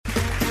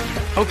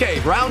Okay,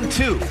 round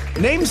two.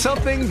 Name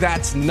something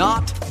that's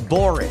not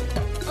boring.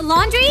 A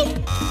laundry?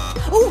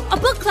 Ooh, a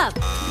book club.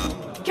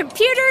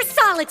 Computer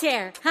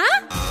solitaire,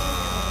 huh?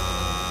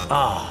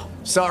 Ah,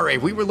 sorry,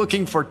 we were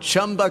looking for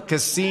Chumba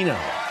Casino.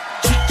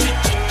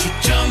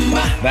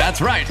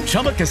 That's right,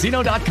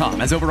 ChumbaCasino.com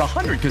has over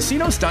 100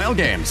 casino-style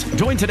games.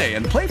 Join today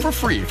and play for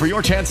free for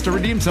your chance to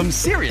redeem some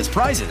serious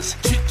prizes.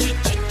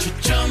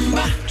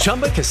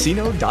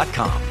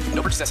 ChumbaCasino.com.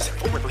 No purchase necessary.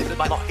 Void where prohibited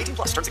by law. 18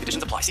 plus terms and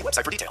conditions apply. See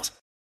website for details.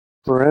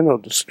 Parental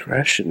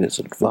discretion is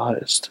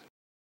advised.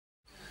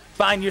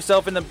 Find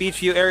yourself in the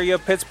Beachview area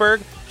of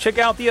Pittsburgh? Check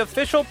out the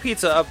official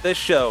pizza of this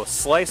show,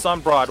 Slice on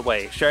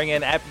Broadway, sharing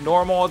an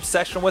abnormal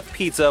obsession with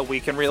pizza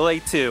we can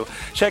relate to.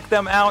 Check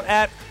them out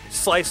at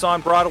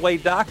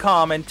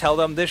sliceonbroadway.com and tell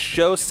them this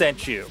show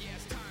sent you.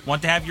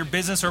 Want to have your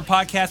business or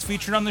podcast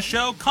featured on the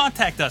show?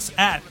 Contact us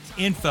at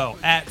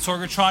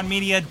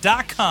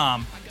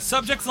info@sorgatronmedia.com.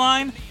 Subject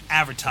line,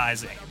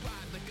 advertising.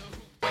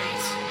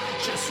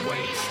 Just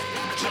wait,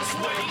 just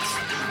wait,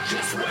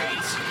 just wait, just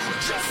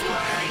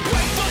wait.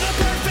 Wait for the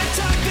perfect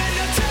time, then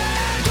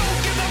attack.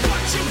 Don't give up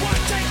what you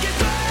want, take it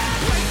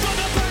back. Wait for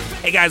the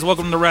perfect. Hey guys,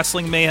 welcome to the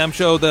Wrestling Mayhem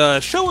Show, the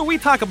show where we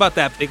talk about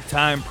that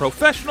big-time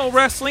professional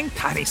wrestling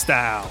tiny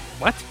style.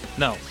 What?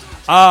 No.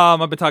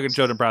 I've been talking to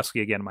Joe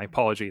Dombrowski again. My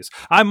apologies.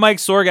 I'm Mike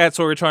Sorg at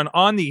Sorgatron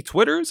on the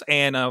Twitters,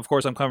 and of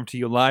course, I'm coming to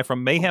you live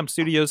from Mayhem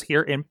Studios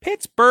here in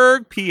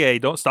Pittsburgh, PA.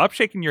 Don't stop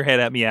shaking your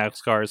head at me,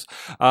 Axcars.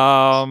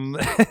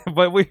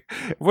 But we,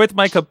 with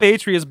my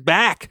compatriots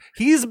back,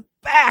 he's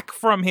back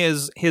from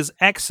his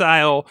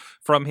exile,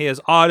 from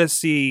his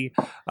odyssey.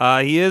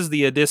 He is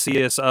the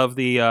Odysseus of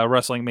the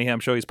Wrestling Mayhem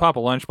Show. He's Papa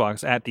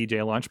Lunchbox at DJ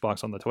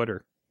Lunchbox on the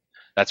Twitter.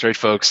 That's right,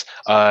 folks.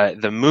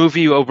 The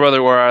movie "Oh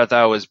Brother, Where Art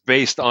Thou" was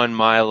based on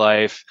my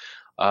life.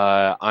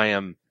 I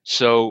am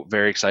so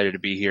very excited to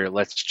be here.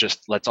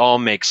 Let's all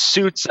make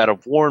suits out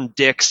of warm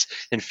dicks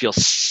and feel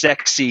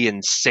sexy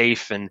and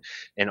safe and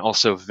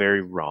also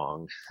very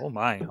wrong. Oh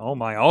my.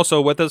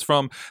 Also with us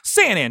from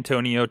San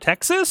Antonio,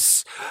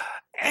 Texas,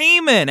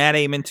 Eamon at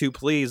Eamon2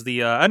 Please,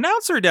 the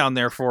announcer down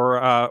there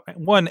for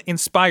one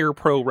Inspire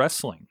Pro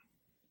Wrestling.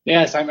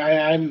 Yes,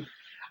 I'm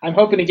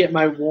hoping to get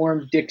my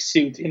warm dick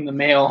suit in the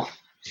mail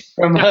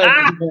from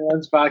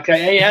Lunchbox.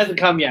 It hasn't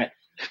come yet,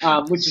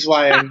 which is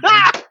why I'm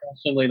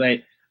extremely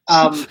late.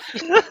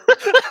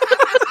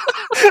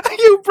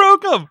 You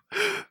broke him.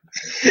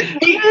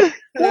 It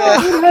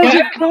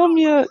hasn't come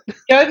yet.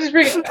 Can I just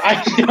bring it? I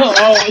know.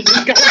 Oh, it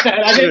just got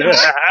that. I didn't.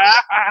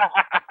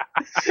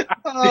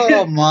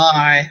 Oh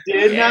my!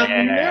 Did not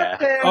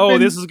happen. Oh,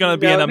 this is going to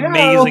be an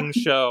amazing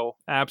show.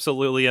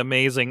 Absolutely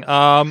amazing.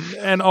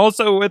 And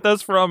also with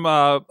us from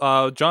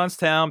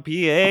Johnstown,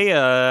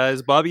 PA,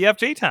 is Bobby F.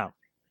 J. Town.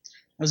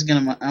 I was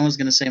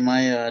gonna say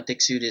my dick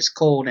suit is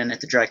cold and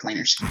at the dry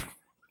cleaners.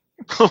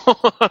 What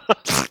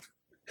the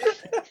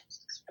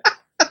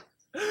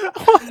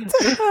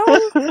hell?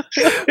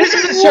 This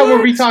is a show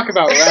where we talk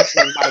about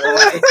wrestling, by the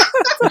way.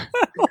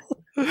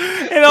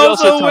 And We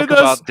also talk with us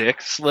about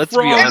dicks. Let's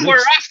be honest. And we're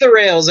off the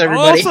rails,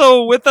 everybody.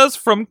 Also with us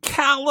from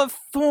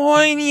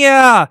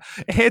California,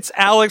 it's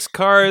Alex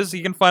Cars.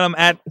 You can find him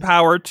at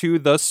Power to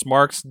the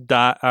Smarks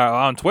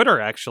on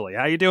Twitter. Actually,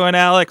 how you doing,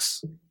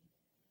 Alex?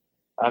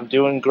 I'm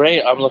doing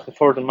great. I'm looking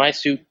forward to my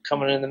suit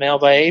coming in the mail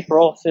by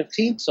April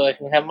 15th so I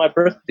can have my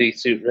birthday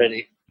suit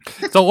ready.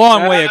 It's a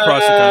long way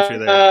across the country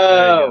there.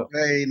 There you go.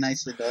 Very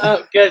nicely done.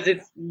 Oh, because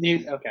it's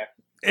new. Okay.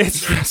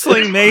 It's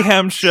Wrestling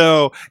Mayhem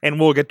Show, and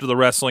we'll get to the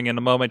wrestling in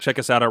a moment. Check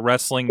us out at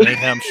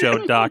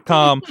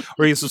WrestlingMayhemShow.com,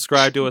 where you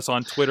subscribe to us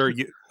on Twitter,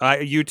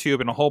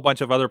 YouTube, and a whole bunch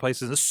of other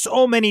places. There's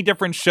so many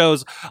different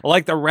shows,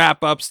 like the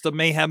wrap-ups, the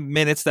Mayhem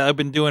Minutes that I've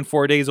been doing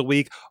 4 days a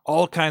week,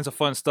 all kinds of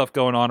fun stuff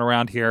going on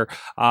around here.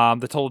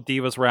 The Total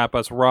Divas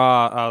wrap-ups,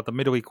 Raw, the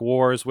Midweek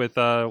Wars with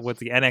the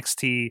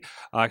NXT,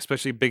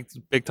 especially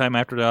big time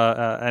after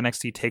the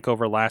NXT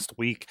takeover last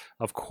week,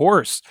 of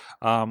course.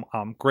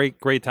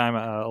 Great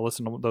time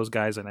listening to those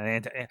guys.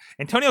 And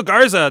Antonio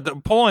Garza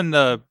pulling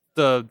the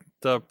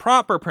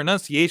proper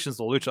pronunciations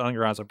of Lucha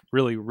Underground. I've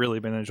really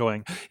been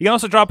enjoying. You can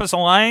also drop us a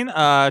line to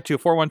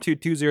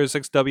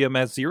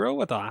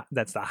 412-206-WMS0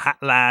 that's the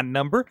hotline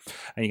number,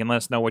 and you can let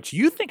us know what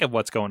you think of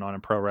what's going on in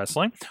pro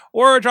wrestling,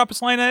 or drop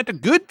us a line at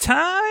Good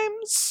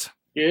Times.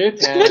 Good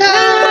Good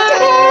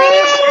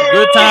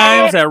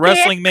Times at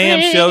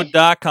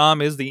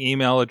WrestlingMayhemShow.com is the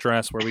email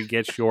address where we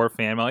get your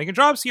fan mail. You can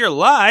drop us here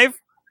live.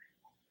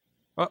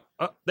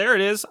 There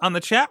it is on the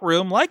chat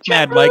room. Like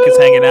Mad Mike is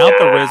hanging out.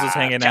 The Riz is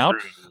hanging out.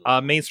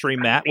 Mainstream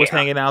Matt was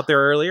hanging out there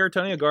earlier.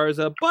 Antonio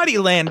Garza, Buddy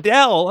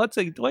Landell. What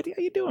are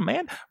you doing,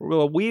 man?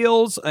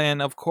 Wheels,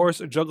 and of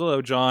course,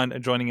 Juggalo John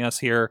joining us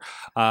here.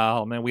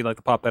 Man, we like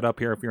to pop that up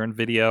here if you're in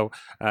video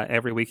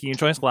every week. You can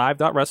join us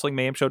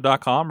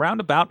live.wrestlingmayhemshow.com round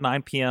about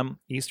 9 p.m.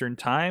 Eastern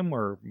time.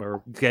 We're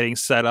getting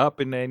set up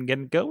and then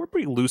getting go. We're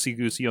pretty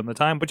loosey-goosey on the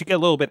time, but you get a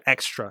little bit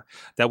extra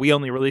that we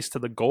only release to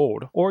the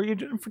gold or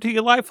to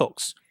you live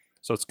folks.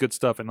 So it's good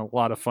stuff and a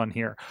lot of fun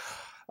here.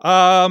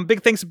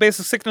 Big thanks to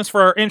Basic Sickness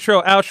for our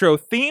intro, outro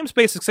themes.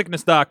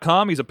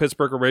 BasicSickness.com. He's a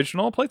Pittsburgh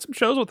original. Played some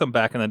shows with him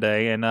back in the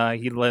day, and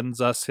he lends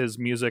us his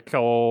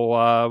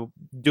musical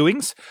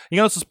doings. You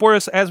can also support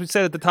us, as we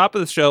said at the top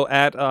of the show,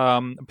 at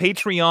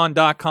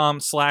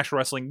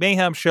Patreon.com/Wrestling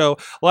Mayhem Show.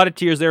 A lot of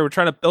tiers there. We're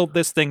trying to build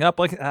this thing up.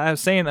 Like I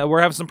was saying,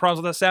 we're having some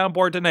problems with the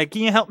soundboard tonight.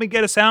 Can you help me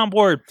get a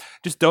soundboard?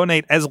 Just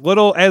donate as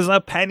little as a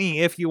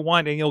penny if you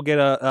want, and you'll get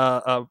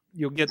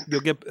you'll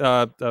get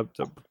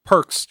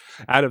perks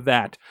out of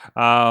that.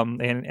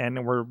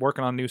 And we're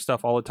working on new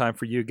stuff all the time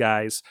for you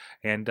guys,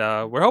 and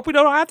we're hoping we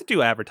don't have to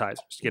do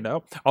advertisers,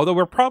 although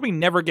we're probably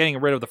never getting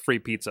rid of the free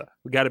pizza.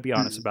 We got to be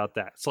honest about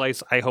that.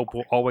 Slice, I hope,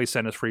 will always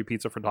send us free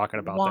pizza for talking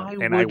about Why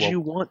them. And would you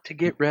want to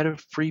get rid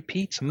of free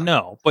pizza?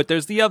 No, but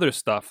there's the other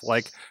stuff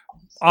like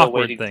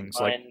awkward things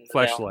like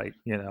Fleshlight,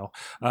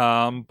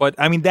 but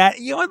I mean that,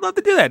 I'd love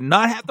to do that,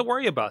 not have to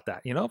worry about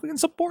that. If we can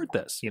support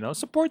this,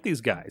 support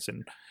these guys,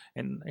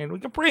 and we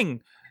can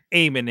bring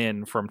Eamon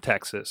in from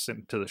Texas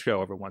into the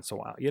show every once in a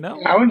while,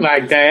 I would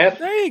like that.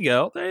 There you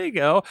go.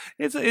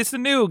 It's the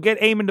new Get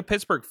Eamon to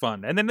Pittsburgh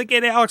fund, and then the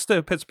Get Alex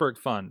to Pittsburgh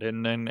fund,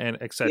 and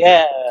etc.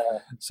 Yeah.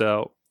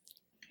 So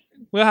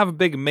we'll have a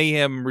big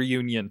Mayhem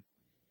reunion,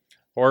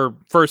 or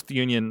first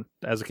union,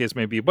 as the case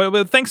may be.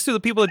 But thanks to the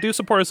people that do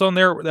support us on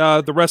there,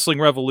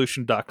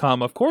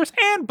 thewrestlingrevolution.com, of course,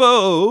 and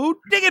Bo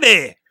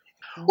Diggity.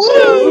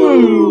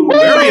 Woo!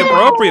 Very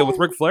appropriate with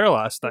Ric Flair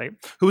last night,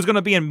 who was going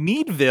to be in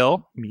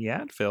Meadville in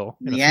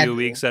a few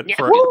weeks for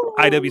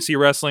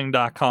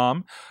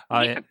IWCWrestling.com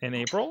in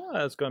April.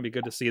 It's going to be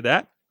good to see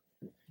that.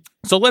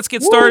 So let's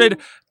get started.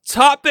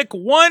 Topic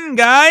 1,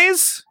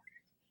 guys.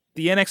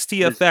 The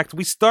NXT effect.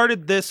 We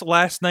started this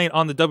last night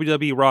on the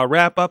WWE Raw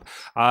wrap-up.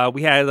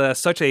 We had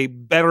such a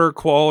better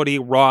quality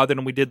Raw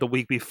than we did the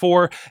week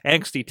before.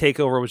 NXT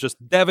TakeOver was just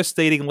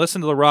devastating.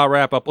 Listen to the Raw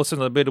wrap-up. Listen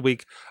to the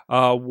midweek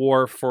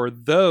war for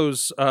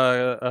those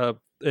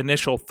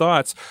initial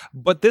thoughts.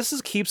 But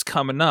this keeps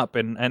coming up,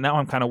 and now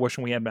I'm kind of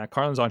wishing we had Matt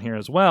Carlins on here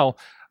as well.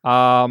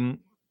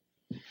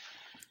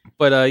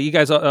 But you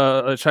guys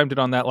chimed in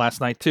on that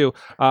last night too.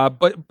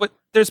 But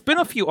there's been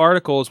a few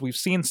articles we've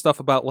seen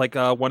stuff about, like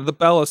one of the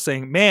Bellas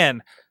saying,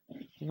 "Man,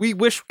 we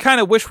wish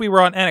we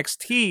were on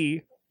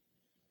NXT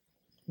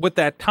with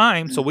that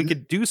time, so we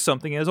could do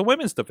something as a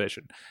women's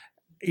division.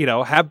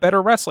 Have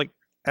better wrestling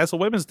as a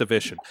women's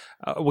division.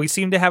 We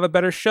seem to have a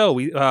better show.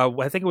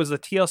 I think it was the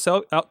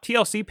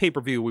TLC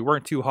pay-per-view we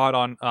weren't too hot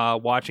on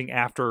watching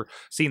after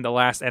seeing the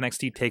last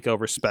NXT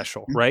TakeOver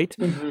special, right?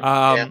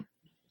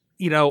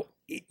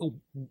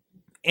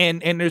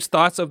 And there's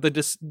thoughts of the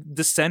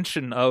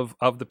dissension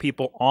of the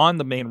people on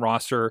the main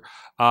roster,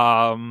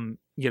 after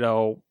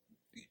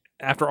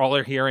all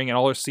they're hearing and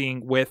all they're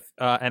seeing with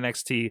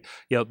NXT,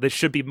 this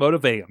should be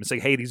motivating them. It's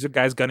like, hey, these are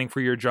guys gunning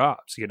for your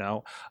jobs,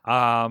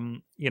 what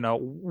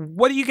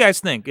do you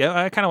guys think?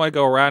 I kind of want to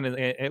go around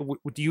and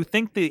do you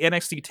think the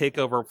NXT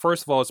TakeOver,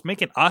 first of all, is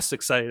making us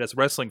excited as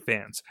wrestling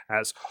fans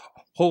as,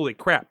 holy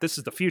crap, this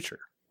is the future?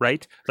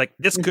 Right? Like,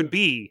 this could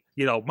be,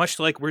 much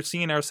like we're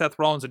seeing our Seth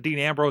Rollins and Dean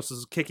Ambrose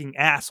is kicking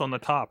ass on the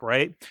top,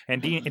 right?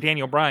 And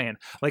Daniel Bryan.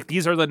 Like,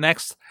 these are the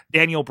next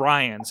Daniel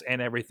Bryans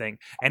and everything.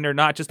 And they're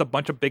not just a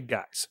bunch of big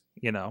guys,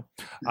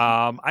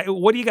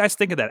 what do you guys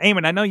think of that?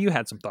 Eamon, I know you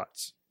had some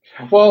thoughts.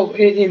 Well,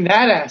 in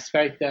that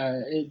aspect,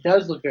 it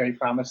does look very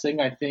promising.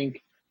 I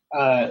think,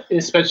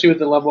 especially with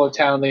the level of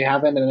talent they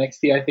have in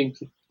NXT, I think,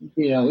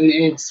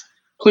 it's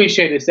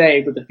cliche to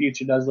say, but the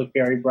future does look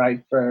very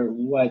bright for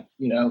what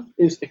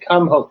is to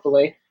come,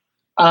 hopefully.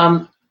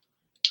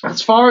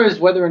 As far as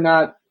whether or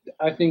not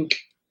I think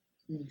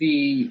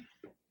the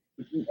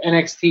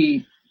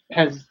NXT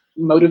has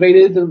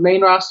motivated the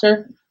main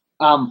roster,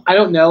 I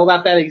don't know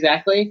about that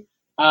exactly.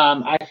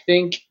 I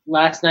think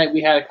last night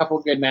we had a couple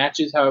of good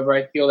matches. However,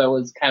 I feel that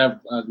was kind of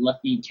a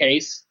lucky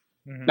case.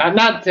 Mm-hmm.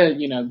 Not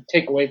to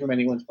take away from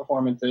anyone's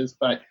performances,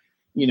 but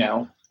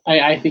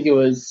I think it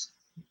was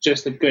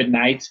just a good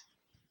night.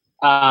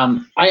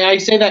 I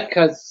say that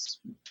because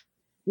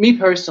me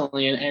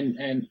personally,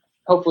 and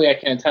hopefully I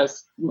can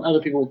attest, other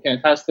people can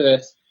attest to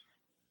this,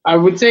 I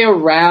would say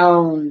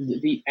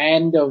around the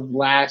end of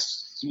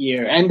last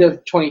year, end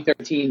of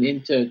 2013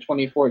 into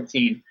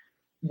 2014,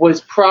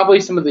 was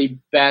probably some of the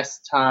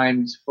best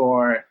times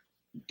for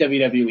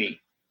WWE,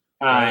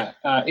 right.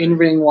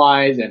 In-ring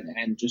wise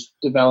and just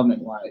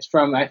development wise.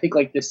 From I think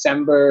like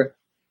December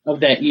of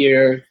that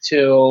year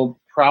till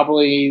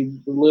probably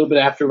a little bit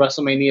after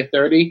WrestleMania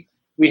 30,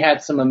 we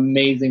had some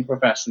amazing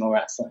professional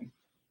wrestling.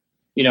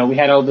 We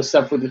had all the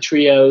stuff with the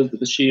trios, with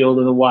the Shield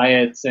and the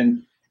Wyatts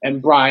and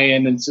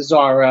Bryan and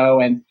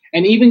Cesaro and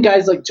even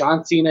guys like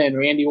John Cena and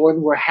Randy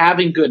Orton were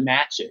having good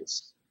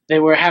matches. They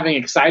were having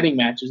exciting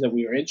matches that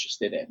we were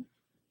interested in.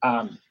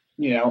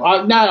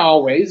 Not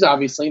always,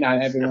 obviously,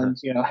 not everyone,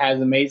 has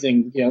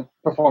amazing,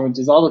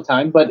 performances all the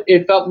time, but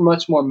it felt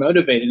much more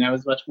motivated and I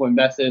was much more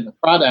invested in the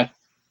product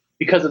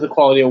because of the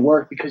quality of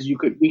work, because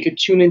we could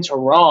tune into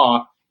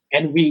Raw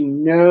and we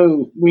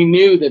knew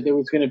that there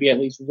was going to be at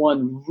least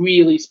one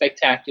really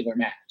spectacular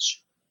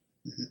match.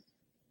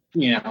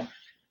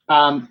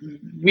 Mm-hmm.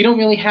 We don't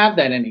really have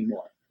that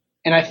anymore.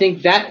 And I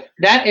think that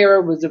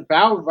era was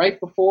about right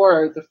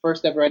before the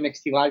first ever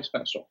NXT Live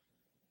special.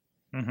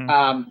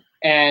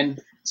 And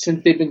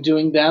since they've been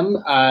doing them,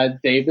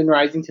 they've been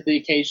rising to the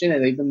occasion,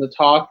 and they've been the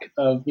talk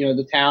of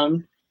the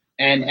town.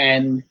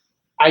 And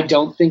I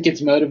don't think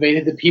it's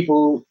motivated the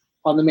people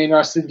on the main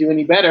roster to do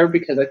any better,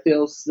 because I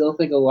still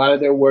think a lot of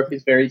their work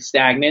is very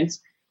stagnant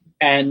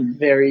and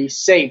very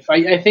safe.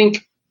 I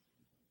think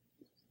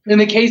in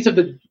the case of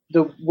the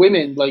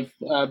women, like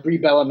Brie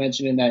Bella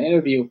mentioned in that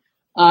interview,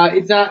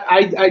 it's not.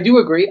 I do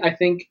agree. I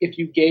think if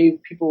you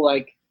gave people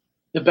like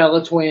the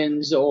Bella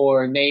Twins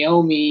or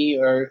Naomi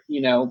or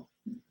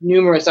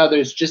numerous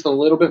others just a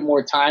little bit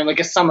more time, like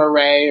a Summer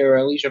Rae or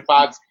Alicia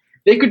Fox,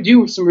 they could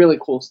do some really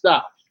cool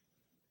stuff.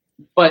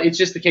 But it's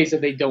just the case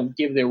that they don't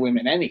give their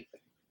women anything.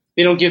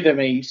 They don't give them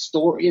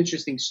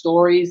interesting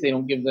stories. They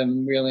don't give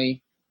them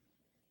really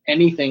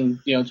anything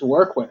to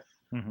work with.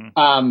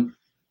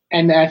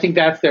 And I think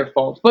that's their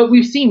fault. But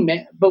we've seen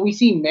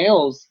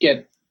males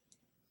get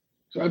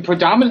a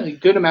predominantly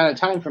good amount of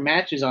time for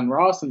matches on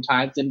Raw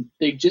sometimes, and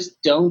they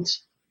just don't.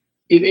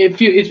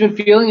 It's been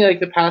feeling like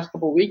the past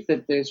couple of weeks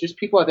that there's just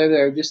people out there that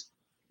are just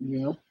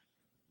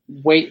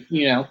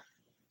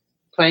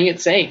playing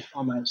it safe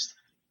almost,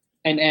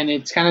 and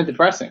it's kind of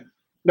depressing.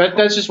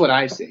 That's just what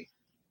I see.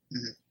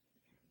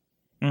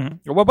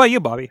 What about you,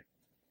 Bobby?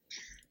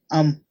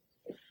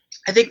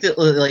 I think that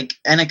like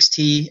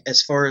NXT,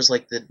 as far as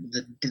like the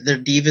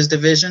Divas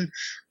division,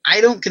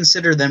 I don't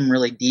consider them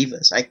really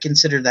divas. I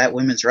consider that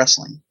women's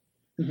wrestling.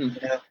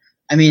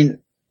 I mean,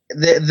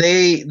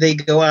 they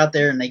go out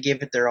there and they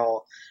give it their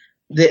all.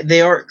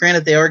 They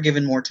are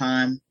given more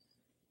time.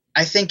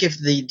 I think if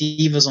the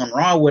divas on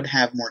Raw would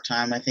have more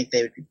time, I think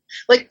they would be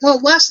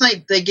last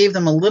night they gave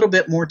them a little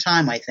bit more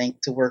time, I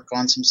think, to work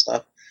on some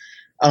stuff.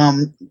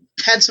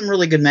 Had some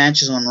really good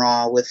matches on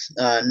Raw with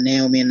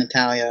Naomi and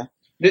Natalya.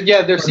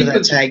 Yeah, their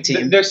sequence tag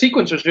team. Their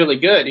sequence was really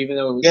good, even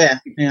though it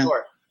was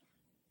short.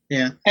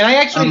 Yeah. And I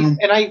actually,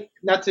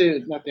 not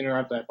to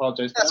interrupt, I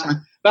apologize.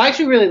 But I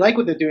actually really like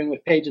what they're doing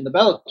with Paige and the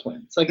Bella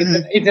Twins. Like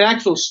it's an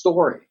actual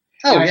story.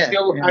 I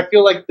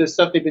feel like the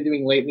stuff they've been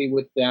doing lately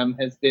with them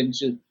has been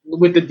just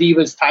with the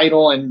Divas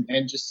title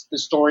and just the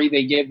story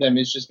they give them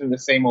is just been the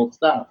same old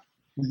stuff.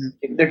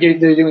 They're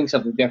doing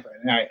something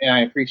different, and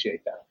I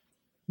appreciate that.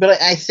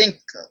 But I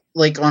think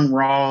like on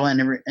Raw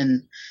and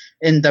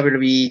in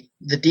WWE,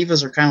 the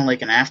Divas are kind of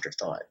like an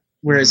afterthought.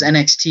 Whereas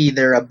NXT,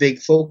 they're a big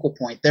focal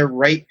point. They're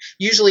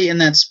usually in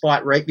that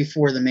spot right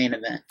before the main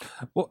event.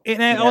 Well,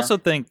 and I also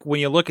think when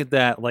you look at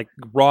that, like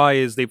Raw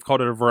they've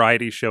called it a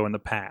variety show in the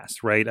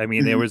past, right? I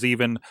mean, there was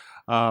even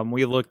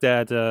we looked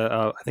at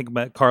I think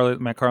Matt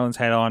Carlin's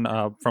had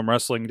on from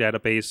Wrestling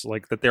Database,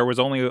 like that there was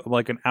only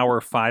like an hour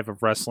 5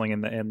 of wrestling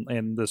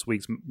in this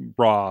week's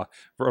Raw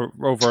for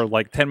over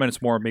like 10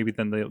 minutes more maybe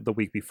than the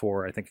week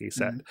before, I think he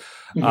said.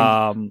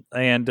 But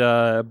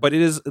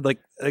it is like,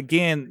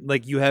 again,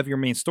 like you have your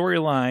main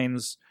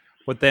storylines,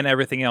 but then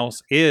everything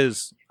else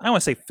is, I don't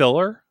want to say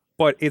filler,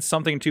 but it's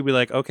something to be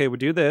like, okay, we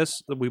do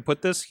this, we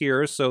put this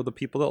here, so the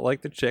people that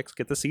like the chicks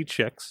get to see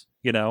chicks,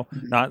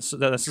 not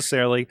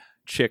necessarily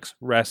chicks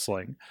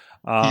wrestling.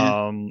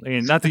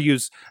 And not to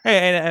use,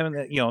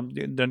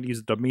 and don't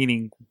use the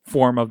meaning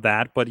form of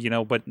that, but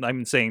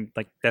I'm saying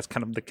like that's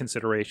kind of the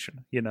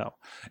consideration.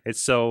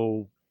 It's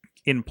so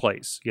in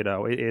place.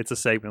 It's a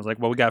segment. It's like,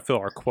 well, we got to fill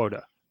our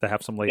quota to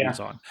have some ladies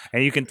on,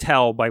 and you can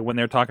tell by when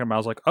they're talking about. I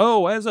was like,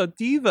 oh, as a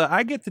diva,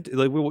 I get to do,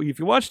 like if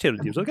you watch Taylor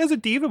Divas, like as a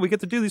diva, we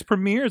get to do these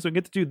premieres, we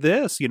get to do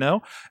this,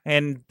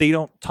 and they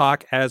don't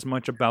talk as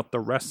much about the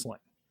wrestling.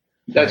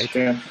 That's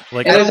true.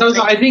 Like, I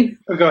think.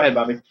 Oh, go ahead,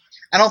 Bobby.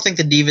 I don't think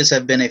the Divas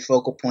have been a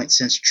focal point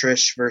since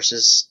Trish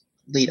versus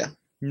Lita.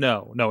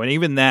 No, and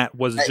even that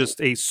was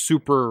just a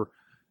super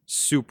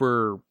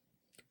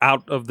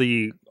out of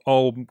the,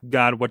 oh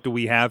God, what do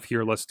we have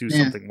here? Let's do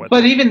something with it.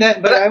 But even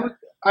that,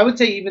 I would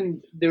say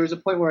even there was a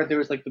point where there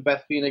was like the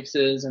Beth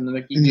Phoenixes and the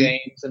Mickey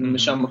James and the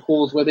Michelle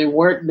McCools where they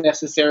weren't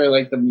necessarily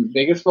like the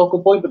biggest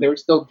focal point, but they were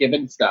still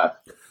given stuff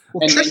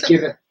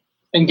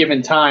and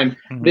given time.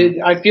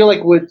 I feel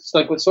like what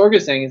Sorg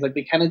is saying is like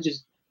they kind of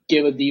just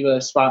give a diva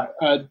a spot,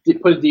 put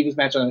a divas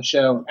match on a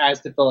show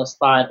as to fill a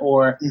spot,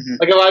 or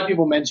like a lot of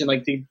people mention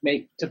like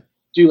to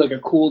do like a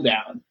cool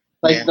down,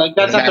 like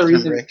that's not the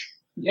reason. Break.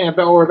 Yeah,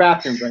 or a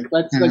bathroom break.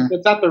 That's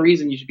that's not the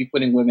reason you should be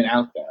putting women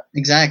out there.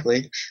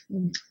 Exactly.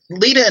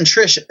 Lita and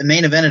Trish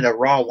main evented a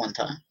Raw one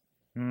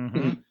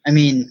time. I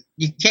mean,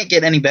 you can't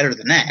get any better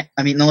than that.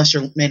 I mean, unless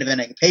you're main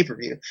eventing a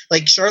pay-per-view.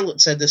 Like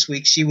Charlotte said this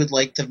week, she would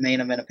like to main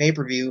event a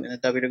pay-per-view in the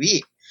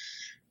WWE.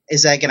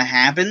 Is that going to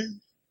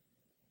happen?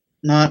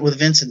 Not with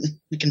Vince in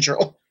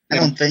control, I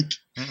don't think.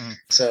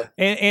 So,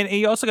 and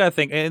you also got to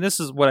think, and this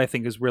is what I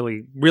think is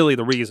really, really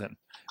the reason.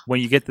 When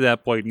you get to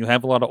that point, you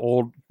have a lot of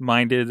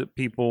old-minded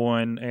people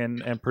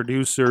and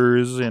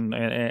producers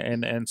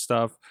and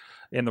stuff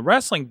in the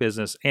wrestling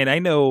business. And I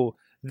know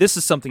this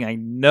is something I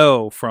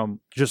know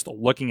from just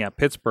looking at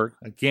Pittsburgh.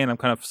 Again, I'm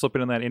kind of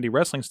slipping in that indie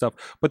wrestling stuff.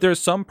 But there's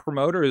some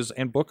promoters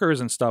and bookers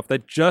and stuff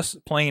that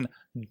just plain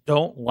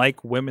don't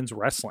like women's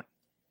wrestling.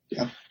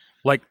 Yeah.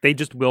 Like, they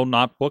just will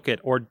not book it,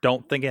 or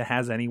don't think it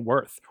has any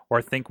worth,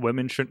 or think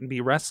women shouldn't be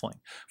wrestling,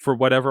 for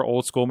whatever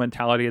old school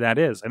mentality that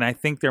is. And I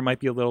think there might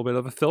be a little bit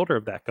of a filter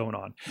of that going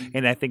on.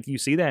 And I think you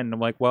see that, and I'm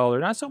like, well,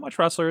 they're not so much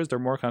wrestlers, they're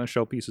more kind of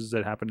showpieces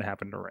that happen to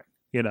happen in the ring,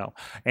 you know.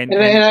 And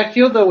I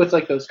feel, though, with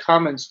like those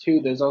comments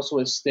too, there's also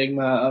a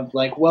stigma of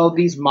like, well,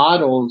 these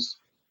models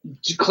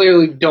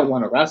clearly don't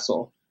want to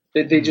wrestle.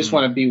 They just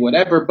want to be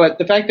whatever. But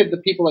the fact that the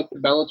people like the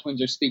Bella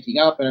Twins are speaking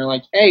up and are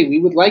like, hey, we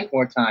would like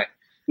more time.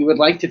 We would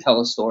like to tell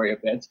a story a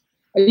bit.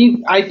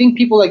 I think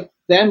people like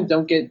them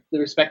don't get the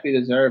respect they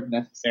deserve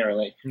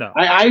necessarily. No.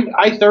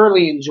 I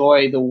thoroughly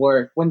enjoy the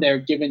work when they're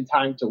given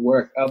time to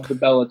work of the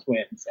Bella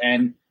Twins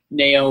and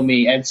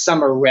Naomi and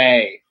Summer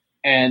Rae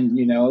and,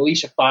 you know,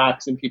 Alicia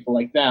Fox and people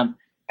like them.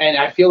 And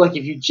I feel like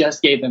if you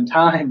just gave them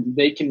time,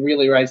 they can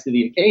really rise to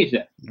the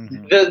occasion.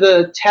 Mm-hmm.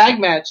 The tag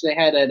match they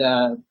had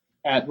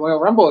at Royal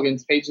Rumble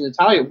against Paige and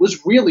Natalya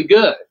was really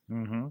good.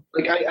 Mm-hmm.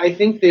 Like, I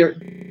think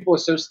people are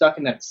so stuck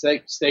in that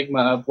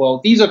stigma of, well,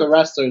 these are the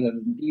wrestlers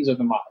and these are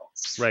the models.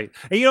 Right.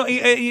 And,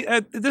 you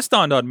know, this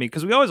dawned on me,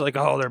 because we always like,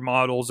 oh, they're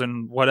models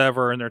and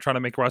whatever, and they're trying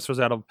to make wrestlers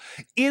out of.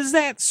 Is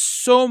that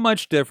so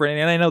much different?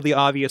 And I know the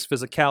obvious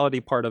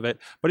physicality part of it,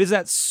 but is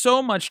that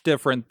so much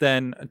different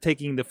than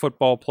taking the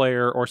football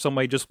player or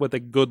somebody just with a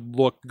good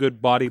look,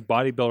 good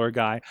bodybuilder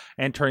guy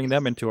and turning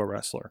them into a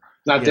wrestler?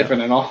 Not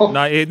different at all.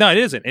 No, it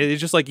isn't.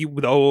 It's just like,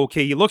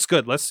 okay, he looks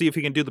good. Let's see if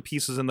he can do the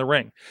pieces in the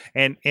ring.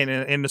 And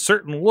in a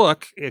certain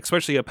look,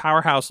 especially a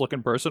powerhouse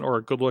looking person or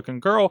a good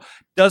looking girl,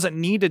 doesn't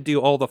need to do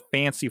all the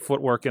fancy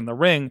footwork in the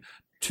ring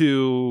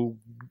to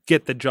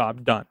get the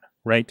job done.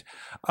 Right.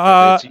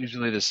 It's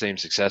usually the same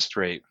success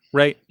rate.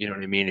 Right. You know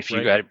what I mean? If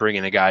you got to bring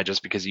in a guy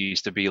just because he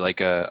used to be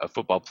like a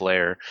football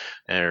player,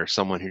 or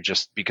someone who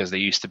just because they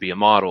used to be a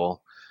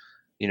model,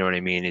 you know what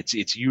I mean?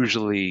 It's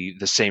usually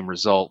the same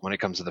result when it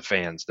comes to the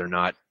fans. They're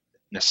not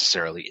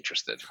necessarily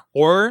interested.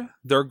 Or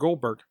they're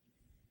Goldberg.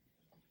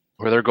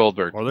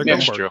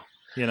 That's true.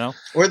 You know?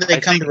 Or they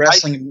come to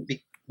wrestling.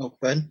 Go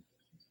ahead.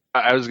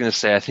 I was going to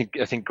say, I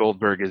think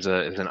Goldberg is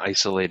an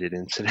isolated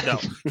incident. No,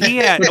 he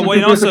had. Well,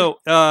 and also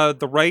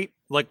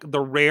the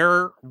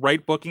rare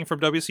right booking from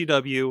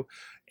WCW,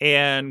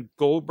 and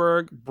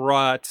Goldberg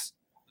brought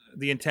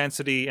the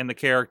intensity and the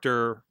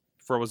character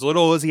for as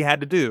little as he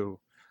had to do.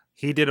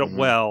 He did it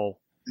well,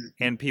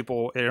 and it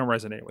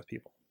resonated with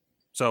people.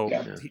 So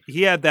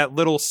he had that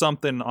little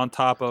something on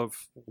top of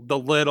the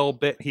little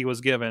bit he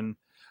was given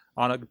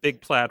on a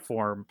big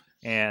platform,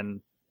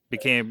 and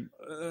became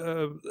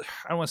I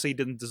don't want to say he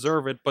didn't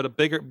deserve it, but a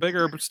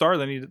bigger star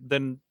than he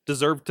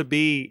deserved to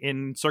be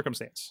in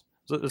circumstance.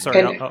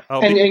 Sorry,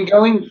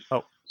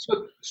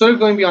 sort of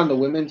going beyond the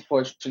women's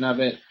portion of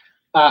it.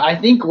 I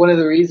think one of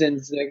the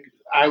reasons that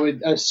I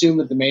would assume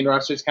that the main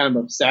roster is kind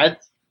of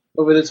upset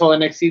over this whole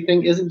NXT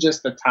thing isn't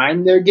just the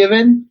time they're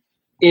given;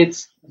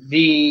 it's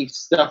the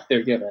stuff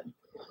they're given.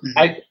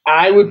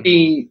 I would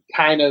be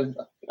kind of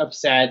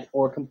upset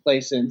or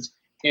complacent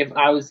if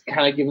I was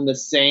kind of given the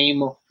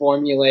same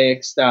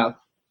formulaic stuff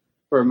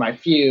for my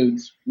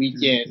feuds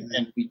week in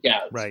and week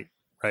out. Right.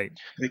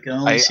 We can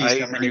only see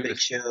so many Big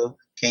Show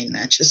Kane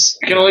matches.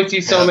 We can only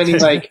see so many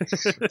like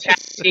tag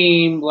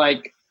team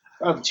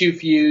of two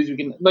feuds. We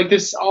can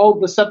this all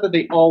the stuff that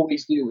they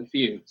always do with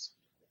feuds.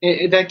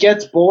 That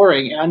gets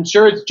boring. I'm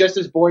sure it's just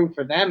as boring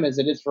for them as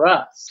it is for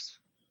us.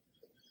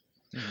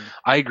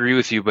 I agree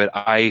with you, but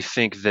I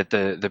think that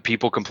the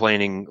people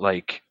complaining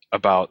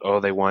about,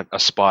 they want a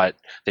spot,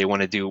 they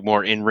want to do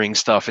more in-ring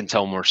stuff and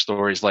tell more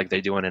stories like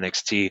they do on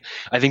NXT.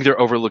 I think they're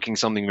overlooking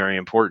something very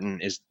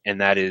important, and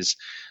that is,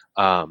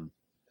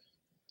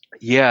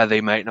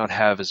 they might not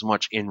have as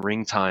much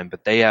in-ring time,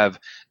 but they have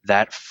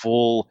that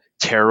full,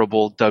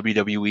 terrible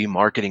WWE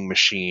marketing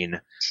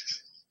machine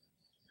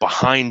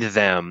behind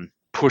them,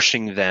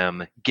 pushing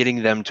them,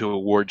 getting them to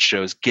award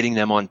shows, getting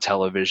them on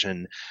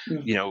television,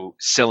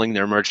 selling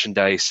their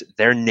merchandise.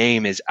 Their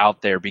name is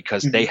out there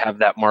because they have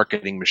that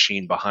marketing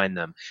machine behind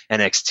them.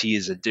 NXT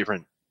is a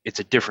different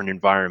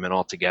environment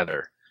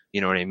altogether.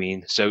 You know what I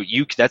mean? So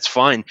that's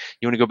fine.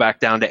 You want to go back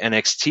down to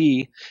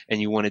NXT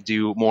and you want to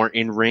do more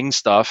in-ring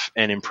stuff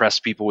and impress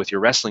people with your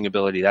wrestling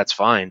ability. That's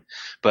fine.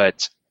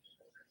 But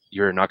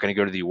you're not going to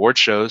go to the award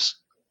shows.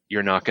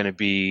 You're not going to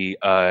be,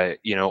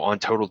 on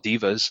Total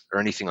Divas or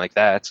anything like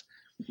that.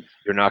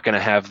 You're not going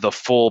to have the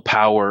full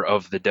power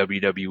of the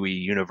WWE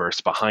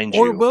universe behind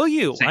you. Or will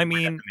you? I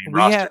mean,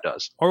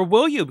 does. Or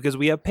will you? Because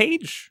we have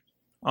Paige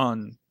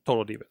on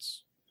Total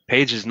Divas.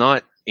 Paige is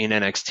not in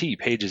NXT.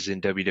 Paige is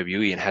in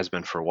WWE and has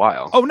been for a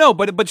while. Oh no,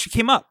 but she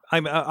came up.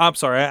 I'm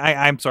sorry.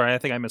 I'm sorry. I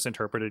think I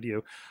misinterpreted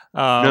you.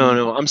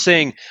 No. I'm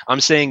saying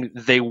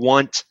they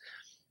want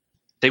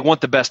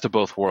the best of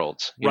both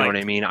worlds. You know what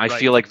I mean? I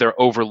feel like they're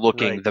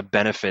overlooking the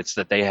benefits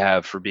that they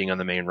have for being on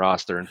the main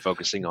roster and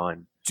focusing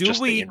on. Do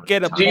we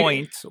get a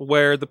point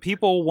where the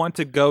people want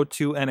to go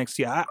to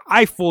NXT?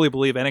 I fully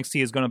believe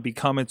NXT is going to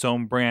become its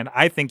own brand.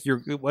 I think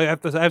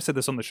I've said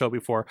this on the show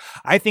before.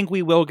 I think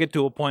we will get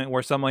to a point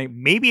where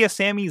maybe a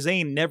Sami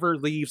Zayn never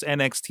leaves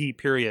NXT,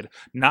 period.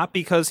 Not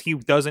because he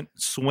doesn't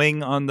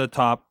swing on the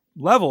top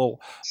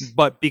level,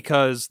 but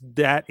because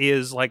that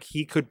is like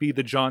he could be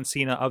the John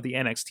Cena of the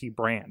NXT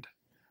brand.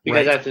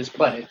 Because right? that's his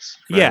place.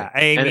 Yeah,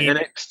 I And mean,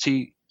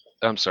 NXT.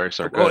 I'm sorry.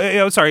 Go ahead.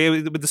 I'm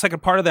sorry. But the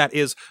second part of that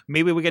is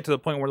maybe we get to the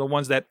point where the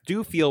ones that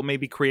do feel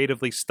maybe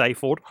creatively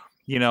stifled.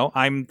 You know,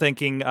 I'm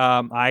thinking.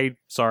 I'm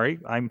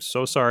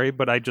so sorry,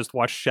 but I just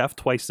watched Chef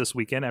twice this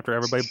weekend after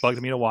everybody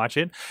bugged me to watch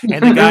it,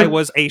 and the guy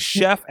was a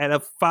chef at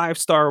a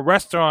 5-star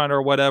restaurant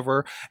or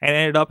whatever, and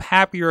ended up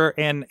happier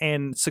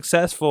and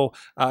successful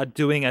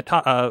doing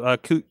a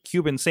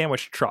Cuban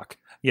sandwich truck.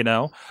 You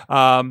know,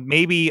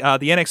 maybe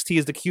the NXT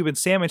is the Cuban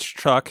sandwich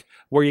truck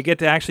where you get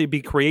to actually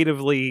be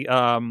creatively,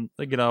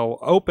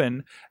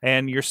 open,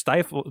 and you're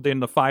stifled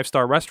in the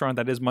 5-star restaurant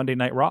that is Monday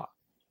Night Raw.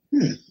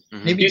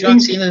 Mm-hmm. Maybe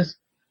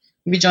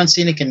John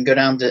Cena can go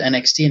down to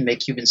NXT and make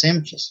Cuban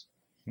sandwiches.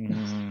 I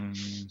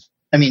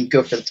mean,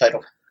 go for the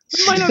title.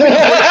 It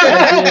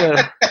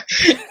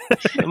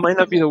might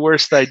not be the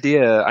worst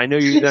idea. I know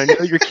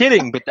you're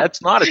kidding, but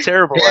that's not a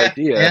terrible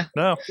idea. Yeah.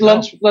 No.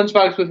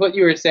 Lunchbox, with what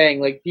you were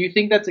saying, like, do you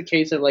think that's a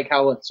case of like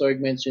how what Sorg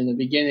mentioned in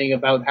the beginning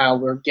about how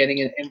we're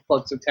getting an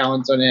influx of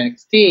talents on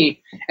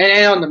NXT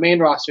and on the main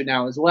roster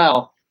now as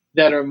well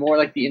that are more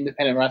like the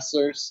independent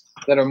wrestlers,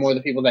 that are more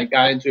the people that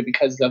got into it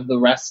because of the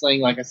wrestling,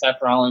 like a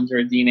Seth Rollins or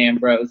a Dean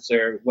Ambrose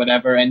or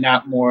whatever, and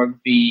not more of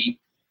the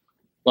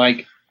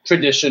like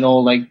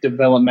traditional like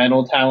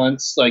developmental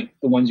talents, like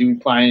the ones you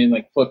would find in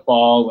like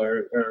football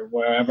or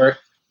wherever?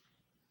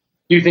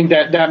 Do you think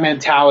that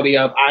mentality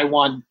of I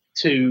want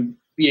to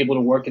be able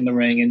to work in the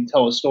ring and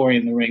tell a story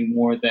in the ring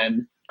more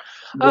than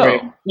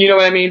you know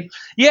what I mean?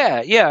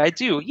 Yeah, I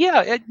do.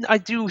 Yeah, I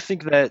do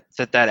think that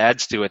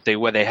adds to it.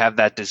 They have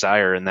that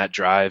desire and that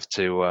drive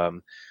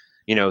to,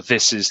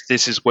 this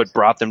is what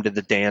brought them to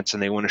the dance,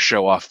 and they want to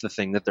show off the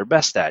thing that they're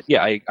best at.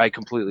 Yeah, I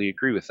completely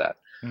agree with that.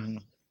 Mm-hmm.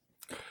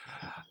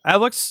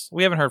 Alex,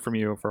 we haven't heard from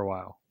you for a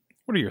while.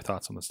 What are your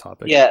thoughts on this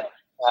topic? Yeah,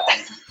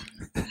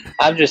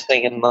 I'm just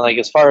thinking, like,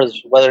 as far as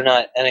whether or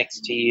not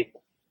NXT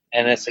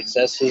and its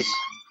successes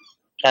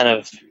kind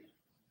of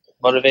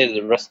motivated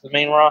the rest of the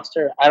main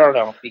roster, I don't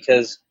know,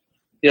 because,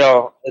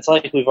 it's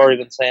like we've already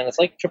been saying, it's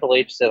like Triple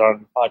H said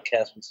on the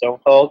podcast with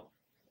Stone Cold,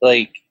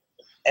 like,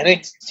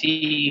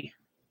 NXT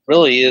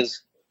really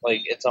is,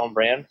 like, its own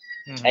brand,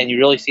 and you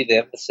really see the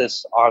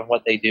emphasis on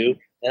what they do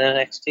in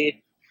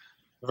NXT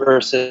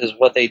versus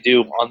what they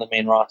do on the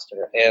main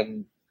roster.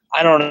 And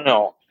I don't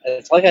know.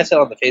 It's like I said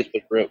on the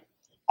Facebook group.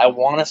 I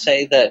want to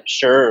say that,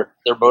 sure,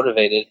 they're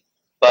motivated,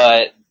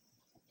 but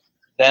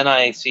then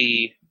I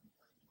see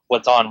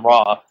what's on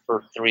Raw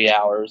for 3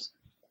 hours.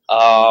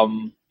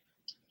 And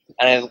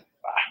I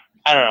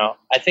don't know.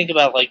 I think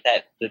about, like,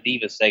 the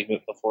Diva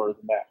segment before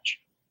the match.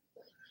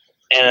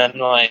 And I'm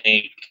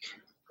like,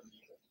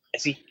 I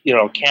see,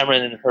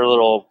 Cameron and her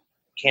little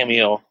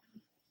cameo.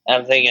 And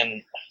I'm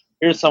thinking,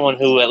 here's someone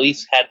who at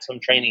least had some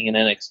training in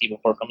NXT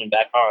before coming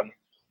back on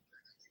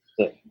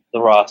the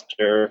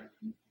roster,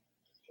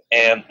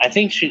 and I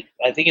think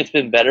it's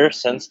been better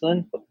since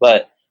then.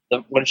 But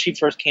when she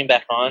first came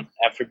back on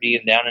after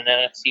being down in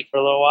NXT for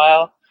a little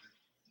while,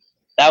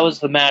 that was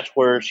the match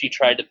where she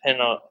tried to pin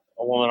a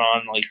woman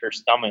on like her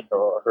stomach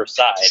or her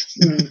side,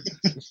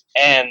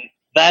 and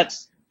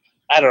that's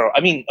I don't know. I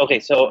mean, okay,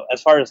 so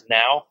as far as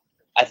now,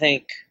 I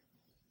think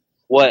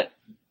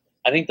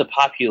the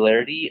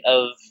popularity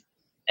of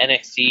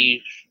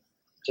NXT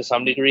to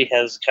some degree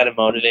has kind of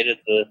motivated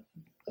the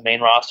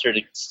main roster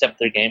to step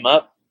their game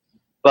up.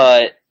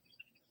 But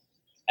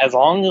as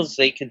long as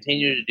they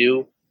continue to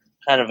do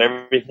kind of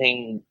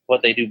everything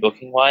what they do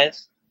booking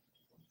wise,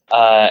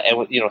 and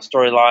with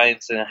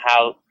storylines and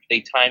how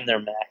they time their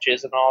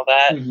matches and all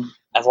that,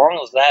 as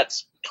long as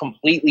that's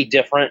completely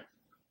different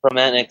from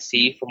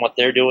NXT, from what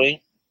they're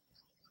doing,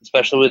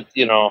 especially with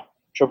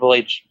Triple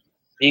H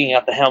being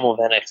at the helm of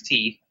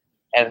NXT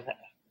and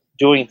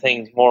doing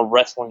things more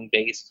wrestling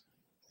based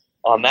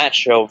on that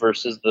show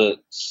versus the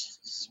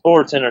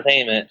sports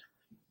entertainment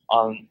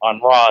on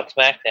Raw and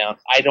SmackDown,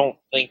 I don't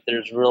think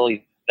there's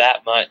really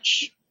that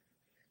much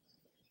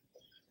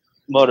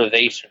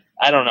motivation.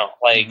 I don't know.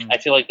 Like, I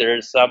feel like there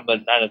is some,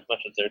 but not as much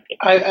as there could be.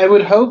 I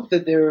would hope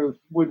that there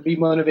would be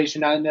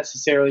motivation, not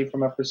necessarily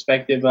from a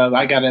perspective of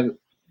I got to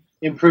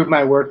improve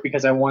my work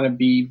because I want to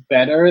be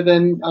better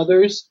than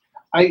others.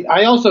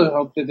 I also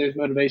hope that there's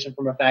motivation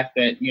from a fact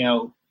that,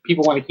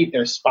 people want to keep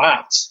their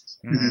spots.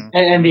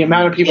 And the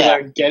amount of people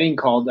that are getting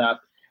called up.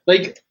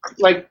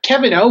 Like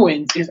Kevin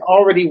Owens is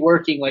already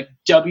working like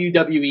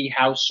WWE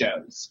house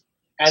shows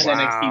as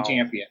NXT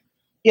champion.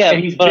 Yeah,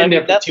 and he's been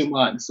there for 2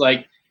 months.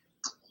 Like,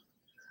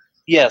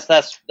 yes,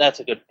 that's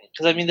a good thing.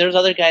 Because I mean, there's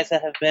other guys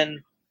that have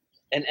been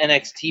in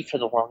NXT for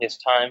the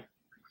longest time,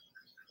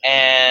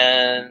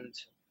 and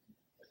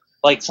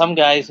like some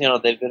guys,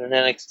 they've been in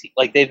NXT,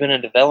 like they've been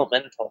in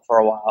developmental for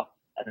a while,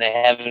 and they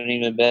haven't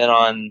even been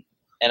on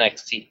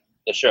NXT,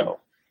 the show.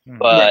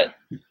 But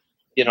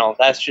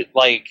that's just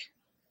like,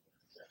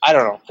 I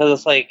don't know, because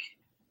it's like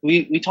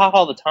we talk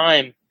all the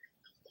time.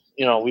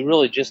 We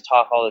really just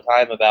talk all the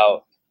time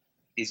about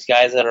these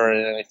guys that are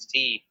in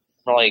NXT.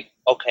 We're like,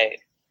 okay,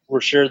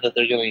 we're sure that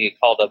they're going to get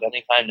called up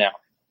anytime now.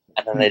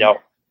 and then they don't.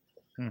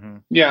 Mm-hmm.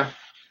 Yeah.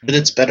 But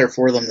it's better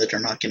for them that they're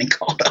not getting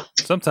called up.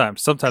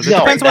 Sometimes it No, depends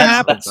what that's-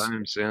 happens.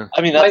 Sometimes, yeah.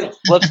 I mean, that's the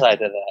flip side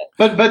to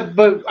that.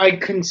 But I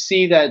can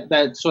see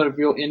that sort of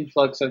real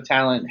influx of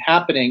talent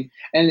happening,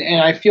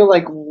 and I feel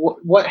like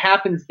what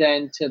happens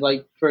then to,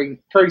 like,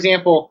 for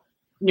example,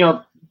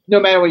 no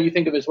matter what you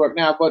think of his work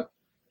now, but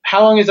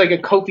how long is like a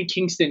Kofi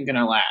Kingston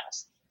gonna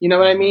last? You know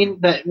what I mean?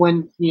 That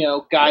when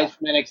guys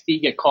from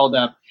NXT get called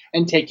up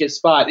and take his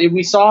spot,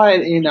 we saw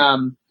it in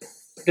around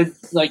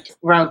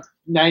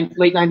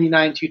late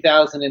 '99,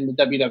 2000 in the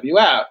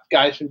WWF.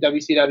 Guys from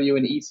WCW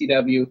and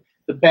ECW,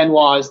 the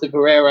Benoits, the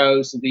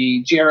Guerreros,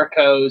 the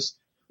Jerichos,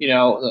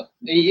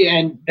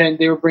 and then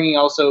they were bringing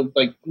also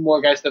like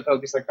more guys to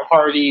focus, like the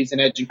Hardys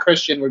and Edge and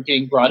Christian were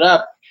getting brought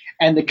up,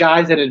 and the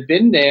guys that had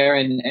been there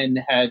and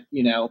had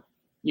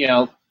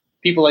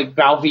people like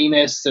Val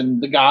Venus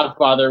and the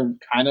Godfather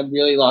kind of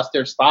really lost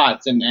their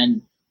spots,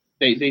 and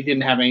they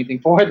didn't have anything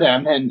for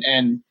them,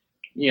 and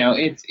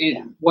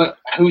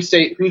who's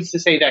to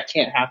say that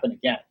can't happen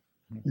again?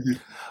 Mm-hmm.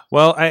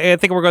 Well, I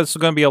think this is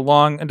going to be a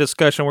long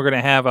discussion. We're going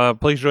to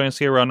have, please join us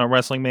here on the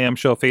Wrestling Mayhem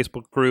Show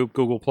Facebook group,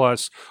 Google+,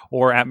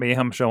 or at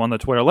Mayhem Show on the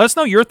Twitter. Let us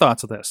know your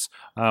thoughts of this.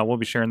 We'll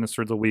be sharing this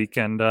through the week.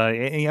 And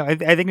I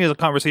think there's a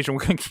conversation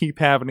we're going to keep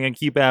having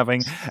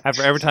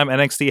after every time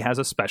NXT has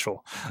a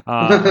special.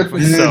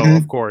 So,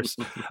 of course.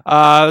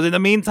 In the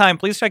meantime,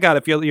 please check out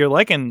if you're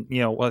liking,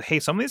 hey,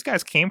 some of these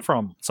guys came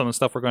from some of the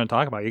stuff we're going to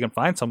talk about. You can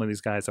find some of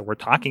these guys that we're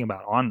talking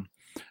about on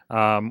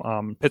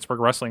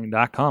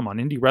PittsburghWrestling.com, on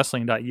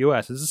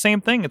IndieWrestling.us. It's the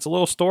same thing. It's a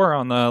little store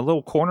on the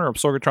little corner of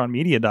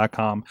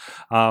SorgatronMedia.com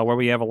where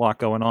we have a lot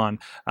going on.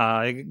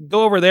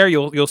 Go over there.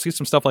 You'll see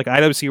some stuff like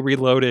IWC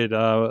Reloaded,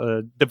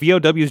 the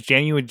VOW's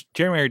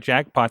January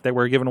jackpot that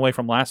we're giving away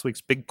from last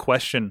week's big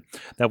question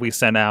that we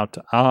sent out.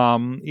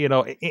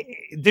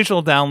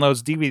 Digital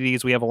downloads,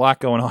 DVDs. We have a lot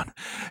going on.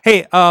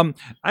 Hey, I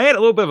had a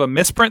little bit of a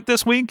misprint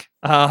this week.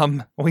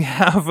 We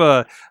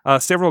have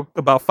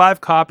about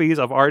 5 copies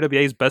of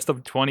RWA's Best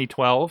of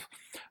 2012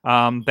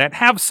 that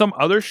have some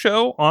other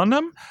show on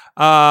them.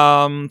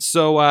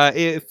 So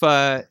if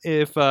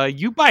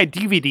you buy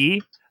DVD,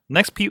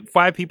 next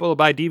 5 people to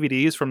buy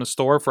DVDs from the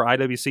store for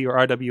IWC or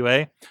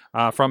RWA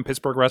from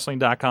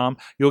PittsburghWrestling.com,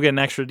 you'll get an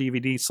extra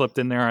DVD slipped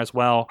in there as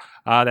well.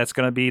 That's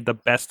going to be the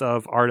Best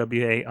of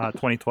RWA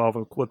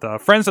 2012 with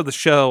friends of the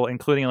show,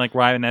 including like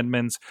Ryan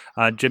Edmonds,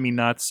 Jimmy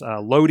Nuts,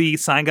 Lodi,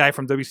 sign guy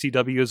from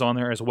WCW is on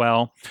there as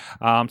well.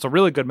 So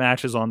really good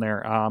matches on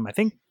there. I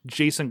think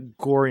Jason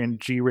Gory and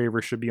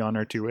G-Raver should be on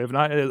there too. If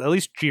not, at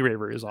least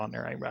G-Raver is on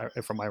there,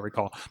 from what I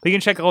recall. But you can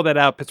check all that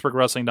out,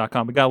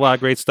 PittsburghWrestling.com. We got a lot of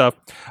great stuff.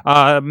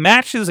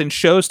 Matches and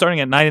shows starting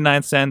at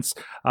 99 cents.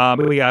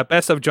 We got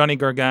Best of Johnny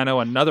Gargano,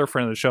 another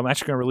friend of the show. I'm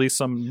actually going to release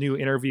some new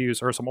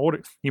interviews or some older.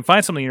 You can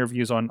find some of the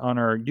interviews on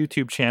our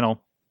YouTube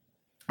channel.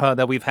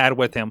 That we've had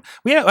with him.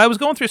 I was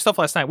going through stuff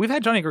last night. We've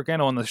had Johnny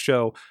Gargano on the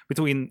show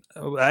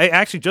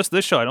just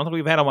this show. I don't think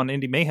we've had him on the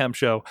Indie Mayhem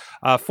show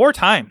 4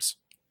 times.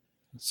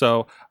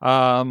 So,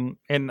 and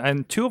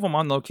 2 of them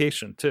on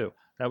location too.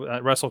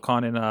 At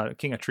WrestleCon in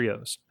King of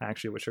Trios,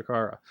 actually, with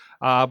Shakara.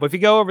 But if you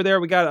go over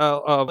there, we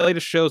got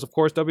latest shows, of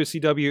course,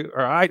 IWC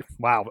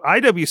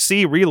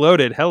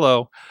Reloaded,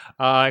 hello,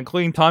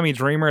 including Tommy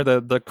Dreamer,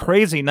 the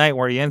crazy night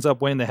where he ends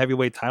up winning the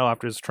heavyweight title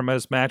after his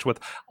tremendous match with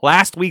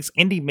last week's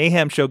Indie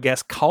Mayhem show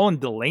guest Colin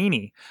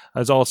Delaney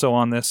is also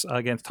on this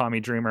against Tommy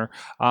Dreamer.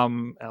 A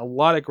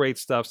lot of great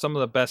stuff, some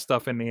of the best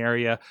stuff in the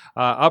area.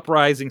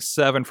 Uprising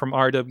 7 from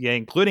RWA,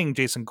 including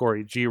Jason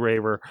Gory,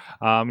 G-Raver.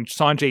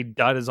 Sanjay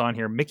Dutt is on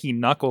here. Mickey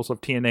Knuckles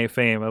of TNA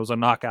fame. It was a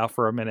knockout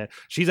for a minute.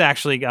 She's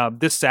actually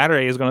this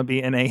Saturday is going to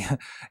be in a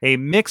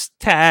mixed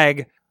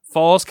tag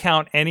falls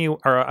count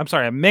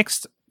a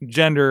mixed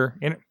gender.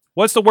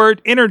 What's the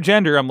word?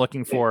 Intergender. I'm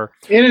looking for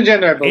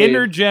intergender. I believe.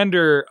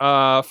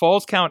 Intergender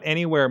falls count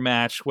anywhere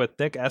match with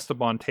Nick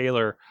Esteban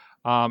Taylor.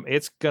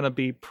 It's gonna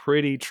be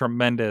pretty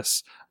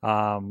tremendous,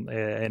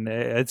 and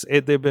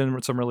they've been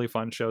some really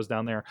fun shows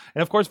down there.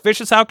 And of course,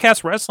 Vicious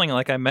Outcast Wrestling,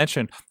 like I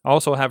mentioned,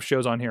 also have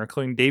shows on here,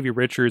 including Davey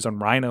Richards and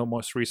Rhino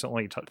most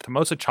recently.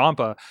 Tomosa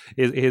Ciampa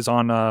is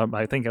on,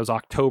 I think it was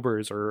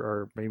October's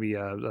or maybe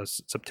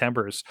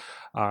September's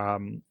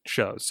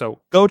shows.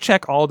 So go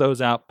check all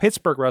those out,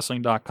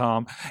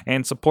 PittsburghWrestling.com,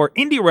 and support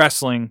indie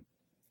wrestling,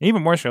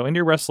 even more so,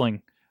 indie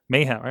wrestling.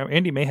 Mayhem,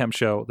 Indie Mayhem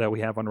show that we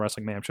have on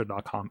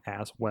WrestlingMayhemShow.com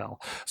as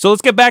well. So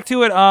let's get back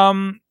to it.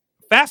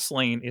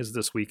 Fastlane is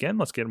this weekend.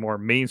 Let's get more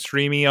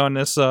mainstreamy on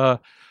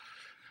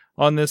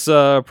this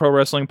pro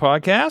wrestling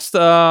podcast.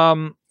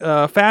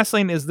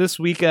 Fastlane is this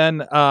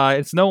weekend.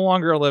 It's no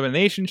longer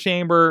Elimination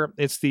Chamber.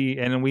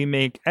 And we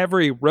make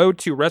every Road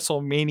to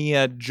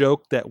WrestleMania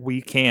joke that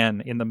we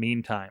can in the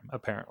meantime,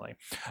 apparently.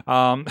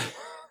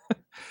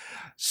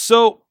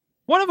 So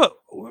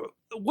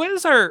what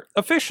is our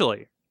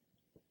officially?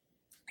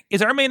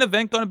 Is our main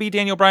event going to be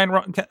Daniel Bryan,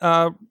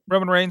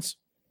 Roman Reigns?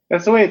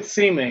 That's the way it's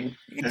seeming.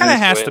 It kind of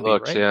has to be,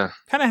 looks, right? Yeah.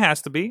 Kind of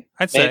has to be,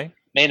 I'd say.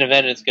 Main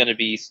event is going to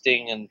be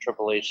Sting and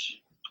Triple H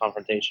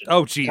confrontation.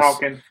 Oh, geez.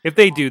 If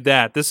they do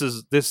that, this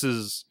is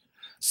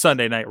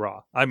Sunday Night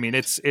Raw. I mean,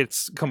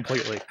 it's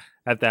completely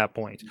at that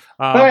point.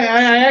 But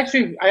I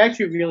actually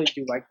really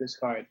do like this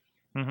card.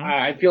 Mhm.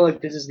 I feel like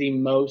this is the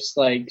most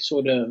like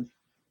sort of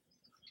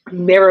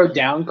narrowed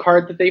down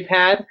card that they've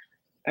had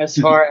as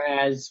far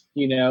as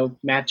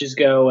matches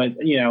go, and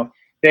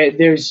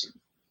there's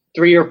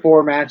 3 or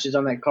 4 matches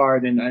on that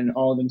card, and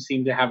all of them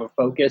seem to have a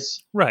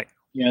focus. Right.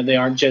 They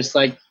aren't just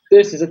like,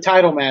 this is a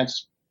title match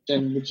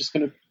and we're just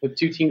gonna put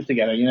 2 teams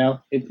together.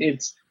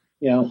 It's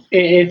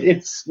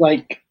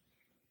like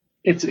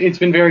it's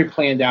been very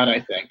planned out, I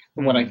think,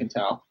 from what I can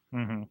tell.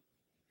 Mm-hmm.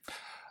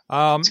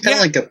 It's kind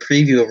of like a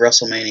preview of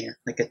WrestleMania,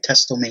 like a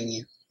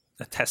Testomania.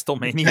 A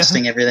Testomania?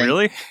 Testing everything.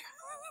 Really?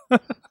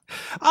 But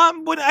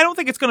I don't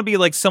think it's going to be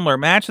like similar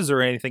matches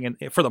or anything. And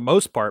for the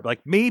most part,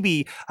 like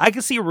maybe I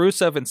could see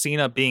Rusev and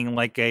Cena being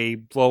like a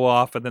blow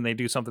off, and then they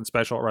do something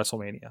special at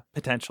WrestleMania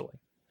potentially.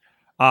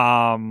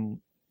 And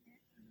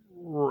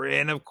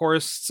of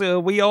course,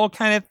 we all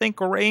kind of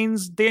think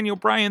Reigns, Daniel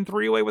Bryan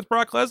 3-way with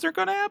Brock Lesnar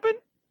going to happen.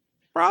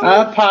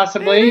 Probably,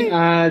 possibly.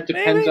 Maybe.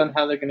 Depends on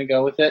how they're going to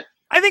go with it.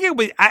 I think it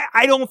would.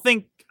 I don't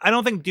think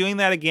doing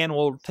that again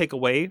will take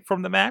away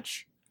from the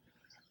match.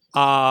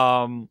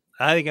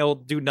 I think it will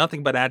do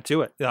nothing but add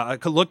to it.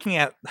 Looking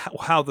at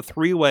how the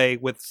 3-way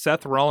with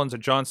Seth Rollins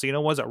and John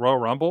Cena was at Royal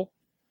Rumble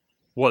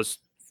was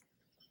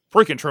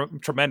freaking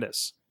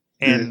tremendous.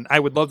 And I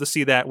would love to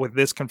see that with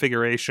this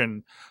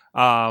configuration,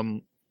 at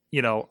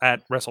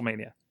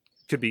WrestleMania.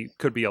 Could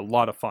be a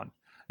lot of fun.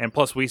 And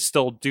plus, we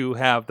still do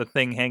have the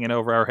thing hanging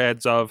over our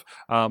heads of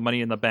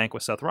Money in the Bank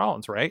with Seth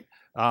Rollins, right?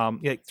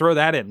 Throw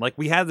that in. Like,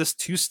 we had this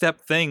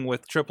 2-step thing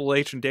with Triple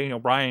H and Daniel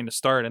Bryan to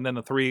start, and then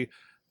the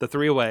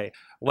 3-way.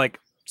 Like,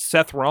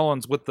 Seth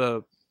Rollins with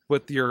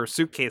your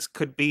suitcase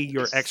could be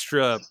your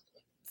extra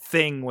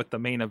thing with the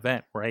main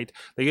event, right?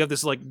 That you have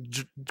this like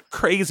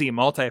crazy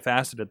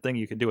multifaceted thing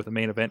you can do with the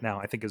main event now.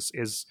 I think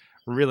is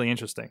really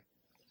interesting.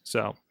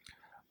 So,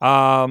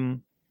 are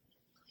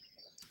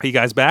you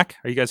guys back?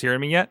 Are you guys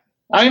hearing me yet?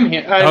 I'm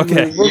here.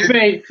 Okay. We're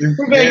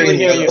vaguely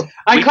hearing you.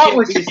 I caught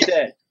what you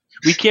said.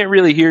 We can't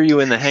really hear you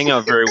in the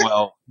Hangout very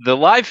well. The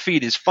live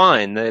feed is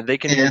fine. They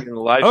can hear you in the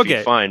live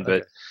feed fine,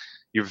 but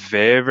you're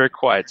very, very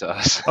quiet to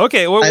us.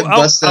 Okay, well, I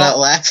busted out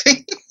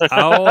laughing.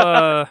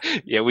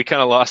 Yeah, we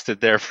kind of lost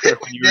it there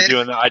when you were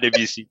doing the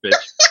IWC pitch.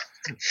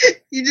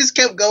 You just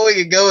kept going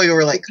and going, and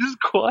we're like, just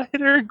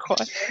quieter and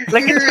quieter.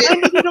 Like it's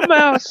time to get a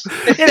mouse.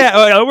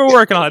 Yeah, we're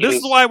working on it. This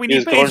is why we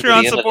need going to the Patreon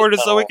end of the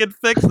supporters so we tunnel.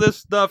 can fix this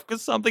stuff,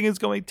 because something is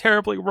going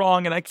terribly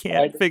wrong and I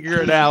can't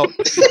figure it out.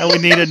 And we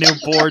need a new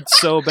board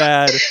so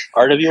bad.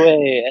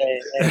 RWA.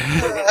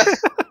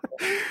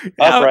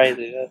 Upright.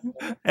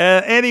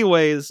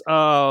 Anyways,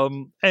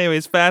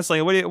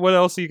 Fastlane. What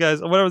else do you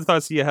guys? What other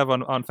thoughts do you have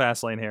on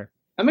Fastlane here?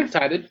 I'm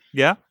excited.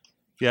 Yeah.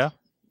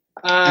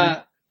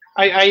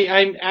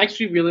 I'm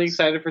actually really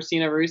excited for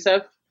Cena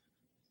Rusev.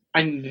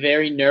 I'm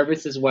very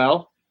nervous as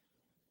well.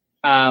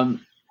 But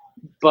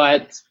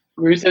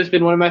Rusev's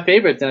been one of my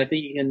favorites, and I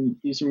think he can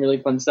do some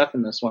really fun stuff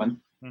in this one.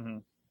 Mm-hmm.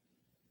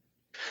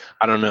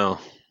 I don't know.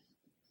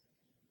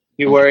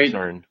 You worried?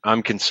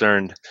 I'm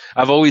concerned.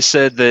 I've always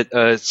said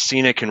that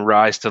Cena can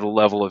rise to the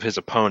level of his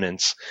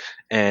opponents,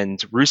 and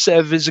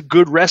Rusev is a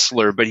good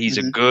wrestler, but he's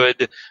a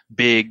good,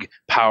 big,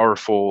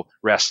 powerful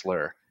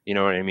wrestler. You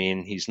know what I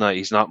mean? He's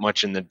not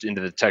much into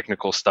the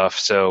technical stuff,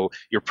 so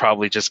you're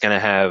probably just gonna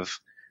have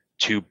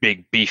 2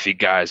 big, beefy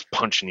guys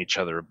punching each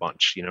other a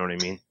bunch. You know what I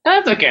mean?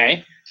 That's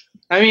okay.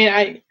 I mean,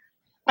 I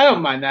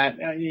don't mind that.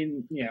 I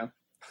mean,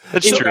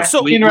 That's true.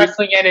 So in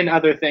wrestling and in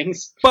other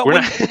things. But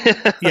We're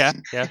yeah.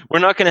 We're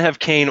not going to have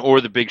Kane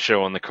or the Big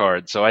Show on the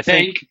card, so I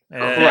think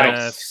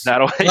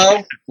that'll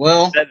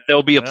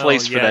there'll be a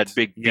place for that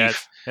big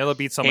beef. They'll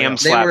beat somebody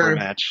else. Slapper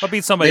match. They'll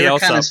beat somebody they were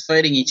else kind up. of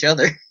fighting each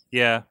other.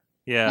 Yeah.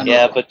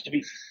 But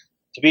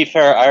to be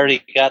fair, I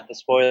already got the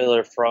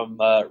spoiler from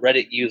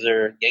Reddit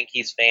user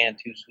Yankees fan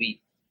Too Sweet,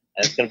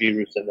 and it's going to be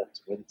Rusev that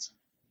wins.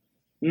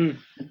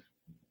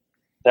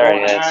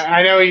 Sorry, guys.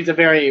 I know he's a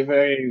very,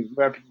 very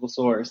reputable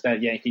source,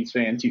 that Yankees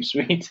fan Too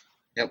Sweet.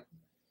 Yep.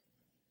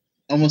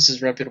 Almost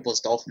as reputable as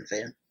Dolphin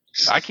fan.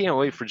 I can't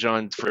wait for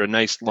a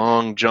nice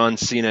long John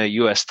Cena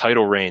U.S.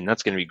 title reign.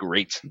 That's going to be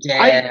great.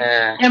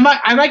 Yeah.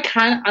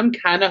 I'm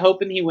kind of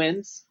hoping he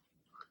wins.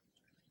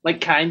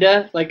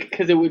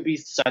 Because it would be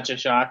such a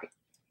shock.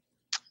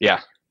 Yeah.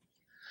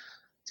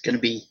 It's going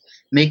to be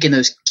making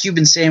those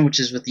Cuban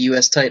sandwiches with the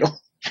U.S. title.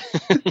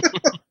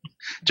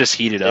 Just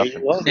heat it up.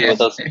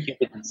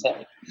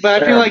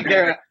 But I feel like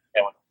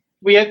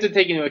we have to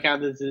take into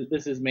account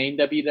this is main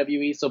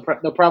WWE, so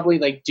they'll probably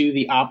do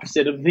the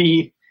opposite of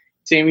the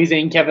Sami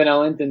Zayn Kevin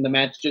Owens, and the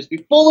match just be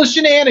full of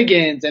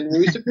shenanigans, and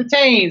Rusev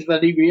retains,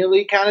 but he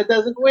really kind of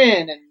doesn't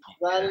win, and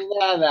blah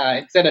blah blah.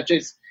 Instead of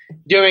just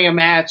doing a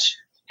match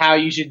how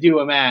you should do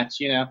a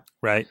match,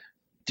 Right.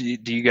 Do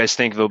you guys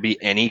think there'll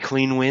be any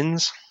clean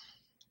wins?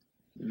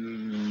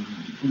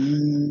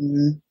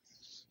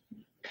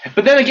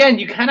 But then again,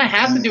 you kind of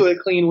have to do a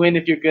clean win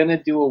if you're going to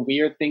do a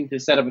weird thing to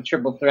set up a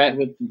triple threat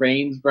with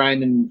Reigns,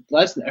 Bryan, and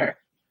Lesnar.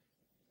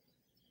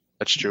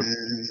 That's true.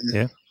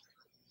 Yeah.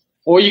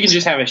 Or you can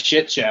just have a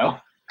shit show.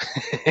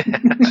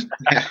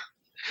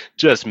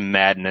 Just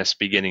madness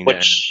beginning to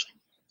end.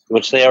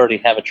 Which they already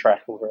have a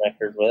track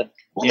record with.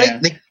 Well, Yeah.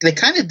 they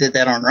kind of did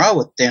that on Raw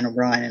with Dan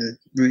O'Brien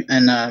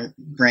and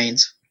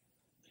Reigns.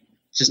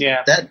 Just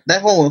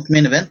that whole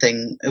main event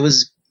thing, it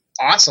was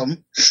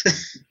awesome.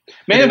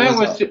 Main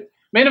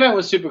event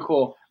was super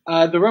cool.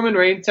 The Roman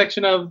Reigns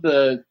section of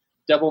the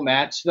double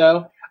match,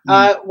 though.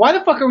 Why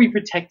the fuck are we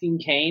protecting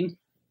Kane?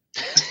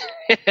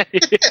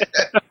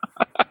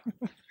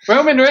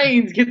 Roman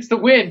Reigns gets the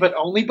win, but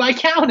only by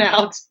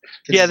countouts.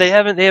 Yeah, they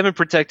haven't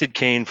protected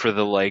Kane for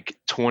the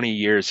 20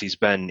 years he's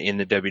been in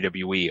the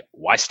WWE.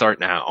 Why start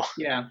now?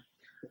 Yeah.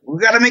 We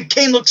gotta make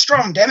Kane look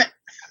strong, damn it.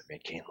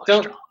 Make Kane look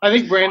So strong. I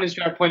think Brandon's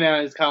trying to point out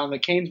in his column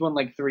that Kane's won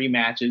 3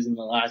 matches in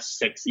the last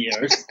 6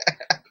 years.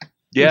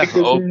 Yeah,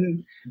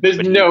 There's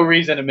no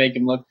reason to make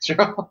him look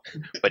strong.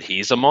 but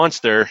he's a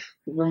monster.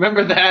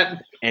 Remember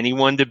that.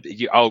 Anyone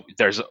you're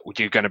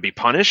going to be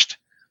punished?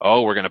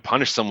 Oh, we're going to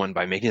punish someone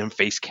by making him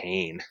face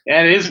Kane.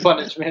 That is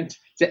punishment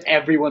to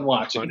everyone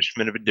watching.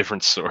 Punishment of a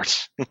different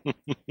sort.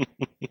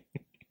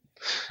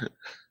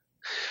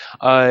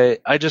 I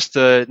just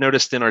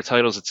noticed in our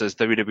titles it says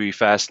WWE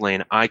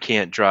Fastlane. I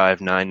can't drive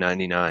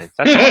 $9.99.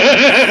 That's awesome.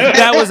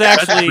 That was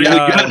actually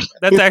really good.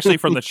 that's actually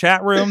from the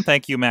chat room.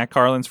 Thank you, Matt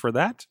Carlins, for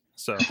that.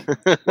 So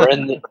We're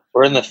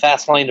in the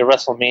fast lane to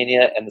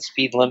WrestleMania, and the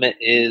speed limit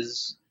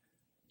is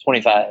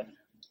 25.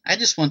 I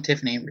just want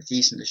Tiffany and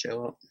Thiessen to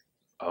show up.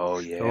 Oh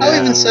yeah.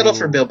 I'll even settle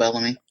for Bill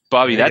Bellamy.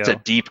 Bobby, There you that's a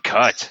go. deep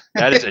cut.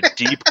 That is a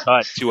deep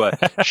cut to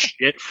a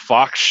shit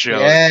Fox show.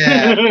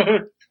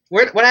 Yeah.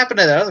 What happened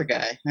to that other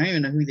guy? I don't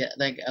even know who that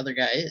other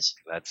guy is.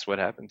 That's what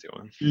happened to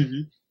him.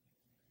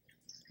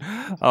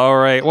 Mm-hmm. all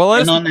right. Well,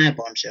 And on that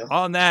bombshell.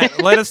 on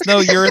that, let us know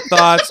your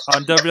thoughts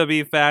on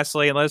WWE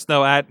Fastlane. Let us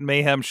know at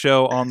Mayhem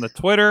Show on the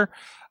Twitter.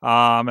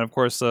 And of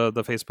course, the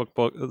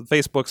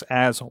Facebooks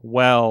as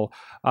well.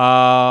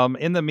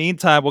 In the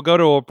meantime, we'll go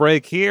to a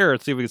break here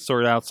and see if we can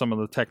sort out some of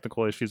the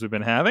technical issues we've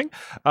been having.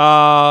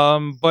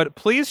 But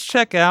please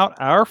check out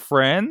our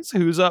friends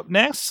who's up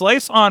next.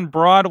 Slice on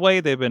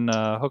Broadway. They've been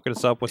hooking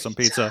us up with some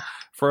pizza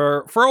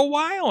for a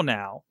while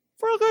now.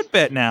 For a good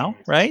bit now,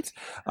 right?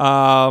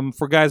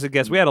 For guys and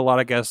guests, we had a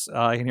lot of guests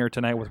in here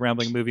tonight with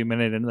Rambling Movie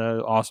Minute and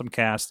the awesome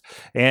cast,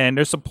 and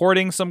they're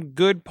supporting some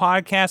good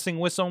podcasting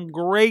with some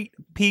great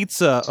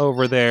pizza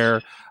over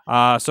there.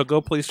 So go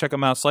please check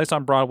them out.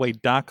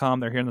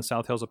 SliceOnBroadway.com. They're here in the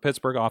South Hills of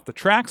Pittsburgh, off the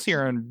tracks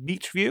here in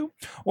Beachview,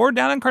 or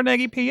down in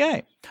Carnegie,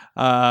 PA.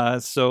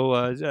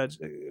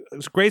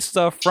 It's great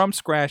stuff from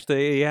scratch.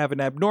 They have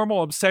an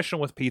abnormal obsession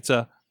with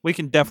pizza. We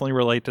can definitely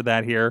relate to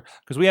that here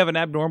because we have an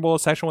abnormal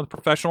obsession with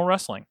professional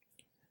wrestling.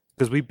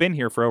 Because we've been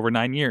here for over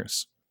 9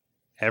 years,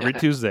 every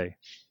Tuesday,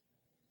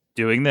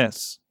 doing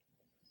this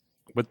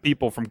with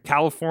people from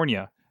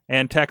California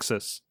and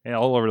Texas and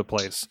all over the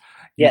place.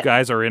 You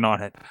guys are in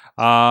on it.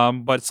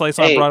 But Slice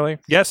on Broadway,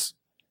 yes.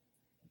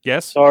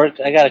 Sorg,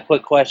 I got a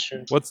quick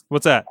question. What's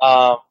that?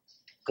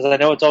 Because I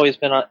know it's always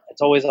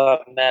on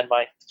Mad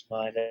Mike's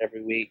mind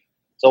every week.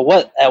 So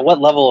at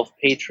what level of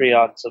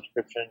Patreon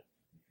subscription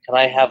can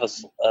I have a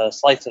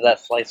slice of that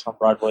Slice on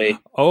Broadway?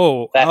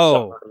 In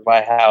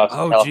my house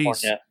in California.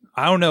 Geez.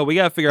 I don't know. We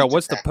got to figure out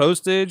what's the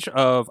postage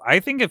of. I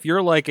think if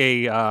you're like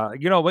if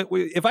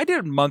I did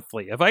it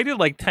monthly, if I did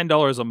like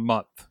 $10 a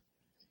month,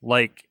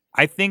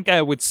 I think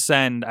I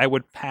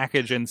would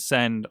package and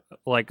send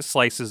like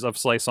slices of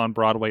Slice on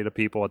Broadway to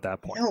people at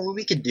that point. You know what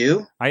we could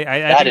do?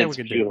 That is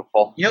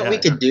beautiful. You know what we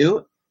could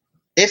do?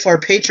 If our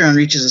Patreon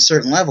reaches a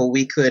certain level,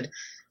 we could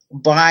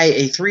buy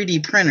a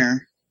 3D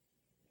printer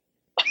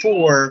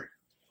for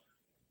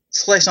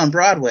Slice on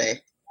Broadway,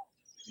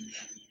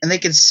 and they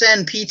could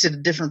send pizza to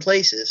different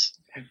places.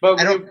 But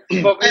I don't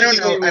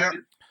know.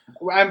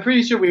 I'm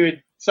pretty sure we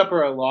would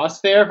suffer a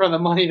loss there from the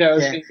money that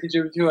was being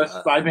contributed to us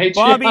by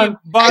Patreon.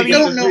 Bobby, I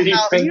don't know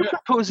how. Are you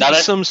proposing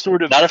some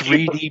sort of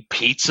 3D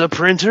pizza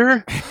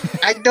printer?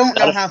 I don't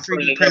know how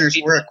 3D printers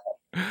work,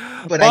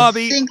 but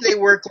Bobby. I think they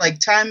work like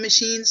time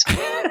machines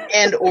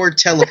and or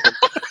teleport.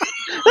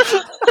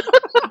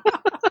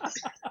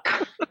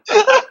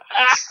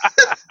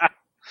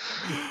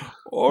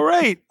 All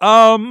right.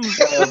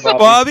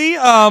 Bobby,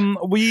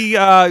 we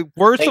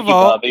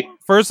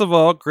first of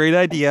all, great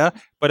idea,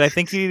 but I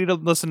think you need to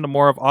listen to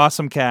more of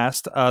Awesome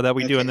Cast that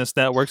we do in this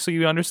network so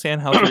you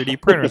understand how 3D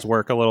printers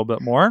work a little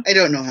bit more. I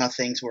don't know how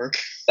things work.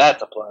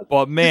 That's a plug.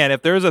 Well, man,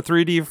 if there's a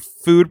 3D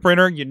food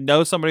printer, you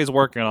know somebody's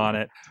working on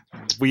it.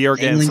 We are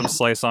getting some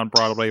Slice on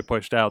Broadway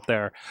pushed out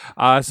there.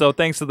 So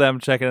thanks to them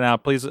checking it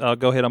out. Please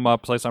go hit them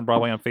up, Slice on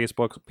Broadway on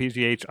Facebook,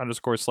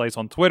 PGH_Slice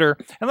on Twitter,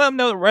 and let them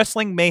know the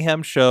Wrestling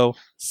Mayhem Show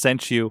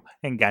sent you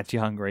and got you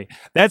hungry.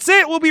 That's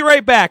it. We'll be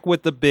right back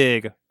with the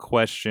big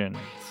question.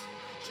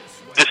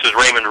 This is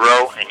Raymond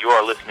Rowe, and you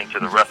are listening to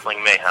the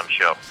Wrestling Mayhem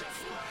Show.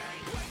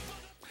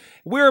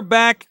 We're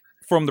back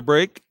from the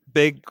break.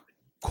 Big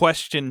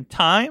question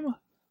time.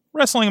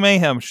 Wrestling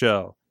Mayhem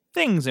Show.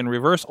 Things in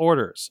reverse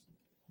orders.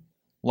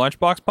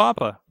 Lunchbox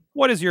Papa,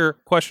 what is your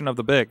question of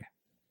the big?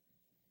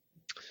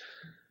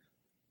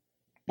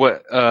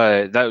 What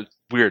that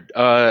weird.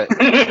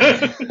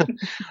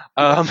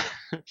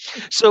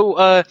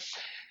 So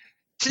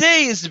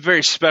today is a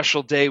very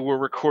special day. We're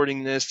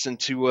recording this, and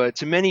to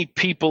many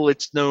people,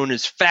 it's known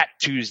as Fat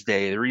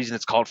Tuesday. The reason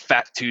it's called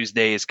Fat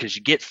Tuesday is because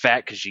you get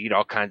fat because you eat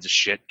all kinds of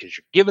shit because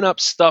you're giving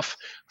up stuff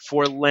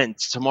for Lent.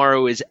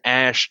 Tomorrow is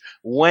Ash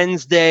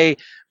Wednesday.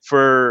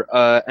 For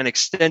an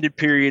extended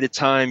period of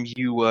time,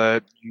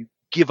 you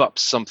give up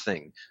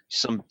something.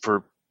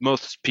 For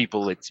most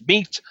people, it's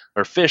meat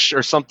or fish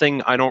or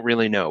something. I don't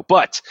really know,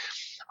 but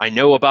I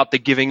know about the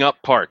giving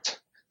up part.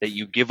 That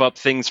you give up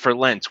things for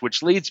Lent,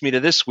 which leads me to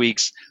this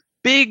week's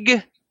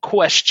big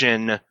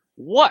question.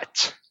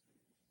 What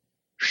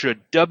should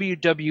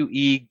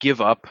WWE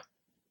give up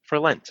for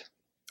Lent?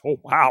 Oh,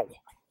 wow.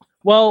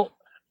 Well,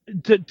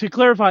 to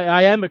clarify,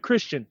 I am a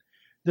Christian.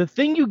 The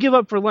thing you give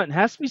up for Lent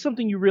has to be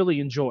something you really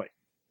enjoy.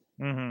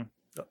 Mm-hmm.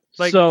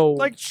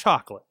 Like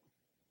chocolate.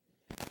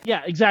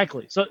 Yeah,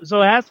 exactly. So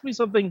it has to be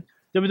something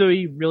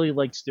WWE really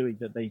likes doing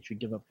that they should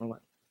give up for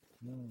Lent.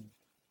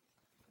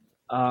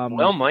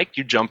 Well, Mike,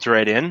 you jumped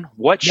right in.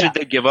 What should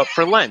they give up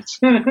for Lent?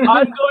 I'm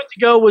going to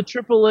go with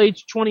Triple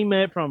H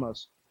 20-minute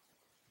promos.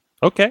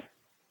 Okay.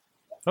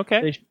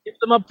 They should give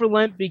them up for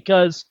Lent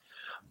because,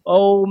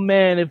 oh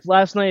man, if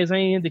last night is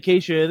any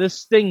indication of this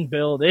Sting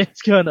build,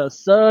 it's gonna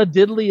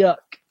diddly uck.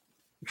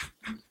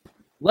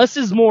 Less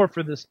is more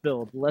for this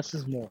build. Less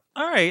is more.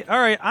 All right.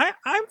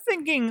 I'm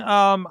thinking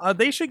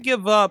they should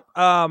give up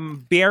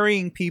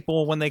burying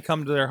people when they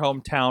come to their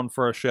hometown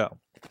for a show.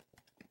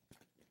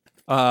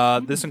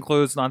 This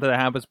includes, not that it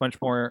happens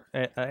much more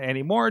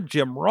anymore,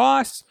 Jim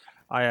Ross.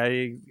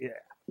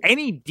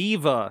 Any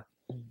diva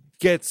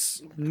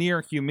gets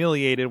near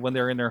humiliated when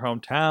they're in their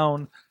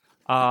hometown.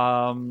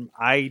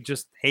 I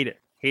just hate it.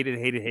 Hate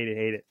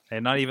it.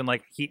 And not even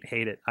like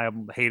hate it. I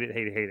hate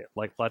it.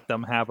 Like, let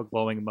them have a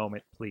glowing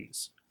moment,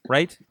 please.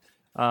 Right?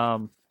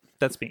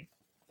 That's me.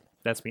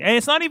 And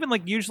it's not even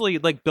like usually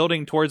like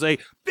building towards a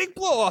big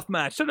blow off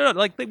match.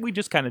 Like we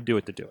just kind of do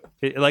it to do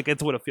it. Like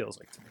it's what it feels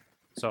like to me.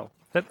 So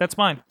that's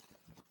mine.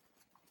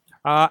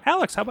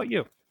 Alex, how about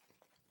you?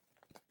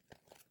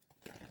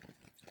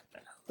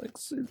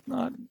 Alex is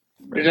not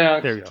ready.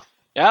 There you go.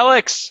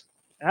 Alex.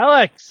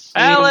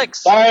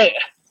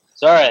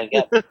 Sorry,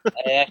 I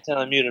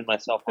accidentally muted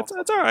myself. That's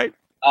all right.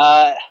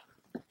 I'm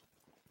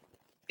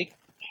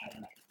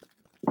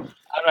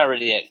not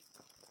ready yet.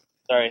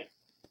 Sorry.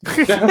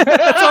 That's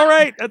all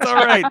right.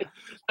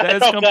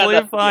 That is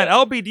completely fine.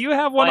 LB, do you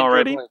have one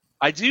already?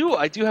 I do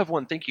have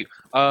one. Thank you.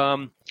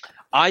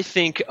 I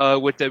think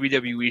what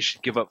WWE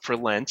should give up for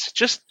Lent,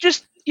 just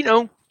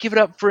give it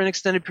up for an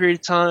extended period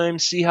of time,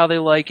 see how they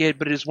like it,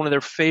 but it is one of their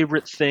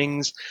favorite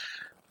things,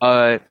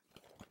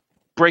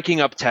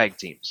 breaking up tag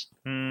teams.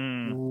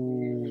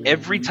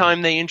 Every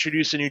time they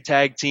introduce a new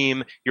tag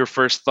team, your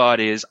first thought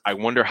is, I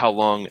wonder how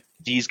long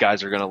these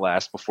guys are going to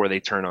last before they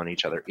turn on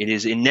each other. It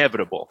is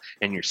inevitable,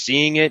 and you're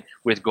seeing it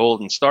with Gold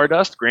and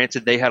Stardust.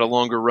 Granted, they had a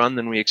longer run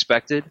than we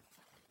expected,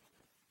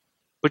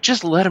 but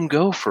just let them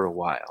go for a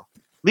while.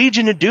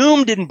 Legion of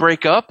Doom didn't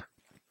break up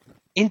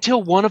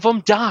until one of them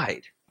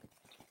died.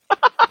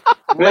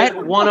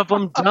 Let one of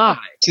them die.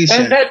 That's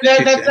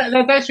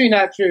actually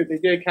not true. They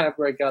did kind of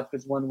break up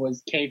because one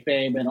was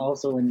kayfabe and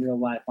also in real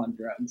life on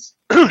drugs.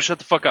 Shut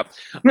the fuck up.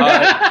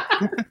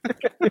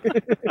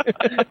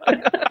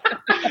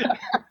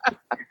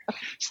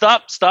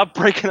 Stop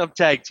breaking up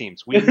tag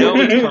teams. We know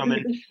it's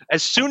coming.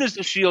 As soon as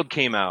the Shield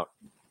came out,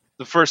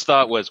 the first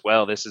thought was,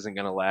 well, this isn't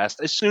going to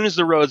last. As soon as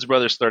the Rhodes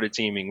brothers started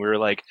teaming, we were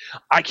like,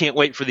 I can't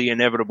wait for the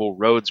inevitable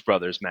Rhodes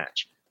brothers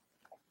match.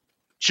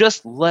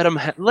 Just let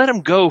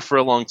them go for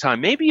a long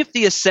time. Maybe if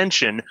the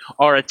Ascension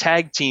are a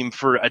tag team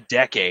for a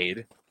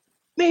decade,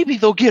 maybe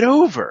they'll get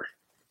over.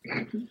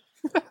 Who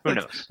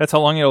knows? That's how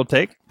long it'll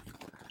take?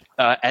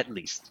 At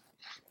least.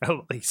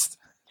 At least.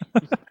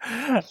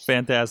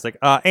 Fantastic.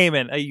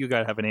 Eamon, you got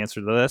to have an answer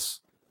to this.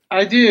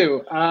 I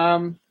do.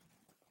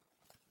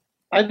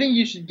 I think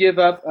you should give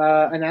up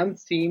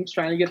announced teams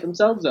trying to get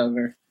themselves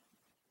over.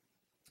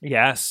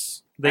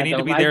 Yes. They need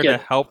to be there to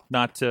help,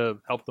 not to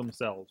help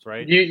themselves,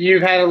 right?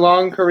 You've had a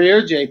long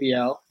career,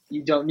 JBL.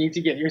 You don't need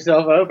to get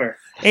yourself over.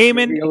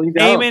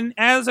 Eamon,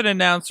 as an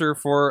announcer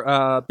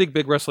for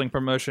big wrestling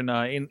promotion,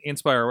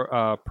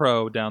 Inspire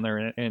Pro down there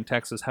in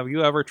Texas, have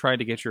you ever tried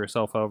to get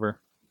yourself over?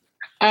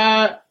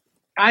 I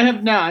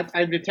have not.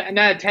 I've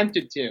not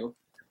attempted to.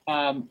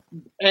 And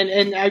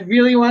I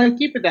really want to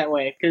keep it that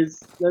way because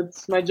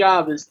that's my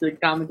job, is to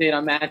commentate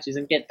on matches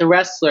and get the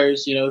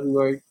wrestlers, who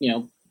are,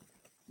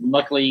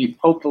 luckily,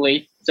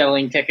 hopefully,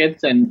 selling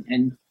tickets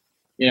and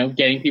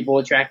getting people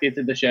attracted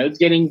to the shows,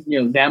 getting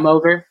them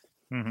over.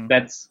 Mm-hmm.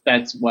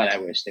 That's what I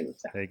wish they would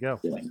say. There you go.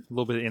 Doing. A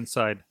little bit of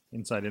inside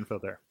info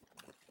there,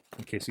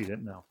 in case you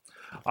didn't know.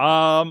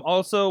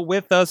 Also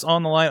with us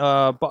on the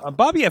line,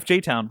 Bobby F.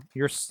 J-Town,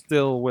 you're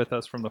still with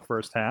us from the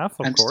first half, of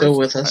course. I'm still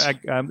with us.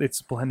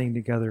 It's blending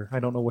together. I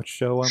don't know what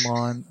show I'm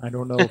on. I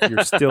don't know if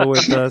you're still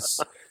with us.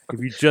 If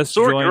you just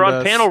Sorg, joined you're on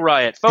us. Panel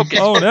Riot. Focus.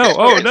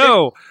 Oh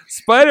no!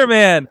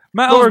 Spider-Man,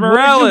 Miles Sorg,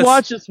 Morales. what did you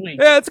watch this week?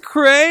 Yeah, it's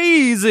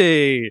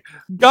crazy.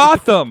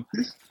 Gotham.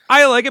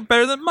 I like it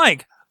better than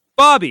Mike.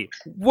 Bobby,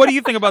 what do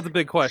you think about the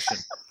big question?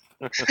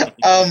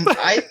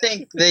 I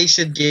think they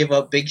should give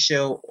up Big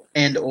Show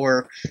and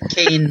or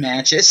Kane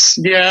matches.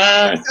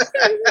 Yes.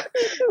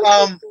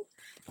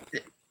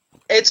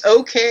 It's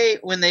okay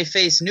when they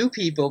face new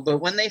people, but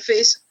when they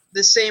face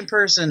the same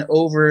person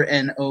over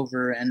and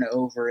over and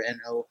over and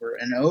over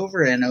and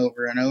over and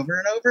over and over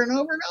and over and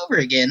over and over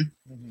again,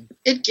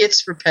 it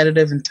gets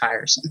repetitive and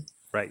tiresome.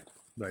 Right,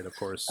 of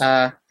course.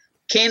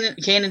 Kane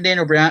and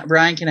Daniel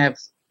Bryan can have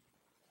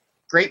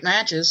great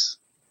matches,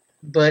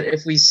 but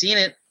if we've seen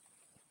it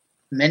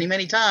many,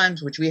 many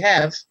times, which we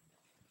have,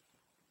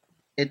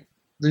 it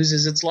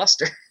loses its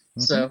luster.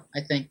 So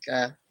I think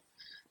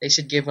they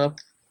should give up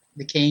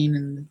the Kane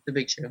and the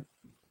Big Show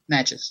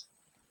matches.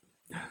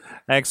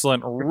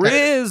 Excellent.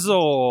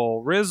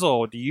 Rizzle,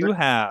 do you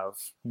have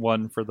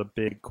one for the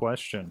big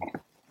question?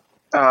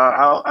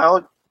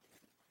 I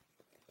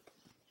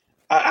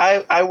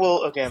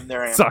will. Okay,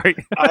 there I am. Sorry.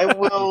 I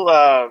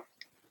will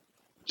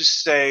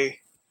just say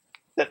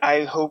that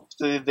I hope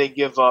that they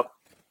give up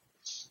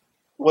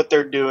what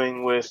they're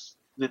doing with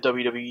the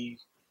WWE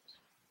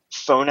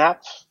phone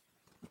app.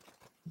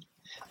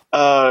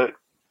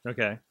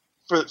 Okay.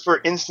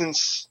 For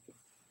instance,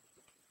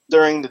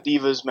 during the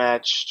Divas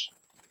match,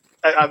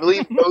 I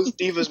believe both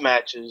Divas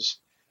matches,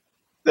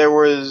 there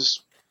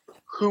was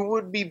who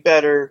would be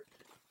better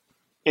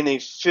in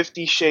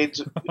 50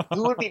 Shades of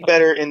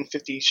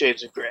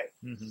Grey,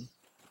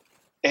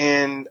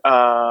 and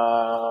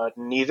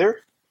neither.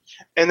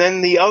 And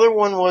then the other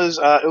one was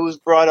it was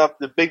brought up.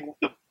 The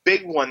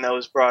big one that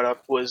was brought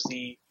up was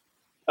the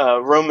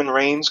Roman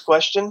Reigns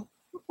question,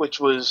 which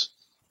was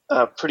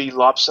pretty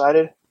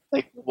lopsided.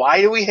 Like,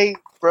 why do we hate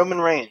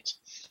Roman Reigns?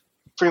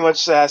 Pretty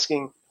much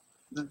asking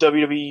the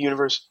WWE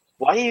universe,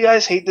 why do you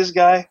guys hate this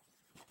guy?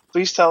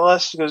 Please tell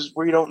us, because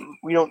we don't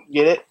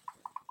get it.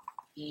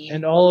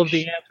 And all of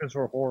the answers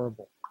were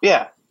horrible.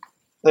 Yeah,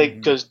 like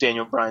because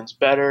Daniel Bryan's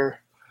better.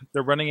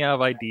 They're running out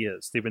of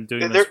ideas. They've been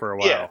doing this for a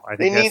while. Yeah, I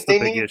think that's the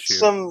big issue.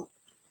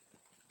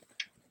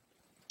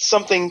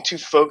 Something to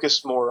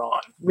focus more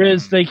on.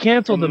 Riz, they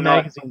canceled the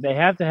magazine. They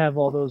have to have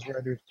all those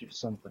writers do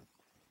something.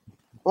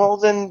 Well,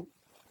 then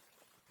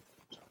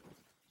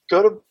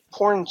go to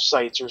porn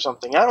sites or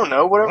something. I don't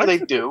know. Whatever they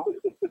do.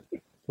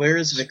 Where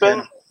is Vic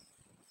Venom?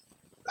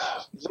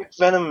 Vic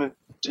Venom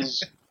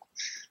is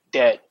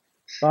dead.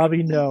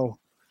 Bobby, no.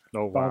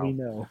 Oh, wow. Bobby,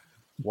 no.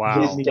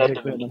 Wow. Give me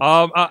Vic Venom.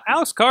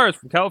 Alex Carr is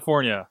from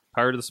California.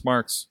 Pirate of the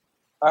Smarks.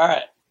 All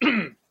right.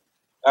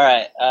 All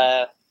right.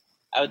 I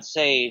would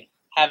say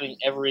having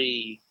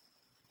every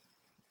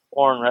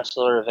foreign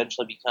wrestler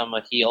eventually become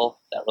a heel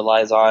that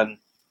relies on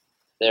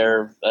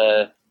their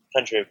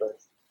country of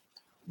birth.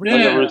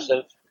 Yeah.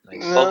 Rusev,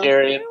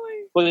 Bulgarian,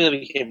 quickly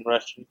became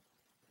Russian.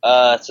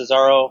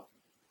 Cesaro,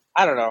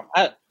 I don't know.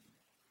 I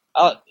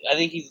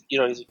think he's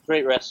a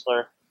great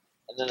wrestler,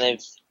 and then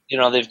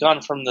they've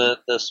gone from the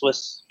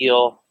Swiss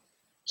heel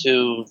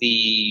to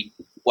the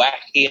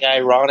wacky,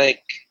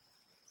 ironic,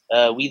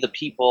 We the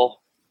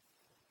People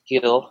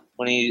heel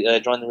when he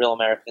joined the Real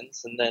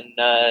Americans, and then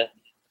now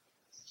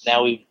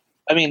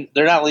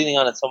they're not leaning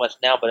on it so much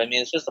now, but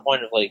it's just the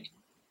point of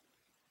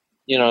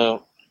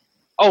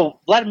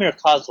Vladimir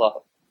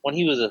Kozlov when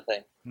he was a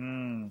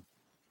thing.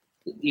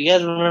 You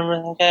guys remember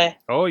that guy?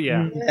 Oh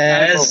yeah.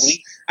 Yes.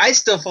 I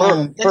still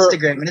follow him on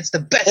Instagram, and it's the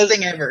best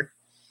thing ever.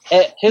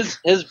 His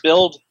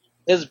build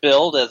as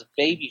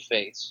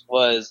babyface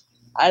was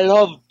 "I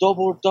love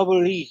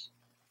WWE,"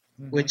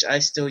 which I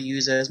still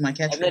use as my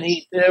catchphrase. And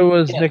then it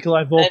was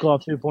Nikolai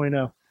Volkov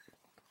 2.0.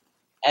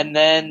 And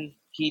then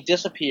he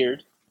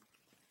disappeared,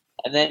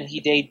 and then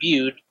he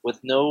debuted with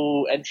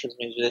no entrance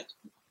music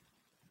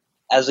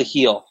as a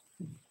heel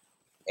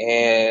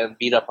and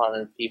beat up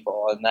on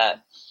people, and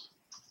that.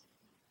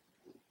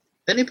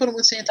 Then he put him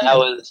with Santana. That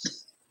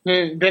was.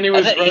 Then he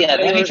was.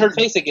 Then he turned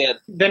face again.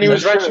 Then he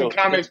was Russian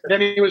comic.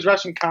 Then he was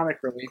Russian comic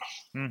relief.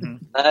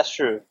 That's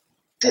true.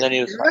 And then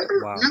he was.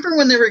 Remember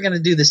when they were going to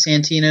do the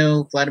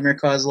Santino, Vladimir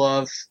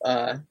Kozlov,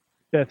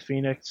 Beth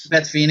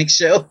Phoenix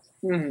show?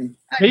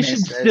 They should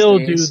still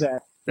do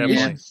that. They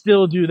should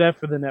still do that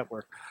for the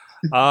network.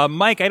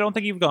 Mike, I don't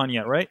think you've gone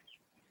yet, right?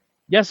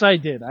 Yes, I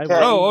did.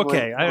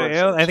 Okay.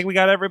 I think we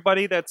got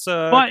everybody that's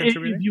but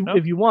contributing.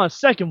 if you want a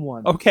second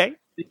one, okay,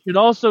 they should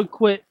also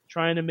quit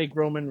trying to make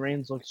Roman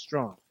Reigns look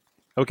strong.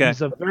 Okay,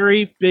 he's a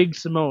very big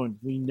Samoan.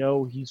 We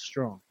know he's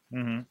strong.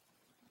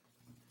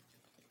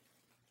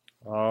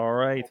 All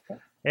right,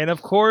 and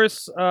of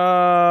course,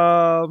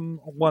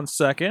 1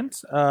 second.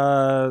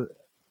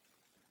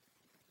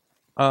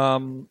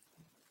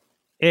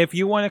 If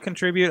you want to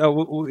contribute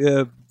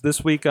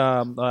this week,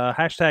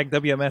 hashtag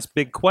WMS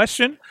Big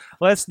Question.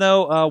 Let us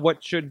know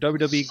what should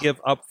WWE give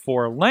up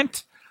for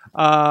Lent.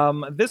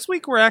 This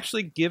week we're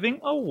actually giving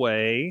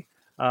away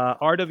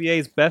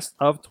RWA's Best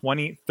of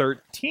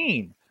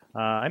 2013.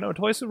 I know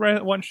twice in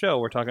one show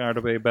we're talking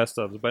RWA Best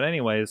ofs, but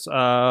anyways,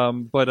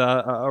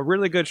 a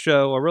really good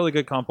show, a really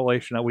good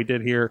compilation that we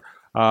did here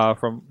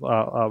from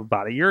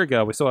about a year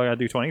ago. We still got to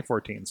do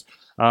 2014s,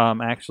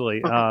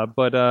 actually.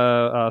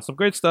 But some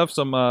great stuff.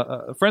 Some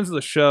friends of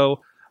the show,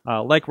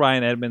 like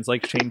Ryan Edmonds,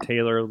 like Shane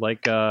Taylor,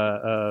 like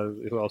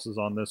who else is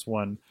on this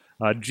one?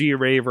 G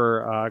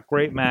Raver.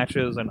 Great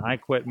matches, an I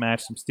Quit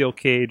match, some steel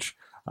cage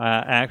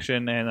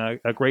action, and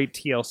a great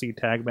TLC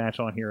tag match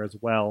on here as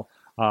well.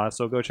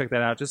 So go check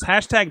that out. Just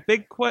hashtag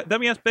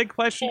WS Big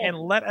Question and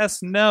let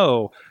us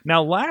know.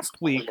 Now,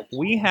 last week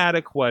we had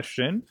a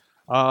question,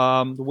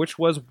 which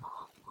was,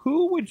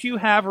 who would you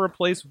have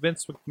replace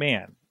Vince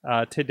McMahon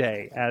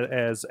today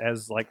as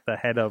like the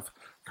head of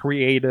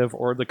creative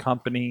or the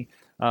company?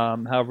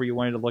 However you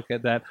wanted to look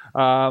at that.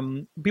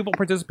 People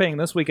participating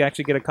this week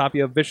actually get a copy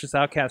of Vicious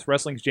Outcast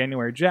Wrestling's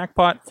January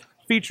Jackpot,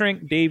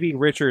 featuring Davey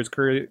Richards,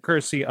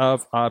 courtesy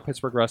of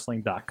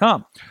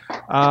PittsburghWrestling.com.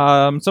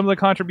 Some of the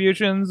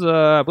contributions,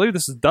 I believe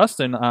this is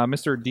Dustin,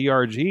 Mr.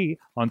 DRG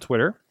on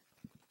Twitter.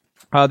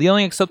 The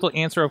only acceptable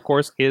answer, of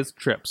course, is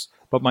Trips,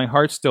 but my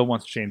heart still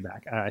wants Shane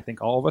back. I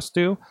think all of us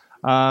do.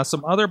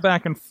 Some other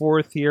back and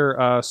forth here.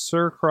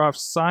 Sircroft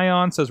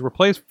Scion says,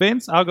 replace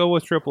Vince. I'll go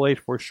with Triple H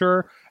for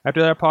sure.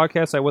 After that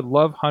podcast, I would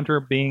love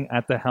Hunter being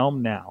at the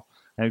helm now.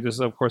 And this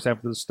is, of course,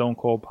 after the Stone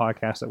Cold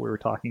podcast that we were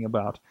talking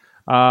about.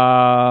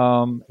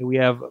 We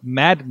have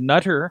Mad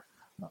Nutter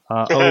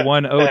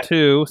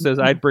 0102 says,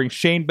 I'd bring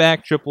Shane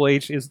back. Triple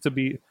H is to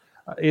be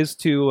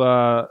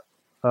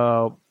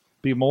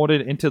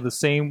molded into the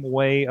same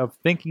way of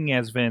thinking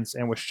as Vince,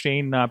 and with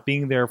Shane not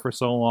being there for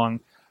so long,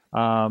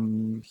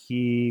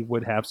 he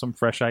would have some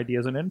fresh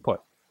ideas and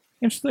input.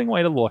 Interesting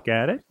way to look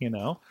at it, you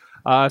know.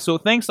 So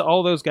thanks to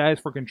all those guys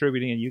for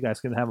contributing, and you guys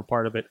can have a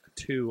part of it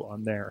too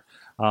on there,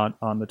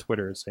 on the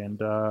Twitters, and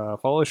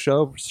follow the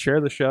show,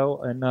 share the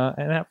show, and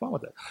have fun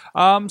with it.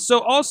 So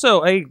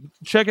also,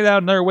 check it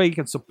out. Another way you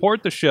can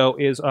support the show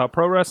is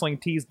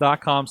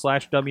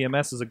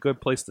ProWrestlingTees.com/WMS is a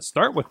good place to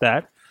start with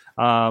that.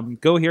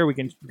 Go here. We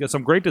can get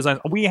some great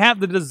designs. We have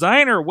the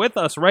designer with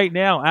us right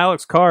now,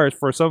 Alex Cars,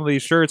 for some of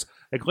these shirts,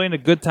 including the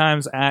Good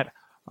Times at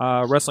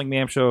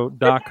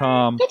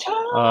WrestlingMayhemShow.com.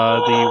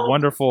 The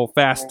wonderful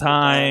Fast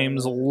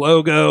Times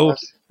logo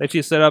that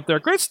you set up there.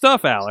 Great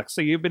stuff, Alex.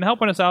 So you've been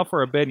helping us out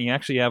for a bit, and you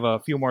actually have a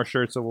few more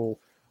shirts that we'll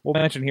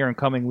mention here in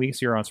coming weeks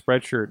here on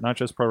Spreadshirt, not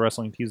just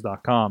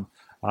ProWrestlingTees.com.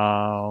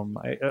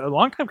 A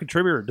longtime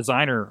contributor,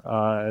 designer,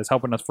 is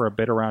helping us for a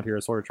bit around here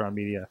at Sorgatron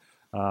Media.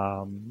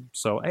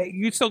 So hey,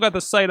 you still got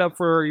the site up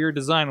for your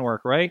design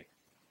work, right?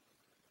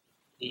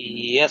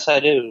 Yes,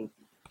 I do.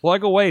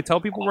 Plug away. Tell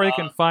people where they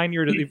can find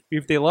your.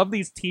 If they love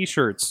these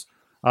T-shirts,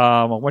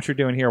 what you're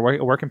doing here,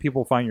 where can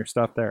people find your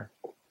stuff there?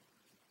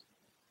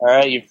 All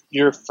right,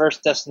 your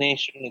first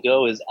destination to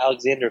go is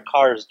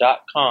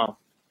AlexanderCars.com.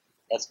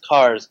 That's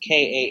Cars,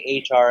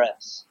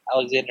 Kahrs,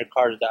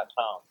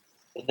 AlexanderCars.com.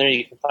 And there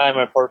you can find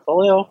my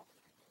portfolio,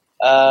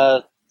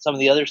 some of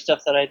the other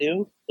stuff that I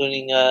do,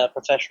 including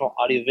professional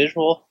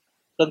audiovisual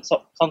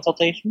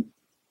consultation.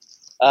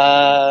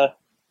 And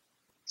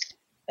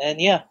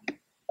yeah,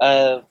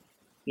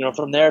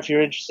 from there, if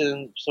you're interested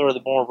in sort of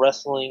the more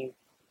wrestling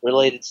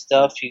related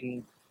stuff, you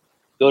can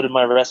go to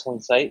my wrestling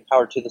site,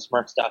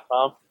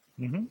 powertothesmarks.com.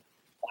 Mm-hmm.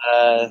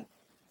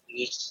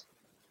 You just,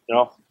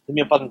 hit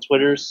me up on the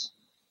Twitters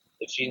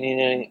if you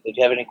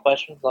have any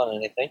questions on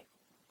anything.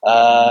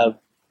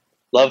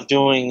 Love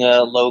doing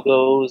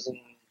logos and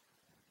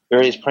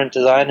various print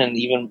design and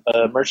even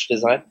merch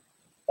design,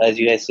 as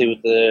you guys see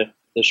with the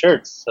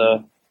shirts.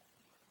 So,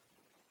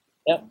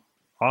 yeah.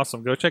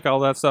 Awesome. Go check out all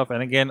that stuff.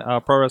 And again,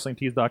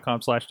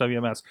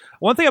 ProWrestlingTees.com/WMS.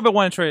 One thing I've been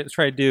wanting to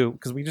try to do,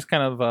 because we just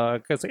kind of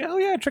say, oh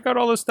yeah, check out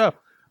all this stuff.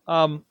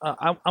 I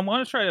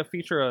want to try to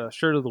feature a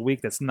shirt of the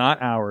week that's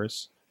not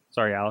ours.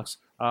 Sorry, Alex.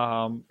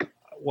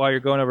 While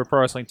you're going over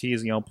Pro Wrestling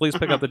Tees, please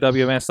pick up the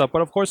WMS stuff,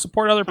 but of course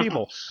support other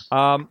people.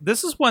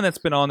 This is one that's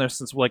been on there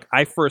since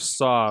I first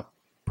saw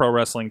Pro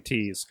Wrestling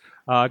Tees.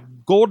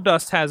 Gold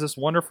Dust has this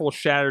wonderful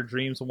Shattered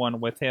Dreams one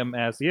with him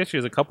as the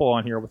issue. There's a couple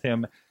on here with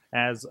him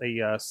as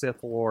a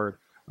Sith Lord.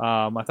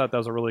 I thought that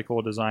was a really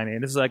cool design,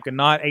 and this is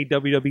not a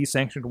WWE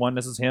sanctioned one.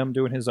 This is him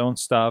doing his own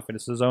stuff, and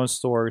it's his own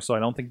story. So I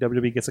don't think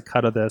WWE gets a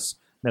cut of this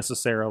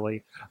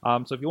necessarily.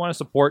 So if you want to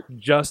support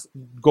just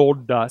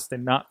Gold Dust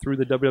and not through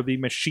the WWE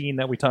machine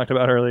that we talked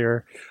about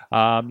earlier,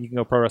 you can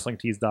go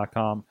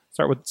ProWrestlingTees.com.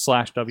 Start with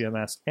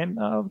 /WMS and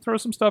throw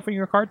some stuff in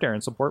your cart there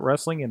and support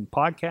wrestling and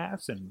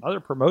podcasts and other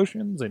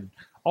promotions and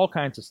all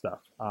kinds of stuff.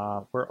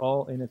 We're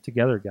all in it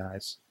together,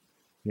 guys.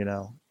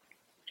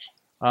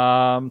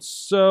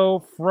 So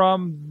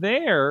from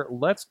there,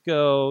 let's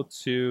go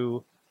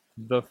to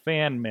the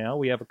fan mail.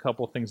 We have a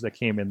couple of things that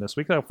came in this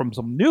week from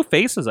some new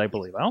faces, I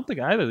believe. I don't think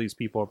either of these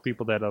people are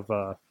people that have.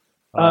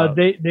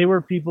 They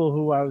were people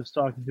who I was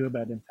talking to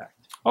about Impact.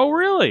 Oh,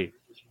 really?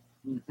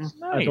 Mm-hmm.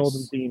 Nice. I told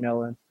them to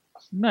email in.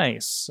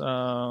 Nice.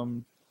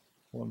 One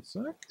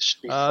sec.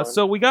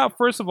 So we got,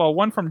 first of all,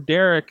 one from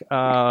Derek.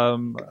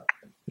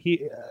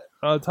 He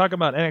talking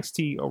about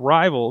NXT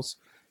Rivals.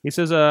 He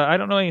says, I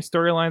don't know any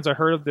storylines. I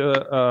heard of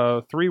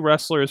the 3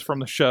 wrestlers from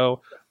the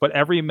show, but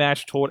every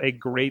match told a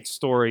great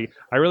story.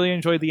 I really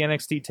enjoyed the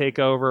NXT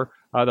takeover.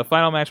 The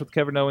final match with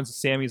Kevin Owens and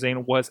Sami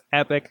Zayn was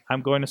epic.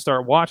 I'm going to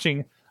start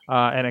watching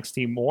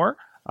NXT more.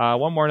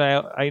 One more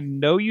night. I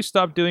know you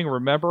stopped doing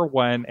Remember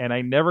When, and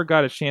I never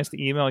got a chance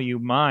to email you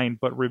mine,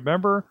 but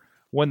remember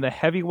when the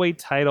heavyweight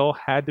title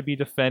had to be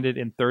defended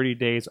in 30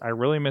 days? I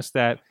really missed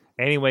that.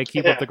 Anyway,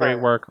 keep up the great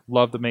work.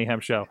 Love the Mayhem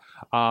show.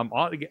 I'm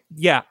with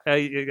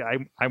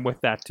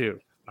that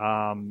too.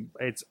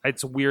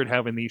 It's weird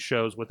having these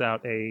shows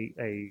without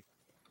a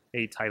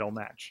title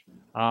match.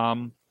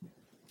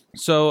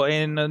 So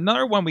in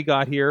another one we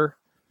got here,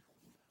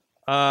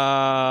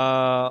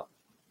 on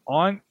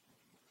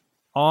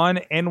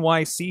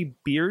NYC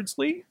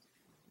Beardsley.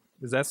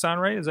 Does that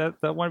sound right? Is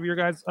that one of your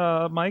guys,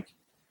 Mike?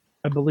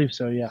 I believe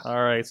so, yeah.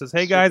 All right. It says,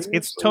 hey guys,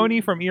 it's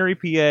Tony from Erie,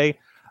 PA.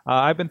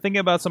 I've been thinking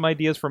about some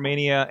ideas for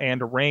Mania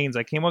and Reigns.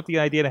 I came up with the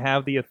idea to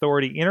have the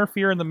Authority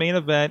interfere in the main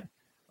event.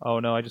 Oh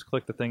no, I just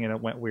clicked the thing and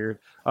it went weird.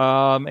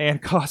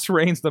 And cost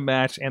Reigns the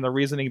match, and the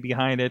reasoning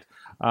behind it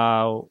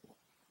will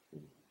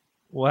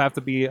have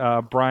to be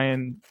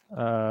Brian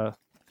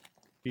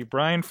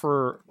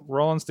for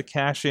Rollins to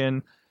cash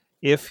in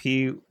if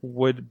he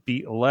would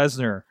beat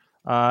Lesnar.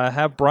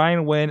 Have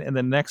Bryan win, and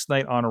the next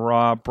night on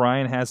Raw,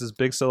 Bryan has his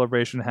big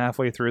celebration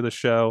halfway through the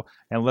show,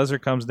 and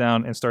Lesnar comes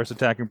down and starts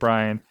attacking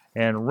Bryan,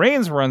 and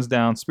Reigns runs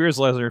down, spears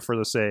Lesnar for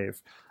the save.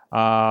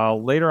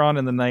 Later on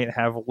in the night,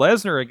 have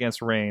Lesnar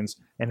against Reigns,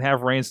 and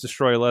have Reigns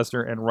destroy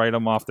Lesnar and write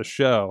him off the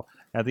show.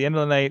 At the end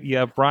of the night, you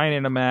have Bryan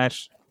in a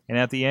match, and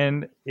at the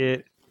end,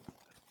 the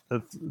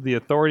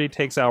Authority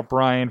takes out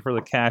Bryan for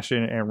the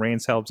cash-in, and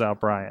Reigns helps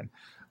out Bryan.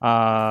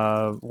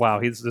 Wow,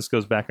 this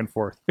goes back and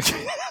forth.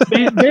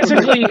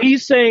 Basically,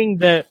 he's saying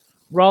that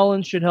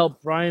Rollins should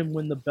help Bryan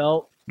win the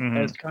belt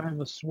as kind of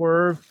a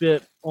swerve,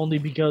 but only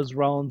because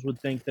Rollins would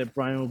think that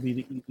Bryan would be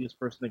the easiest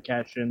person to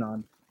cash in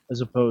on,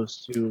 as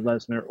opposed to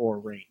Lesnar or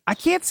Reigns. I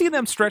can't see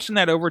them stretching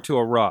that over to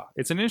a Raw.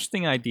 It's an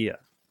interesting idea.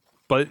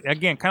 But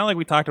again, kind of like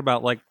we talked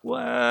about, like,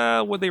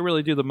 well, would they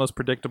really do the most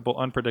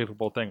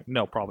unpredictable thing?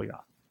 No, probably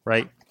not,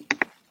 right?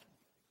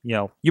 You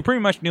know, you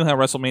pretty much knew how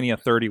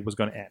WrestleMania 30 was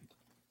going to end.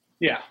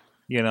 Yeah.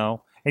 You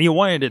know, and you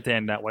wanted it to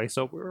end that way,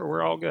 so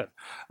we're all good.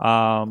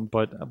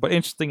 But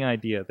interesting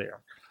idea there.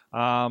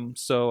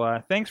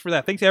 So thanks for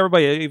that. Thanks to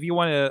everybody. If you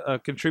want to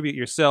contribute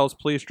yourselves,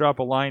 please drop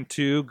a line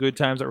to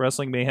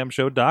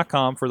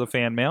goodtimes@wrestlingmayhemshow.com for the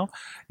fan mail,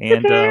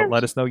 and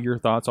let us know your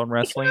thoughts on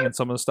wrestling and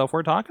some of the stuff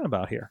we're talking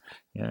about here.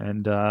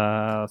 And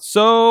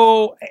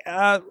so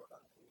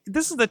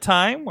this is the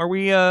time where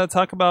we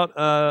talk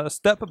about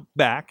step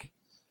back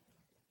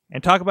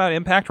and talk about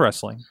Impact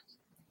Wrestling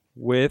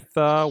with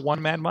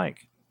One Mad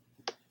Mike.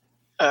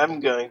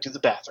 I'm going to the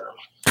bathroom.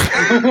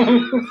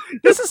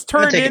 This has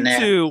turned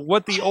into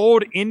what the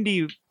old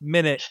indie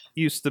minute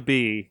used to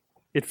be.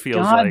 It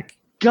feels like.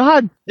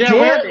 God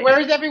damn.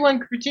 Where's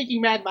everyone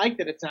critiquing Mad Mike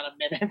that it's not a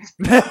minute?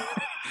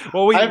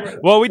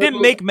 we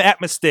didn't make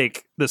that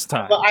mistake this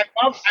time. Well, I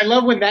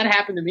love when that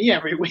happened to me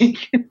every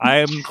week. I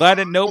am glad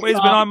that nobody's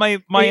been on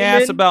my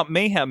ass about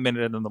Mayhem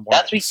Minute in the morning.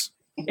 That's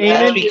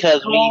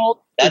because we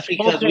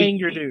paying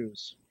your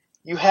dues.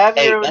 You have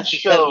your own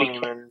show, we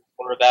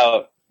more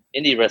about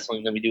indie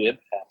wrestling than we do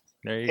Impact.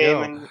 There you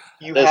go.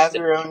 You have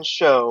your own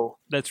show.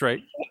 That's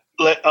right.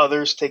 Let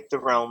others take the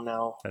realm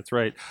now. That's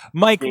right.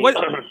 Mike,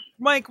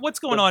 what's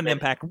going on in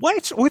Impact?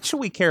 What should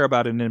we care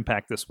about in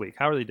Impact this week?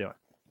 How are they doing?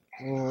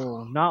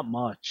 Oh, not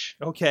much.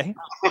 Okay.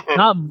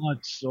 Not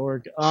much,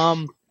 Sorg.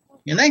 And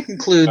that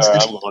concludes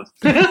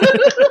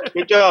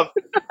Good job.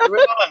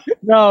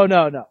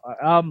 No.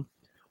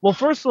 Well,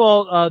 first of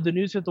all, the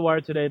news hit the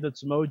wire today that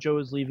Samoa Joe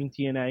is leaving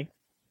TNA.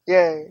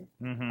 Yay.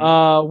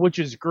 Which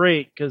is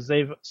great because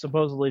they've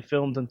supposedly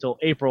filmed until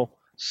April.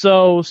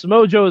 So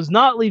Samoa Joe is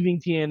not leaving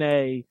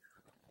TNA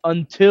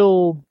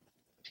until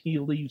he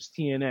leaves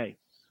TNA.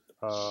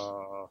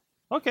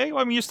 Okay.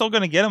 Well, I mean, you're still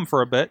going to get him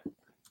for a bit.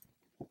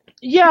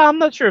 Yeah, I'm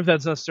not sure if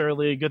that's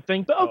necessarily a good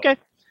thing, but okay.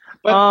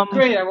 But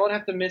great, I won't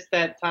have to miss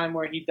that time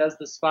where he does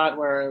the spot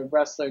where a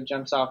wrestler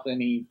jumps off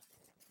and he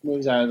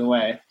moves out of the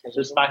way. There's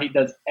a spot he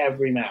does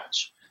every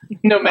match.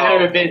 No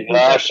matter if it's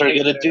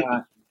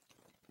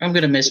I'm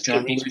going to miss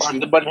John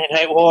Belushi. The Monday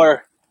Night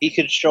War. He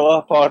could show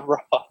up on Raw.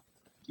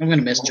 I'm going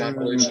to miss John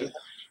Belushi.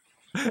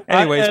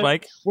 Anyways,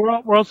 Mike.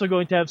 We're also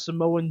going to have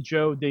Samoan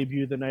Joe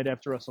debut the night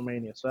after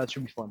WrestleMania, so that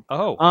should be fun.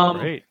 Oh,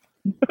 great.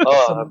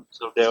 I'm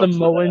so down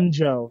Samoan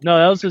Joe. No,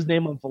 that was his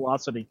name on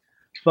Velocity.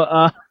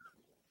 But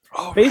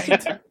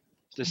basically,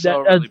 this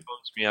all really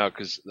bums me out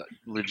because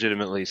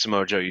legitimately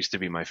Samoa Joe used to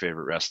be my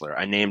favorite wrestler.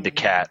 I named a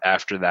cat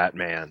after that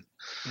man.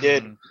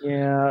 Did.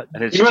 Yeah.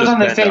 And he was on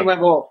the same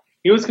level.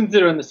 He was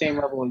considered on the same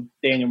level as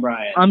Daniel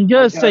Bryan. I'm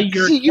going to say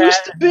your cat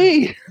used to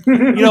be.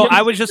 You know,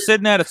 I was just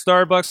sitting at a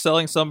Starbucks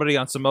selling somebody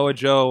on Samoa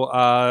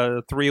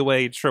Joe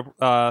three-way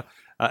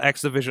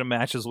X Division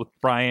matches with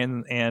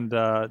Bryan and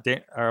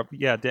Dan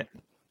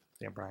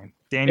Bryan.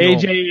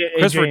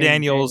 Christopher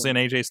Daniels and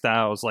AJ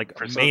Styles, like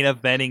main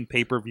eventing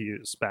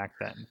pay-per-views back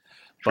then.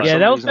 For Yeah, some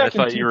that was reason, I back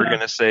in thought you were 2000.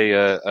 going to say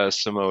a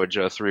Samoa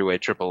Joe 3-way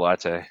triple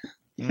latte.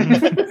 You know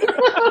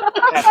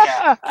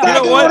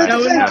what?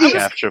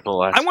 Half triple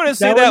latte. I want to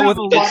say that with.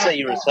 You did say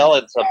you were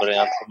selling somebody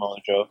on Samoa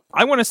Joe.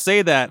 I want to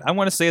say that. I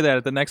want to say that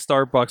at the next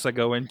Starbucks I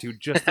go into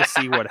just to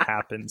see what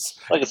happens.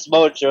 Like a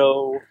Samoa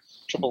Joe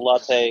triple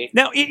latte.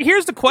 Now,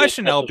 here's the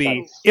question,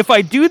 LB. If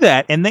I do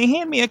that and they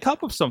hand me a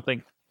cup of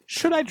something,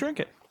 should I drink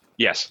it?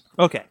 Yes.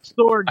 Okay.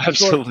 Sorg,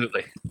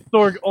 Absolutely.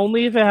 Sorg,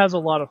 only if it has a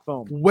lot of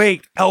foam.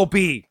 Wait,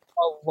 LB.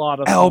 A lot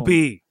of foam.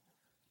 LB.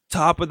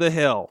 Top of the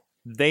hill.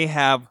 They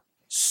have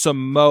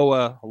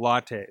Samoa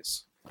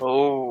lattes.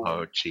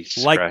 Oh,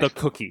 Jesus like Christ. the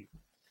cookie.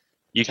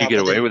 You could get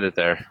away with it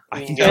there.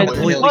 I can And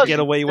completely plus- get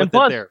away with and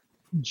plus, it there.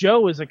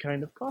 Joe is a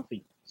kind of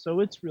coffee, so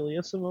it's really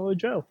a Samoa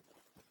Joe.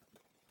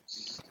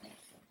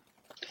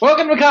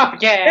 Welcome to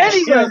Copycat.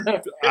 He's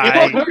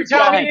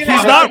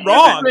not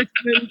wrong.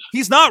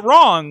 He's not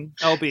wrong,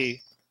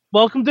 LB.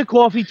 Welcome to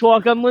Coffee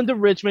Talk. I'm Linda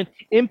Richmond.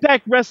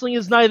 Impact Wrestling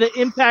is neither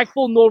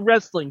impactful nor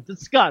wrestling.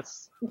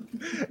 Discuss.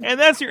 And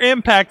that's your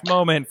impact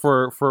moment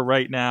for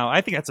right now. I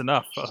think that's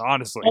enough,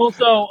 honestly.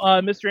 Also,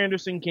 Mr.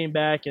 Anderson came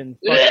back and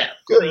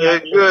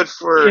good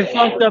for he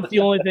fucked up the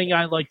only thing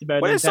I liked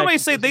about What did Impact. somebody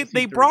say?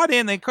 They brought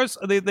in they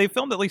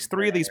filmed at least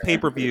 3 of these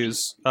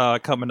pay-per-views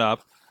coming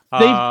up.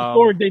 They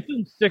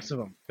filmed 6 of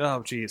them.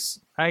 Oh jeez.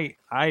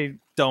 I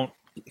don't.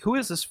 Who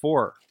is this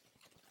for?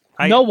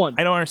 No one.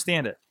 I don't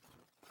understand it.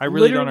 I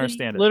really don't Literally-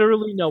 understand it.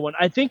 Literally no one.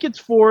 I think it's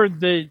for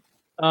the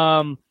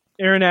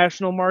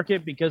international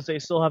market because they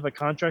still have a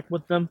contract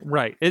with them.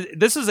 Right.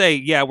 This is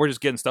we're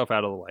just getting stuff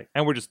out of the way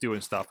and we're just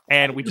doing stuff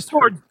and we just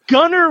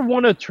Gunner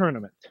won a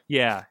tournament.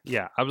 Yeah.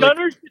 I was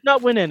Gunner did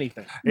not win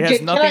anything. It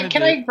has nothing to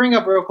Can do- I bring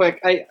up real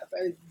quick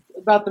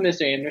about the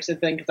Mr. Anderson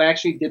thing? Because I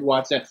actually did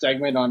watch that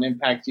segment on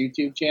Impact's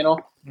YouTube channel.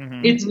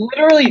 Mhm. It's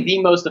literally the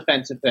most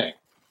offensive thing.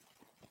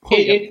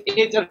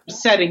 It's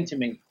upsetting to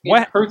me.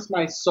 It hurts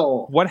my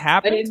soul. What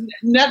happened? And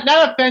not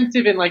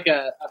offensive in like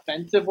a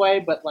offensive way,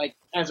 but like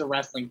as a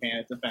wrestling fan,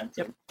 it's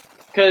offensive.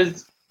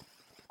 Because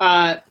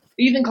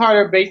Ethan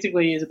Carter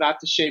basically is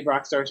about to shave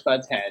Rockstar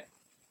Spud's head.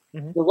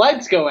 Mhm. The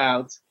lights go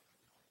out.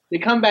 They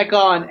come back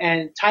on,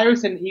 and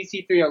Tyrus and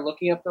EC3 are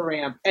looking up the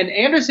ramp, and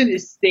Anderson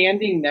is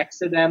standing next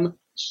to them,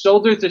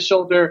 shoulder to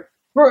shoulder,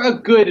 for a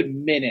good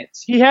minute.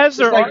 He has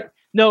It's their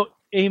no,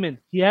 Eamon.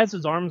 He has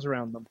his arms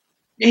around them.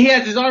 He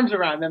has his arms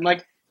around them,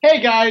 like, hey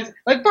guys,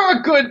 like for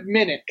a good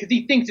minute, because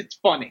he thinks it's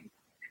funny.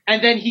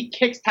 And then he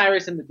kicks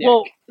Tyrus in the dick.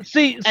 Well,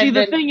 see, And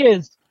the then- thing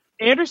is,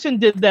 Anderson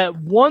did that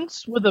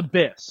once with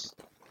Abyss,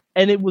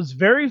 and it was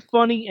very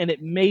funny and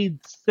it made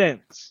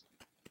sense.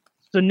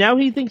 So now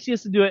he thinks he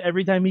has to do it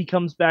every time he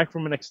comes back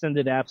from an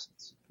extended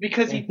absence.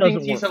 Because he It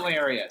doesn't thinks he's work.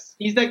 hilarious.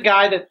 He's that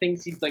guy that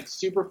thinks he's like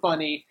super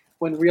funny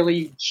when really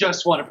you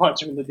just want to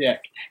punch him in the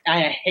dick.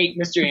 And I hate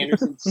Mr.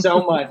 Anderson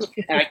so much,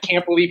 and I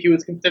can't believe he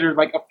was considered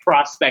like a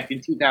prospect in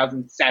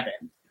 2007.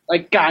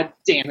 Like, god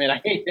damn it,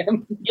 I hate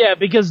him. Yeah,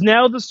 because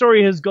now the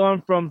story has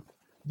gone from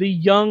the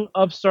young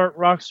upstart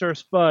Rockstar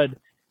Spud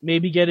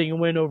maybe getting a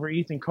win over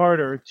Ethan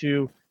Carter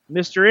to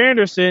Mr.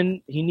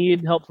 Anderson. He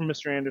needed help from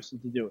Mr. Anderson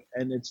to do it,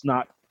 and it's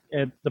not.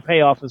 And the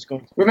payoff is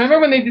going to. Remember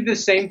when they did the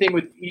same thing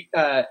with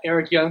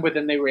Eric Young, but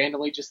then they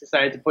randomly just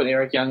decided to put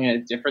Eric Young in a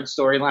different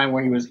storyline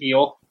where he was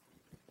heel?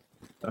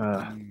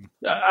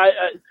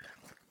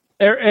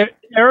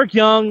 Eric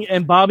Young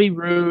and Bobby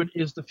Roode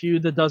is the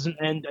feud that doesn't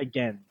end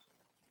again.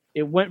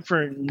 It went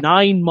for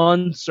 9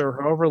 months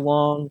or however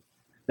long.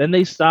 Then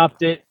they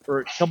stopped it for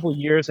a couple of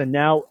years, and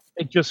now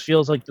it just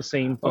feels like the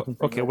same fucking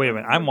thing. Okay, wait a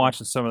minute. I'm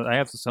watching I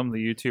have some of the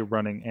YouTube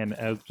running, and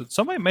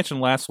somebody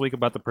mentioned last week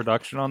about the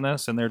production on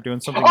this, and they're doing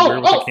something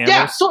weird with the cameras.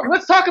 Yeah, so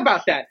let's talk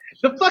about that.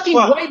 The fucking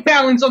white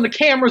balance on the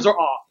cameras are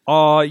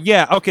off.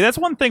 Yeah, okay, that's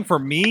one thing for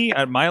me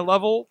at my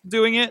level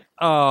doing it,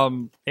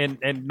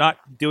 and not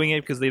doing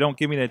it because they don't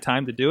give me the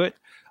time to do it,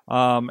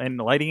 and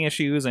lighting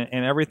issues and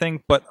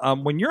everything. But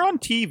when you're on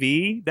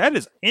TV, that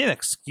is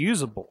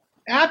inexcusable.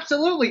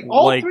 Absolutely.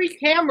 All Like, 3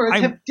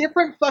 cameras have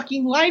different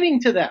fucking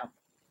lighting to them.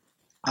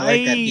 I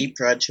like that Deep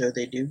Fried show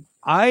they do.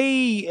 I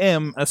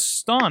am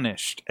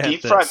astonished at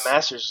Deep this. Fried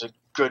Masters is a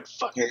good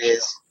fucking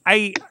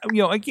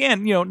show.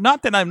 Again,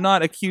 not that I'm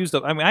not accused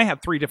of. I mean, I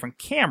have 3 different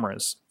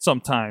cameras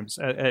sometimes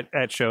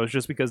at shows,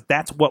 just because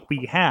that's what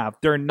we have.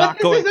 They're not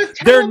going.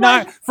 They're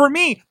not for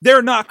me.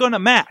 They're not going to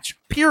match.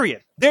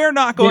 Period. They're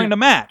not going to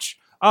match.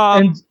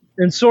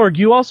 And Sorg,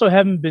 you also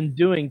haven't been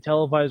doing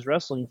televised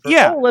wrestling for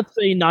let's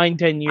say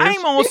 9-10 years.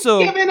 I'm also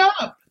They've given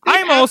up.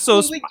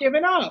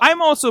 Given up.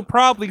 I'm also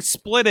probably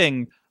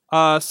splitting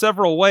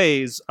several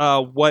ways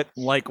what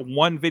like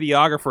one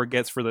videographer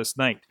gets for this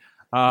night.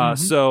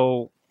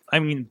 So I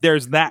mean,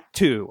 there's that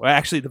too.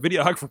 Actually, the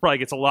videographer probably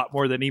gets a lot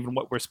more than even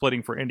what we're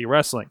splitting for indie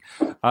wrestling.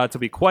 To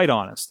be quite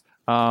honest,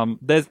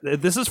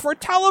 this is for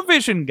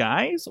television,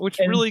 guys, which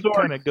And really Sorg,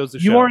 kind of goes to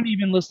show. you aren't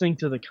even listening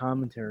to the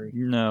commentary.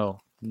 No.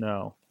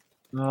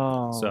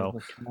 Oh. So,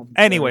 the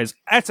commentary. anyways,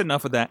 that's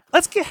enough of that.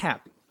 Let's get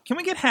happy. Can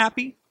we get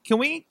happy? Can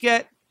we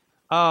get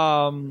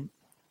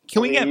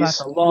Can we get Please.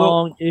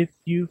 along if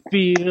you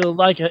feel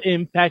like an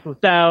impact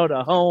without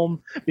a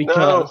home?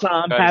 Because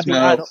I'm Guys, happy no.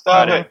 I don't.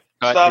 Stop I it.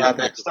 Stop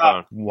it.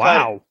 Stop.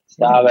 Wow.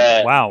 Stop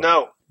it. Wow.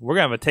 No. We're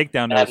gonna have a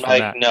takedown Mad notice from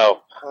Mike, that.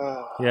 no.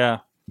 Yeah,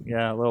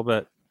 a little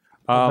bit.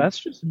 Well, that's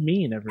just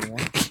mean, everyone.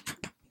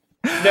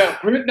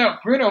 No,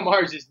 Bruno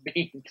Mars is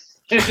mean.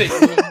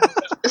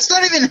 It's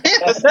not even him.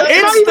 It's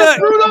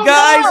the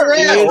guys.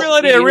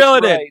 Reel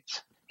it in.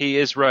 He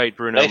is right,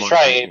 Bruno. Nice Mars.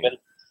 try, Aben.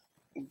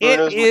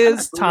 It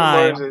is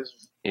time.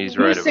 He's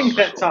Who right sings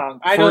about that song?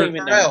 I don't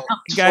even know.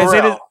 Guys,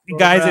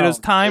 it is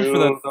time for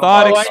the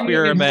thought Oh, I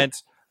experiment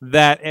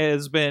that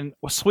has been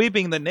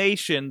sweeping the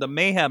nation, the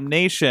Mayhem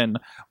Nation.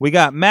 We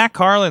got Matt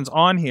Carlin's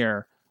on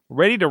here,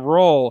 ready to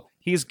roll.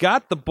 He's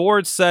got the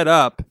board set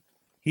up.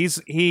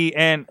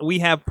 And we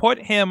have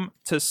put him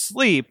to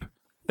sleep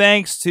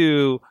thanks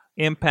to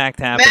Impact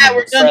happening. Matt,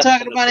 we're done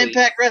talking about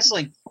Impact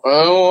Wrestling. I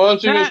don't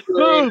want you Matt,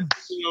 to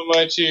see on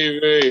my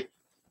TV.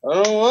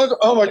 I don't want.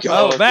 Oh my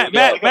god! Oh,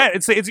 Matt,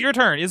 it's your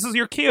turn. This is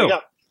your cue.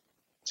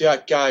 Yeah,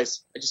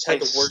 guys, I just had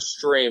the worst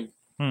dream.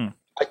 I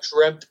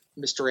dreamt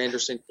Mr.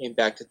 Anderson came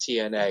back to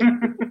TNA.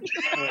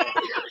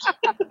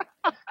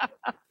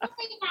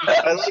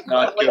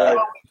 Not good.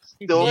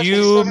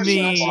 You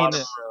mean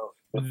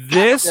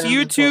this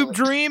YouTube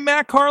dream,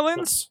 Matt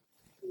Carlin's?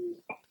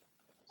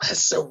 That's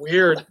so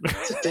weird.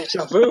 It's a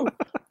deja vu.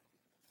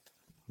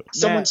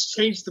 Someone's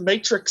changed the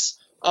Matrix.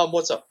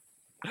 What's up?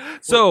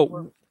 So,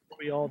 were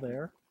we all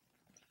there?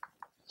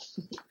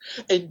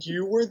 And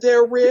you were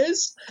there,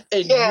 Riz,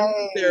 and you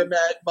were there,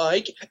 Mad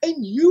Mike,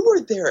 and you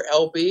were there,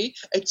 LB,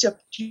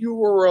 except you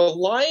were a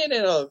lion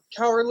and a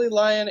cowardly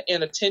lion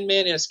and a tin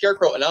man and a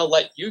scarecrow, and I'll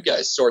let you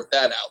guys sort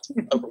that out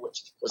over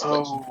which was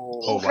which.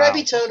 wow.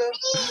 Krabby Toto.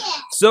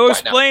 So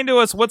explain to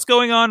us what's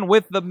going on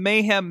with the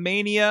Mayhem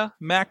Mania,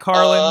 Matt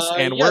Carlin's,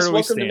 and where do we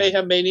welcome stand? to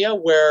Mayhem Mania,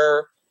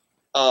 where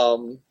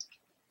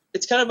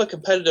it's kind of a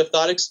competitive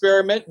thought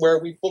experiment where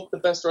we book the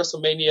best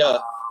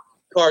WrestleMania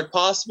card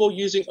possible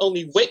using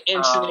only wit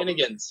and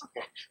shenanigans.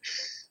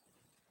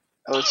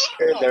 I was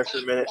scared there for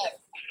a minute.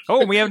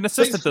 Oh, we have an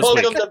assistant this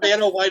Welcome week. to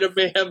Vanna White of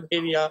Mayhem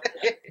Mania.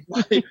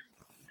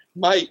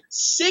 My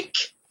sick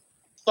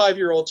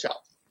 5-year-old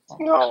child.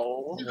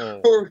 No.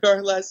 Where we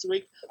are last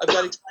week, I've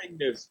got exciting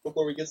news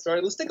before we get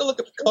started. Let's take a look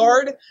at the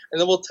card, and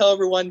then we'll tell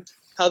everyone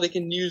how they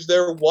can use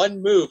their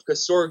one move,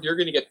 because Sorg, you're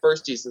going to get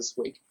firsties this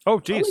week. Oh, I'll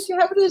jeez. let you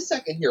have it in a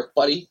second here,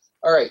 buddy.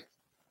 All right.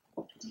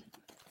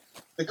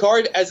 The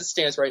card as it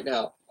stands right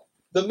now.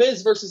 The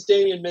Miz versus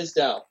Damian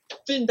Mizdow.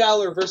 Finn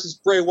Balor versus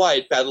Bray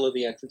Wyatt, Battle of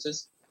the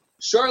Entrances.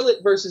 Charlotte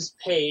versus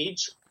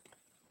Paige.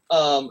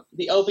 The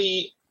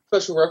LB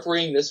special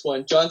refereeing this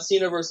one. John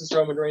Cena versus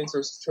Roman Reigns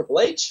versus Triple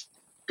H.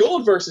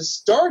 Gold versus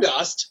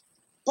Stardust.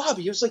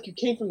 Bobby, it was like you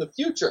came from the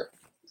future.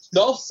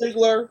 Dolph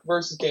Ziggler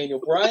versus Daniel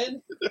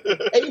Bryan.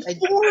 A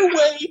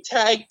 4-way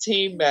tag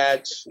team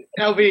match.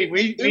 LB,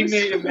 we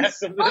made a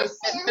mess of this.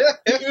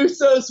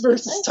 Usos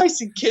versus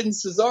Tyson Kidd and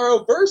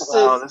Cesaro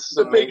versus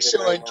The Big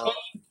Show and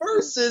Kane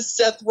versus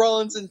Seth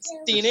Rollins and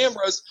Dean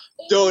Ambrose.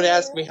 Don't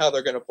ask me how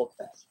they're going to book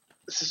that.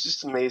 This is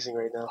just amazing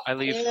right now. I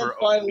leave And for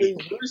finally,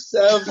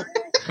 Rusev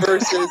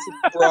versus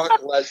Brock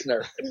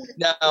Lesnar.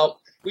 Now,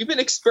 we've been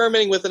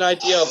experimenting with an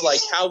idea of like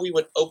how we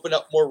would open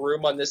up more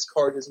room on this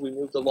card as we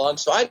moved along.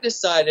 So I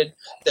decided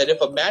that if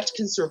a match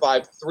can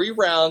survive 3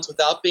 rounds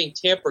without being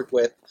tampered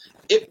with,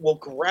 it will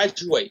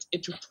graduate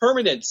into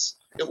permanence.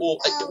 It will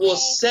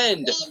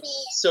ascend,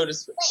 so to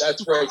speak.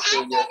 That's right,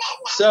 Junior.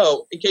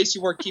 So, in case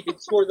you weren't keeping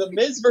score, the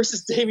Miz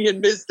versus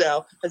Damian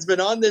Mizdow has been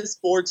on this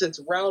board since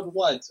round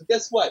 1. So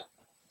guess what?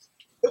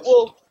 It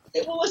will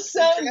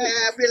ascend.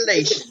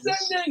 Congratulations.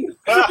 It's ascending.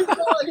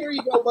 Here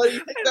you go, buddy.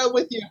 Take that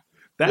with you.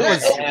 That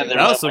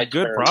was some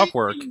good prop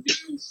work.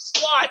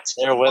 Slot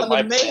There with on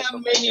my the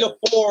Mayhem Mania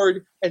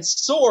board. And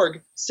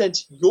Sorg,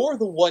 since you're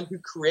the one who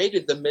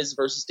created the Miz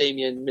versus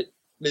Damian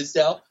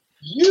Mizdow,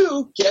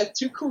 you get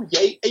to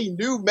create a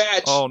new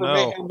match for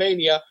Mayhem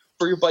Mania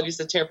for your buddies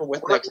to tamper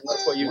with next. And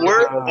that's what you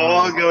We're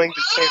all going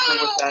to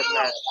tamper with that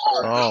match.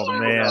 Oh,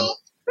 man.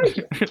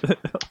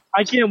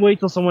 I can't wait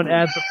till someone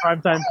adds the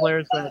primetime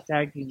players for the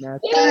tag team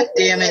match. God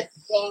damn it.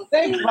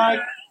 Thanks,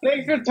 Mike.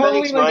 Thanks for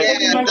totally Thanks, Mike.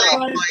 letting my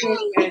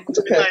client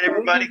Good night,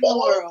 everybody.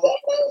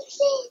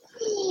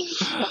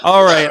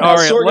 All right.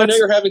 Sorg, I know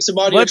you're having some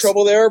audio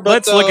trouble there, but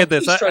let's look at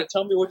this. Please try to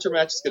tell me what your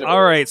match is going to be.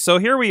 All right, so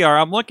here we are.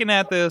 I'm looking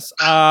at this.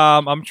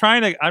 I'm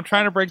trying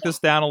to break this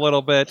down a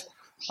little bit.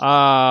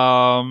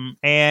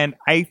 And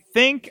I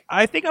think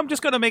I'm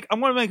just gonna make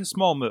a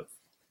small move.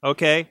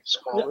 Okay,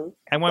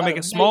 I want to make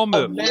a small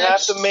move. You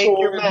have to make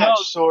your match,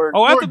 Sorg.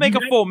 Oh, I have to make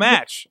a full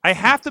match. I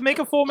have to make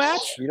a full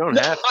match. You don't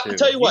have to. I'll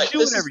tell you what. do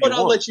This is whatever what you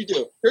I'll want. let you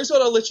do. Here's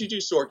what I'll let you do,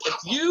 Sorg. If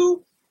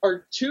you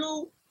are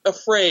too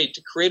afraid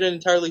to create an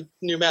entirely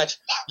new match,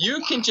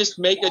 you can just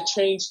make a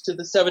change to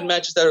the 7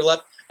 matches that are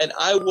left, and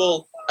I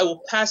will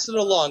pass it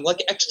along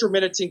like extra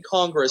minutes in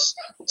Congress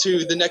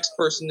to the next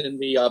person in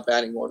the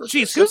batting order.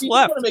 Jeez, So who's if you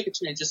left? want to make a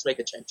change, just make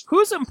a change.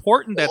 Who's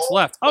important that's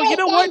left? Oh, you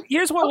know what?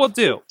 Here's what we'll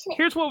do.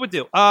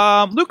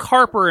 Luke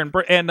Harper and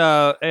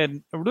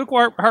Luke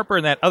Harper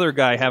and that other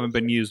guy haven't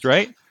been used,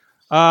 right?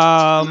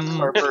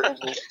 Harper and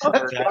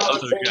That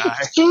other guy.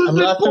 I'm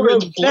not the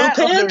road. Blue That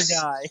other pants?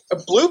 guy.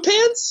 Blue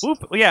pants?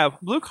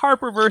 Luke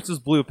Harper versus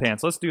Blue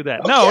Pants. Let's do that.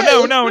 Okay, No.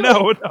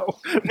 No,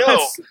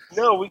 That's-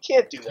 no, we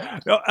can't do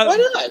that. no, Why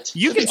not?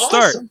 You That'd can be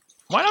start. awesome.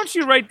 Why don't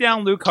you write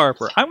down Luke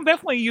Harper? I'm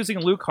definitely using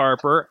Luke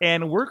Harper,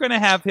 and we're going to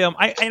have him.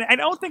 I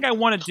don't think I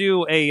want to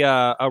do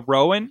a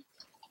Rowan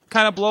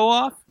kind of blow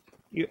off.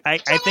 I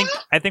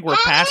think we're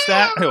past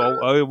that.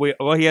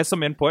 Well, he has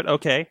some input.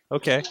 Okay.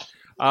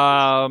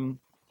 I'm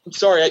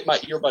sorry, my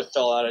earbud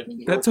fell out. I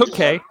didn't That's work.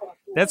 okay.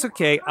 That's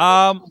okay.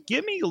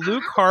 Give me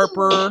Luke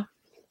Harper.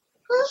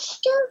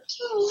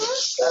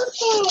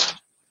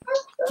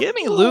 Give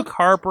me Luke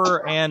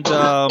Harper and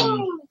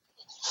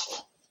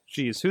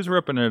Jeez, who's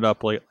ripping it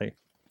up lately?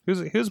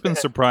 Who's been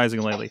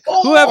surprising lately?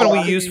 Who haven't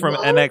we used from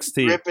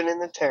NXT? Ripping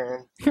and the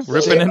tearing.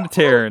 Ripping and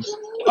tearing.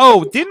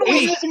 Oh, didn't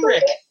we?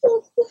 Rick.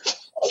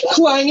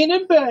 Clanging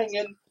and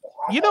banging.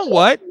 You know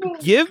what?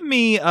 Give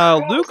me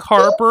Luke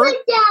Harper.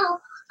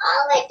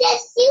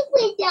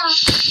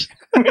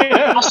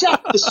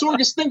 The Sorg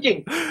is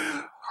thinking.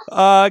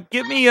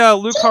 Give me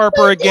Luke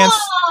Harper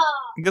against.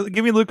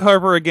 Give me Luke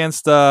Harper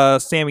against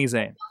Sami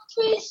Zayn.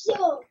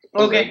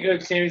 Okay,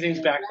 good. Sami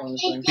Zayn's back on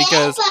this thing.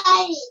 Because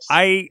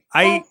I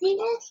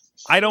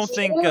don't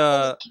think.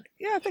 I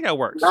think that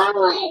works.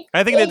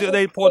 I think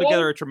they pull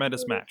together a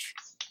tremendous match.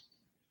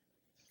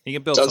 You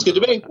can build. Sounds good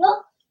to me.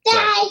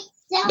 So.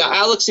 Now,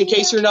 Alex, in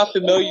case you're not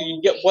familiar,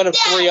 you get one of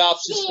 3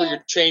 options for your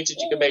change that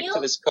you can make to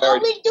this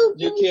card.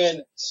 You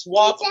can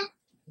swap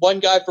one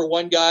guy for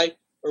one guy,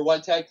 or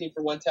one tag team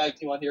for one tag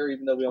team on here,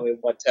 even though we only have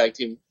one tag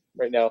team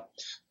right now.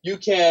 You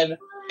can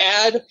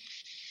add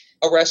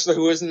a wrestler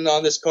who isn't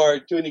on this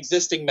card to an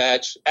existing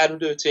match, add him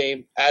to a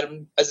team, add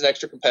him as an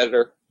extra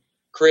competitor,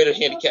 create a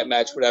handicap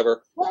match,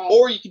 whatever.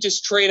 Or you can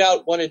just trade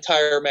out one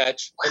entire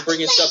match and bring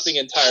in something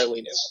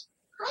entirely new.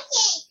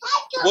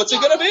 What's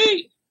it going to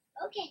be?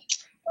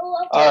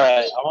 All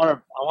right, I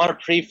want to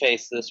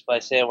preface this by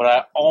saying what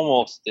I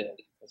almost did.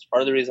 That's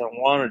part of the reason I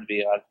wanted to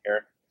be on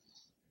here.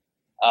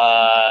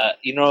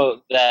 You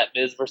know that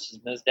Miz versus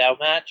Miz Dow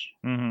match?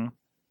 Mm-hmm.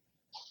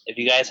 If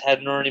you guys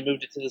hadn't already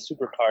moved it to the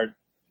supercard,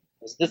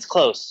 it was this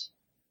close.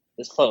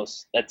 This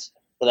close. That's,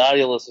 for the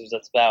audio listeners,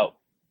 that's about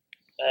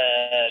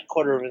a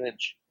quarter of an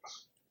inch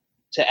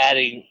to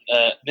adding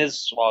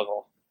Miz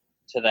Swoggle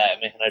to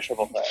that, making a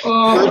triple threat.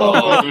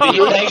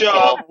 Good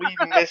job. We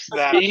missed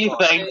that. Be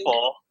part.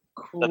 thankful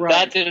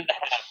that didn't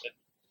happen.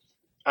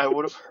 I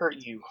would have hurt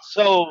you.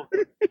 So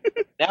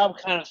now I'm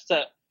kind of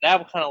stuck. Now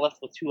I'm kind of left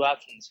with 2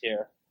 options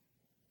here.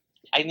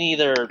 I can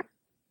either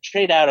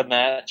trade out a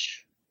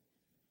match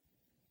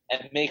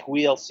and make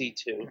WLC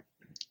 2,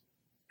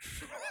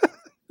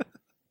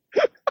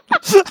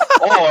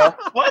 or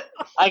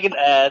I can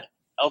add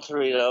El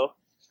Torito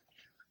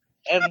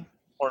and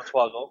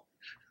Hornswoggle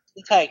to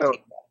the tag team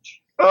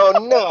match. Oh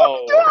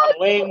no! I'm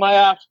weighing my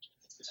options.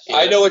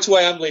 I know which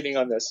way I'm leaning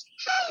on this.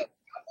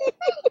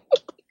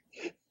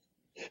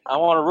 I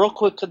want a real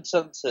quick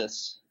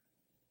consensus.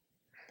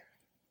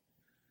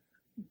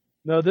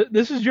 No,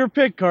 this is your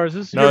pick, Cars.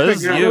 This is No, your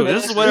this pick. is you.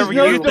 This is whatever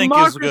There's you no think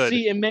is good.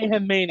 democracy in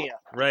Mayhem Mania.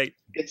 Right.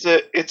 It's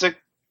a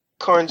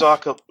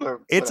Carnzaka.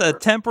 It's a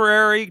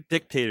temporary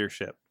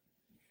dictatorship.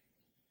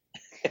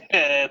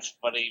 It's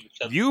funny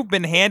because You've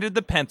been handed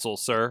the pencil,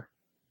 sir.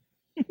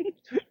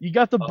 You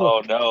got the book.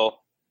 Oh no!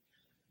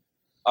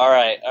 All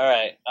right.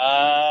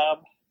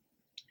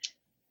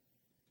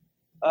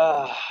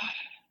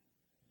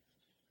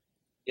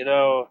 You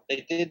know,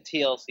 they did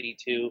TLC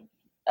 2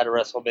 at a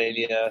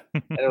WrestleMania,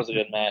 and it was a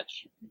good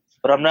match.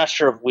 But I'm not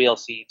sure if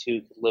WLC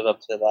 2 could live up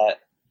to that.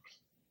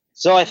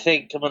 So I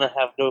think I'm gonna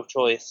have no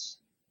choice.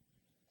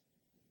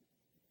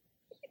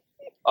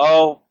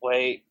 Oh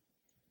wait,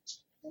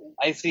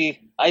 I see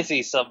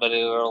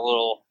somebody with a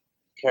little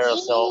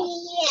carousel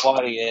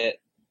wanting it.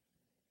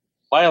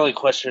 My only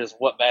question is,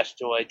 what match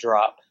do I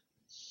drop?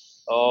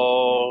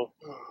 Oh,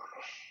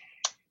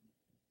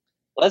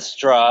 let's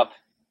drop.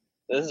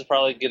 This is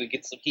probably gonna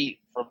get some heat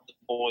from the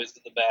boys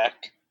in the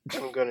back.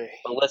 I'm gonna.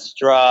 But let's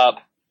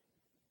drop.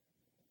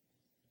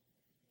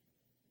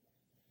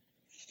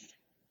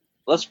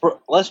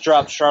 Let's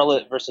drop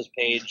Charlotte versus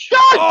Paige.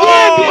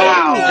 God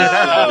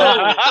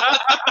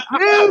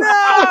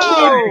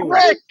No!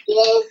 Rick!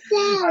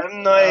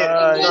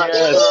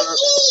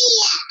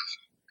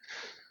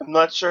 I'm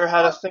not sure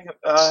how to think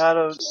how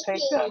to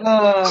take that.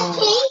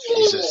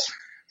 Jesus.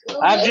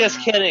 I'm just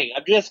kidding.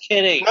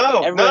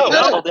 No, Everybody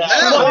settle down.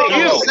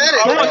 you said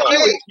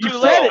it. You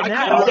said it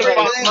now.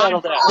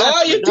 Settle down.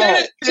 No, you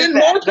did it. Tin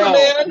marker,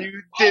 man.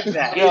 You did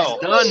that. No.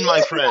 Done,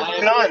 my friend.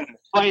 Done.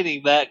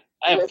 Fighting that.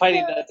 I am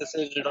fighting that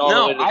decision all the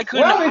No, way to I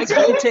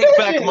couldn't take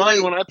back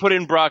mine when I put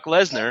in Brock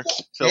Lesnar.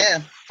 So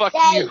Yeah. fuck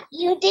you.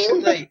 You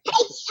do.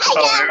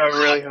 Oh,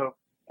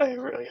 I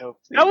really hope.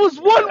 That was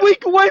 1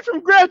 week away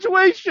from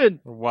graduation.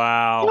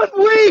 Wow. 1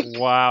 week.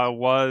 Wow, it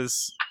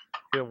was.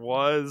 It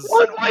was.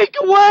 1 week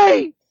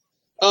away.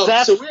 Oh,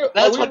 That's so we're what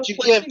are we you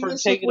replacing get for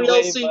this taking with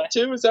away WLC my-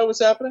 too? Is that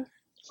what's happening?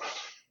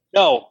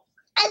 No.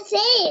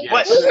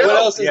 What? What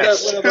else is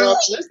Yes. there? What other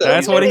option is there?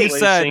 That's what he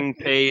said. Replacing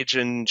Paige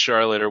and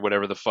Charlotte or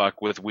whatever the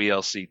fuck with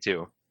WeLC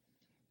too.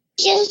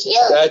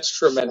 That's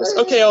tremendous.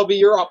 Okay, LB,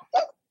 you're up.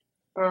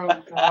 Oh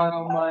God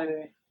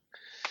Almighty!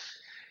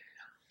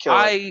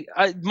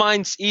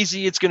 Mine's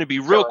easy. It's going to be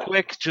real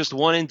quick, just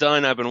one and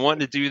done. I've been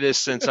wanting to do this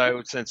since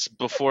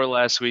before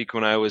last week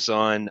when I was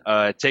on.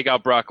 Take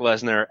out Brock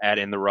Lesnar, add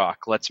in The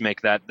Rock. Let's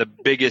make that the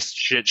biggest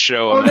shit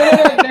show. Oh,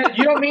 no,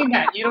 you don't mean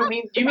that. You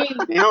mean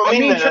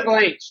that. Triple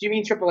H. You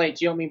mean Triple H.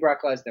 You don't mean Brock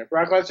Lesnar.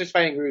 Brock Lesnar's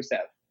fighting Rusev.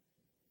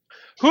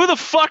 Who the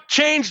fuck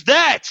changed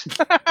that?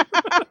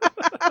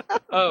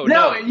 Oh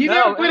No, you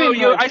never put in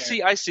Lesnar. I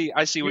see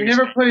what You you're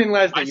never saying. put in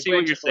Lesnar. I see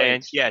what you're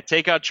saying. Yeah,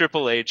 take out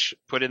Triple H,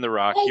 put in The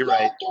Rock. You're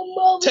right.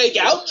 Take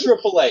out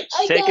Triple H.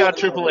 Take out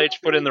Triple H,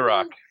 put in The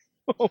Rock.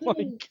 Oh my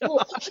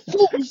god.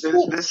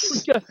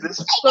 This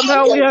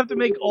Somehow we have to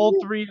make all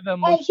three of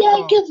them look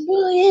strong.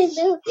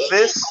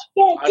 this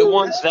I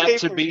want that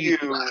to be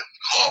pay-per-view.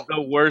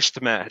 the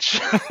worst match.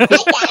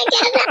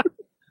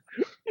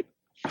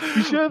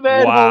 You should have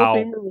had Hall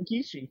of Famer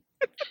Rikishi.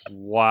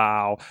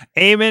 Wow.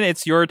 Eamon,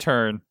 it's your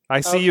turn.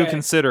 I see you Okay.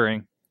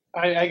 considering.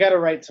 I got to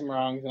right some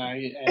wrongs, and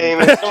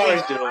Eamon,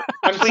 please do it.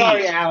 I'm Please.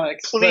 sorry,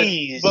 Alex.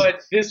 Please.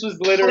 but this was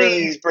literally.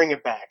 Please bring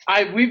it back.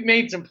 We've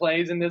made some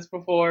plays in this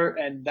before,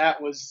 and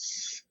that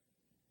was.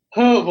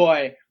 Oh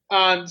boy.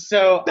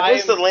 So That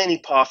was the Lanny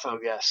Poffo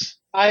guess.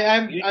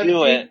 I'm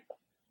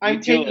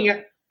taking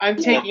out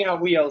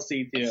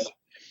WLC too,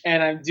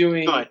 and I'm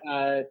doing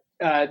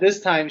this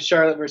time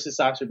Charlotte versus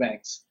Sasha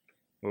Banks.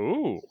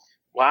 Ooh.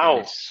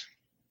 Wow.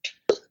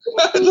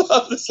 I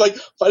love this, like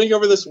fighting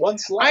over this one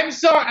slot. I'm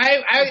sorry.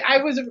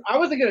 I wasn't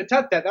going to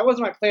touch that. That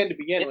wasn't my plan to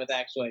begin with,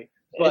 actually.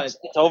 But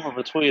it's over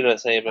between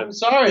us, Eamon. I'm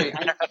sorry.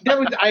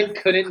 I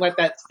couldn't let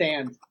that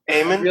stand.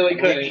 Eamon, I really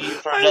couldn't.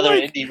 For another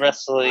indie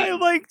wrestling. I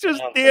like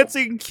just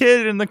dancing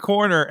kid in the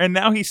corner, and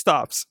now he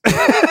stops.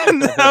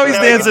 Now he's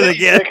dancing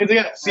again. Because he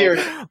got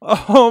serious.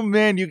 Oh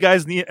man, you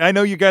guys need. I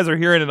know you guys are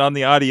hearing it on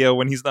the audio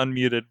when he's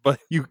unmuted, but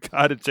you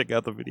gotta check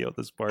out the video at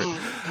this part.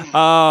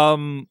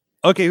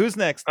 Okay, who's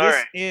next? All This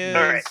right. is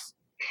All right.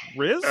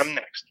 Riz. I'm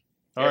next.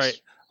 All Yes.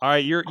 right. All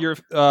right.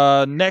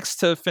 You're next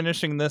to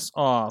finishing this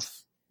off.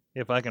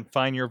 If I can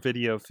find your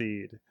video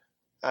feed.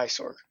 Hi,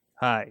 Sorg.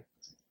 Hi.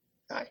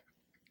 Hi.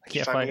 I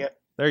can't find find me it. yet?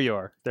 There you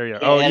are. There you are.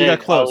 Can't Oh, you edit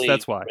got close. Khali,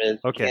 That's why. Riz.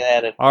 Okay. Can't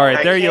edit. All right.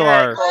 I There you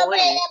can't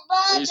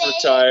are. He's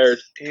retired.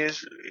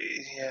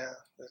 Yeah,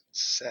 that's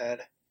sad.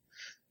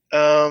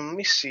 Let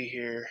me see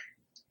here.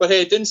 But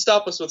hey, it didn't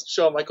stop us with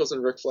Shawn Michaels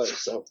and Ric Flair,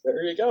 so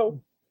there you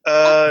go.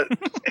 And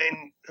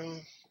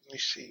let me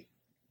see.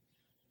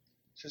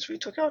 Since we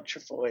took out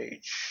Triple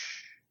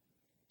H,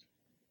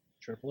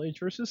 Triple H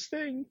versus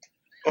Sting.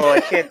 well, I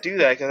can't do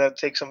that because I have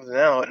to take something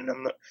out, and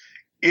I'm not.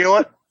 You know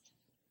what,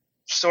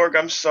 Sorg?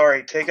 I'm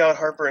sorry. Take out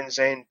Harper and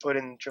Zayn. Put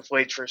in Triple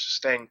H versus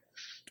Sting.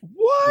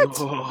 What?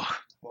 Wow.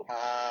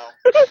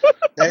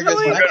 There goes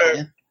my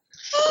plan.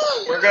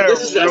 We're gonna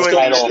This is ruin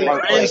title.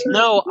 this.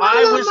 No,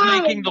 I was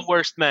making the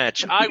worst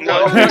match. I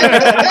No, was.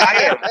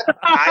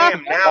 I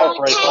am now.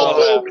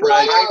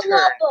 My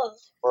turn.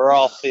 We're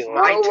all feeling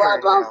My it.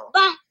 turn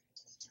now.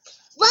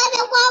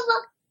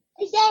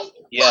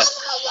 Yes,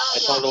 I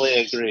totally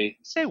agree.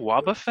 Say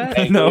Wobbuffet?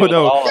 I agree No, with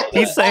no. all of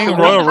He's that. saying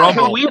Royal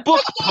Rumble. Can we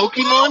book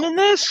Pokemon in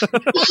this?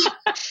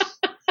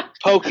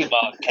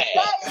 Pokemon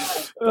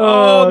cast.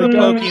 Oh, the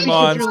God.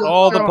 Pokemons.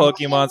 All the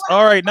Pokemons.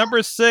 All right,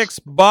 number 6,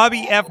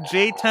 Bobby F.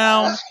 J.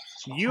 Town.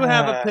 You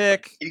have a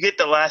pick. You get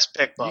the last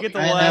pick, You Bobby. get the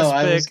I know. last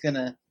I pick. was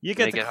gonna. You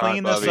get Make to it hot,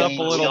 clean this Bobby. up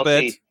a little GLT.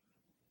 bit.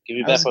 Give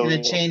me I was back gonna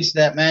over change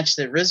that match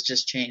that Riz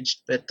just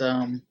changed, but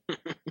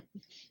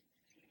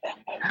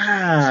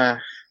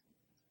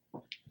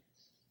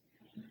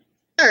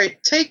All right,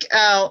 take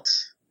out.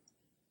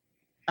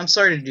 I'm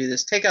sorry to do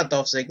this. Take out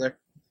Dolph Ziggler.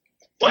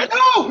 What?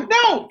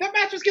 No! That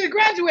match was going to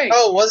graduate!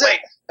 Oh, was it?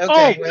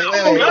 Okay, wait.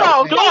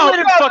 No, don't let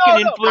him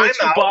fucking influence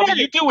you, I'm out. Bobby.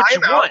 You do what you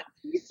I'm out. want.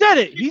 He said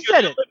it. He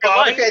said it.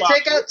 Bobby, Okay,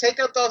 take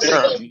out Dolph You're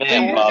Ziggler. a He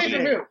man, did not say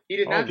Bobby. for who. He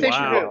did not Oh, say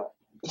wow.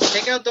 for who.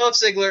 Take out Dolph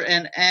Ziggler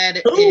and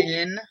add Who?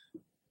 in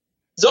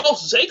Dolph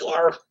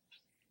Ziggler.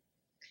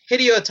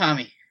 Hideo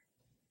Itami.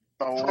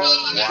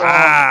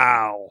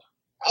 Wow.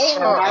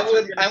 I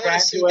want to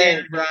see Graduate.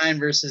 Daniel Bryan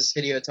versus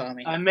Hideo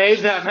Itami. I made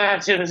that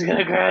match. It was going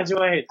to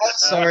graduate. I'm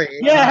sorry.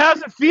 Yeah,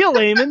 how's it feel,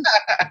 Eamon?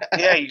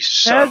 Yeah, you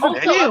son How's of a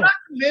it bitch. feel? I'm not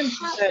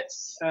convinced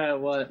that's...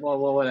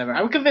 well, whatever.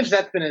 I'm convinced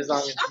that's been as long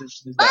as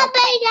this is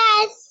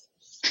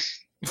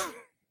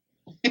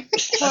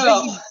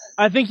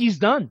I think he's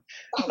done.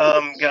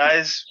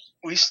 Guys,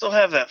 we still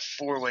have that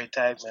 4-way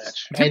tag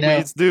match. I know.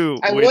 Please do.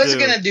 I We was do.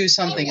 gonna do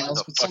something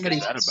else, but fuck somebody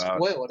is that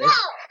about? spoiled it.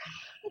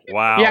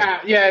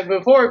 Wow. Yeah.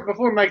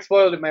 Before Mike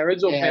spoiled it, my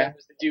original Yeah. plan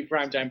was to do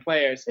primetime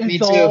players. Me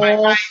It's too. all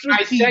My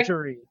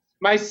strategery.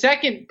 My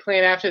second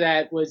plan after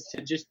that was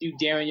to just do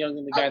Darren Young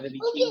and the guy that he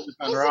teamed with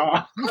on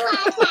Raw.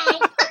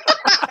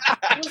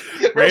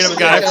 Random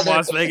guy from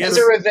Las It's Vegas.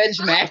 a revenge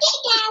match.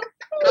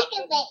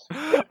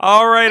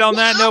 All right, on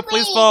that note,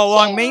 please follow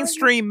along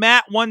mainstream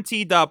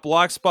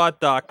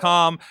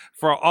matt1t.blogspot.com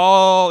for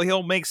all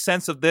he'll make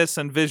sense of this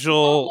and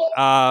visual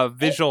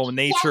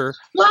nature.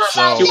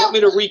 So, Do you want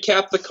me to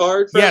recap the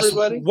card for yes,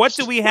 everybody? what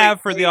do we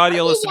have for the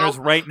audio listeners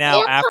right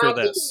now after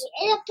this?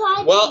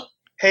 Well,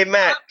 hey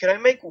Matt, can I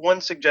make one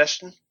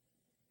suggestion?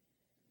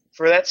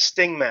 For that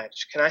Sting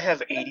match, can I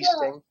have 80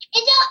 Sting?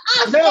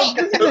 No,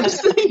 Can I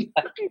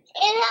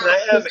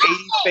have 80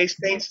 face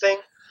paint Sting?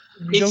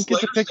 You don't get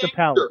to pick the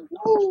palette.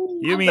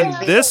 You mean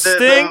this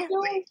Sting?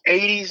 The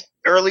 80s,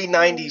 early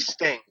 90s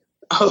Sting.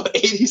 Oh,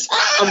 80s.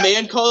 A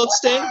man called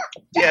Sting?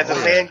 Yeah, the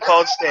man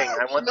called Sting.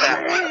 I want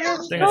that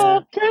one. Sting is-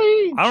 I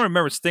don't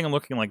remember Sting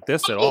looking like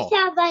this at all.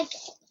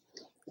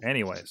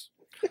 Anyways.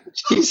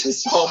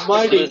 Jesus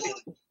almighty.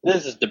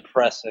 This is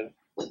depressive.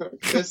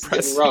 This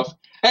is rough.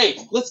 Hey,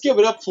 let's give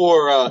it up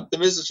for the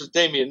Mrs.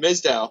 Damien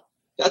Mizdow.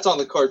 That's on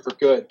the card for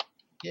good.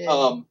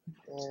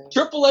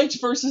 Triple H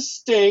versus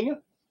Sting.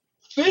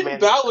 Finn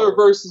Balor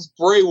versus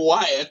Bray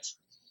Wyatt.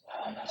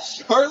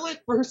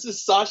 Charlotte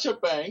versus Sasha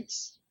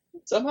Banks.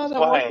 Somehow that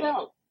worked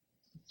out.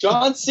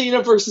 John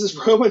Cena versus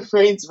Roman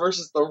Reigns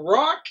versus The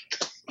Rock.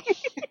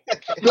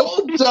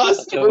 Gold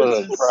Dust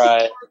versus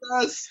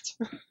Stardust.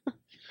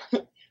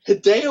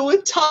 Hideo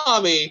and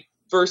Tommy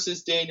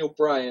versus Daniel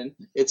Bryan.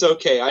 It's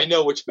okay. I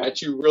know which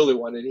match you really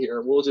wanted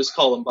here. We'll just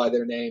call them by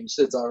their names.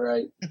 It's all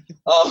right.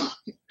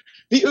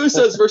 The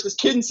Usos versus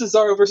Kid and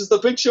Cesaro versus The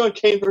Big Show and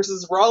Kane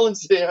versus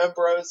Rollins and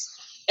Ambrose.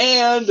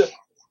 And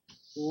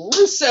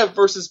Rusev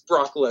versus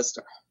Brock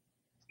Lesnar.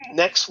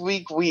 Next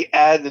week, we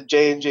add the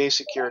J&J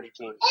security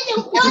team.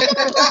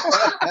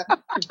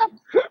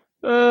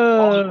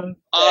 I'm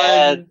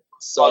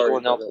sorry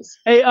for this.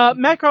 Hey,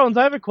 Matt Collins,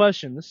 I have a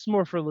question. This is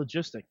more for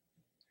logistic.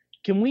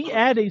 Can we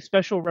add a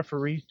special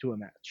referee to a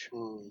match?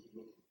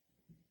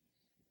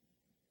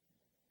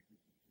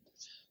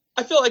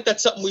 I feel like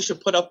that's something we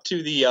should put up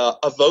to the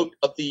a vote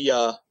of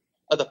the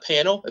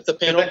panel. If the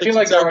panel thinks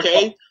it's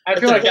okay, if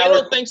the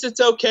panel thinks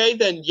it's okay,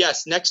 then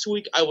yes, next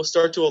week I will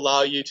start to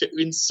allow you to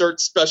insert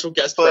special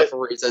guest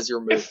referees as your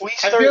move. If we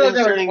start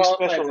inserting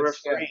special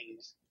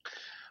referees,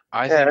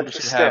 I think we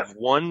should have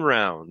one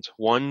round,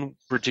 one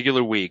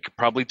particular week,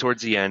 probably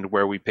towards the end,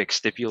 where we pick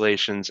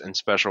stipulations and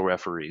special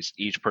referees.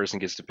 Each person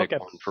gets to pick one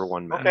for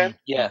one match. Okay.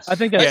 Yes. I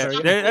think that's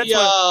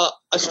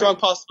a strong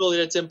possibility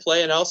that's in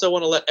play, and I also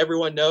want to let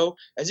everyone know,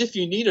 as if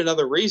you need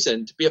another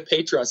reason to be a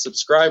Patreon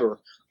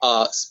subscriber,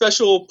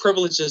 special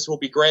privileges will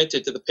be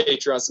granted to the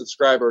Patreon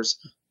subscribers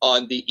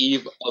on the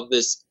eve of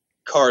this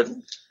card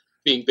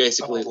being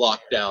basically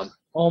locked down.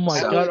 Oh my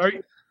God! Are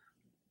you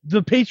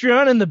the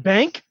Patreon in the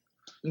bank?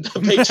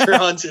 The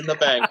Patreon's in the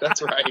bank. That's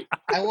right.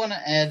 I want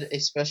to add a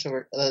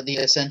special, the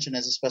Ascension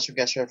as a special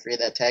guest referee of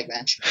that tag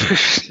match.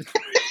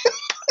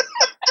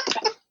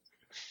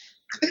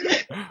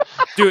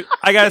 Dude,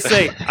 I gotta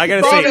say,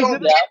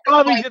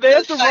 Bobby, do they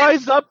have to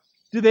rise up?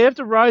 Do they have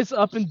to rise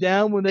up and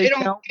down when they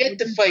don't count? get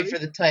to fight for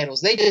the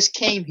titles. They just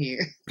came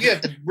here. You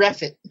have to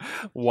ref it.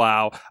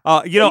 Wow.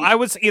 I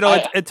was,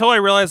 until I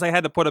realized I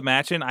had to put a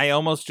match in, I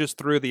almost just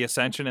threw the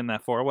Ascension in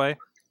that 4-way.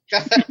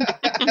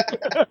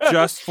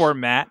 Just for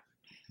Matt.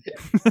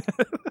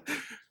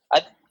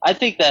 I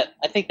think that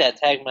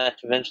tag match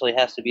eventually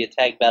has to be a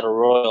tag battle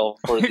royal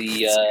for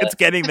the. It's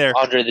getting there.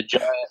 Andre the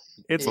Giant.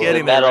 It's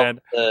getting there, man.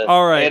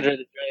 All right. Andre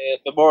the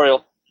Giant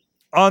Memorial.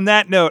 On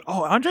that note,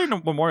 Andre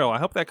Memorial. I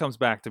hope that comes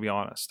back. To be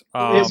honest,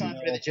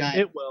 Andre the Giant.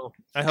 It will.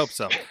 I hope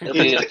so.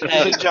 He's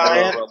a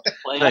giant.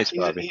 Nice,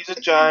 Bobby. He's a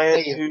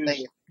giant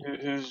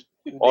who's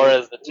or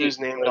as the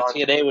named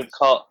TNA would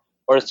call,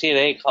 or as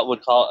TNA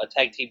would call a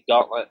tag team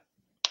gauntlet.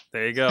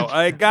 There you go. All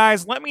right,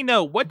 guys, let me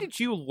know. What did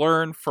you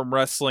learn from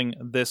wrestling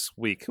this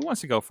week? Who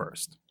wants to go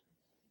first?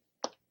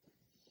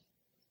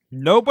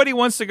 Nobody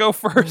wants to go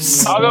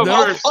first. I'll go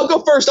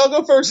first. I'll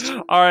go first.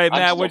 All right,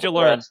 Matt, what'd you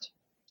learn?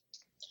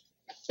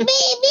 Me,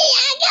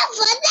 I got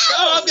one. No,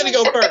 I'm going to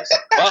go first.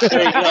 Well,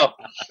 there you go.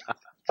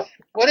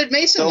 What did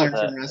Mason learn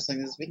from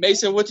wrestling this week?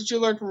 Mason, what did you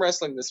learn from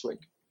wrestling this week?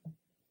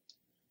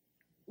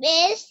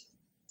 Miss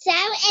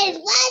Sam is one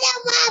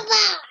of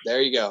Mama.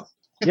 There you go.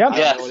 Yep. I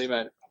don't know what he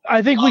meant.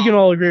 I think we can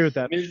all agree with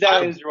that.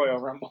 That is Royal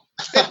Rumble.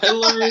 I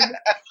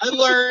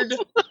learned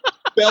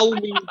bell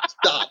means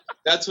stop.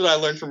 That's what I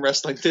learned from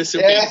wrestling this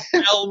week.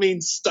 Bell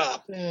means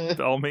stop.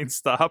 Bell means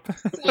stop.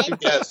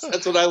 Yes,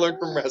 that's what I learned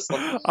from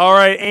wrestling. All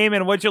right,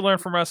 Eamon, what'd you learn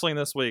from wrestling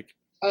this week?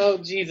 Oh,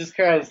 Jesus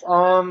Christ.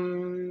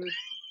 I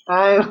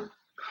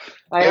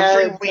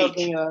had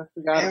something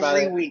forgot about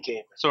it. Every week,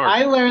 Sorry.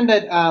 I learned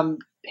that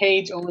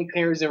Paige only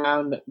carries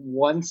around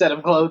one set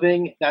of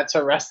clothing. That's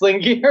her wrestling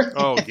gear.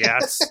 Oh,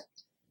 yes.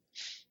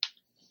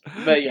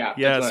 But yeah.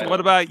 Yes.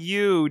 What about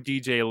you,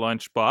 DJ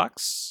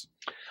Lunchbox?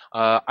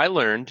 I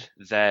learned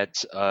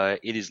that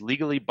it is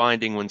legally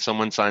binding when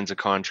someone signs a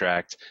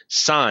contract.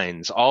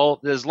 Signs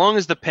as long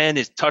as the pen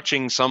is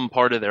touching some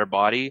part of their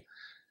body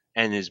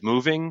and is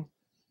moving,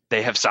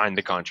 they have signed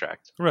the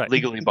contract. Right.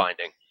 Legally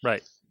binding.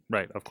 Right.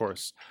 Of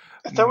course.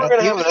 I thought we were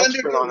going to have an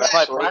expert on that. I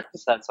might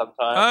practice that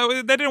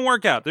sometime. That didn't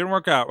work out.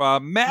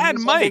 Mad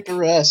Mike.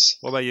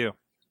 What about you?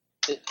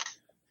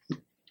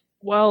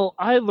 Well,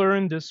 I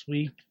learned this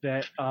week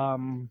that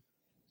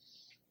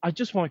I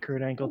just want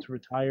Kurt Angle to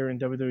retire in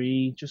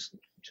WWE. Just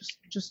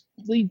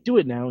do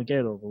it now and get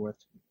it over with.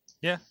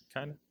 Yeah,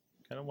 kind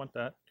of want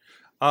that.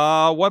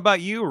 What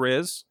about you,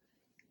 Riz?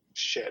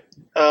 Shit.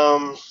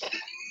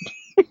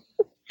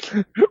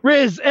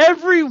 Riz,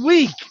 every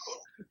week,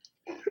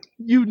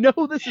 you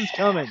know this is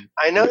coming.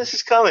 I know this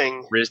is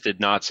coming. Riz did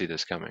not see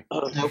this coming.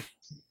 Nope.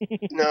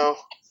 No.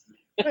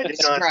 I did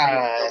not.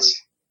 Surprise.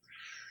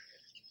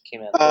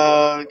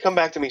 Come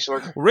back to me,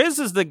 Sorg. Riz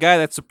is the guy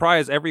that's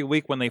surprised every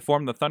week when they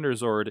form the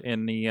Thunderzord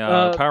in the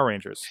Power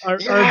Rangers.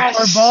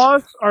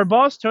 Our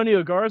boss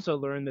Tony Garza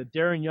learned that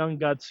Darren Young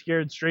got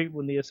scared straight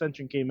when the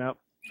Ascension came out.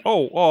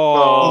 Oh,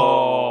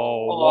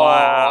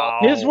 wow.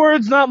 His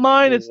words, not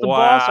mine. It's the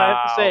boss. I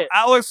have to say it.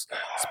 Alex,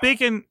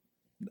 speaking...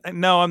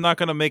 No, I'm not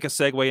going to make a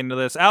segue into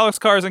this. Alex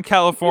Carr's in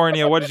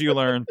California. What did you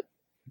learn?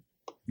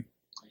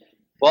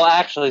 Well,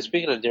 actually,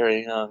 speaking of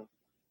Darren Young,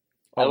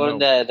 I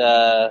learned that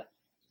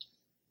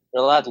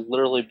they're allowed to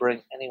literally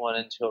bring anyone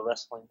into a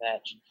wrestling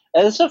match.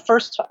 And this is the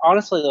first time,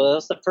 honestly, though,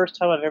 that's the first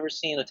time I've ever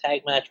seen a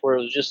tag match where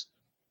it was just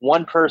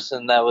one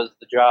person that was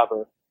the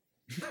jobber.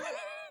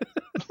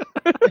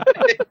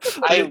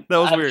 That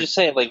was I'm weird. just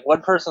saying, like,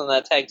 one person on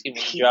that tag team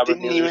was the jobber.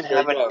 Didn't even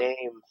have a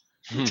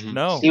name.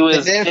 No. He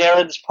was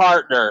Darren's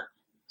partner.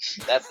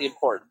 That's the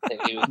important thing.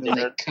 He was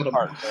Darren's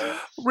partner.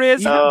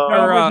 Riz, Even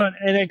jobbers on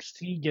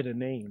NXT get a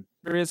name.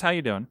 Riz, how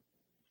you doing?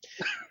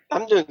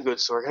 I'm doing good,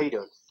 Sorg. How you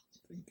doing?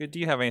 Good. Do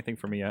you have anything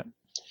for me yet?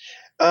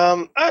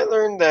 I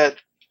learned that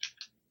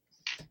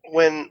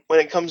when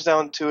it comes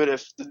down to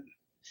it,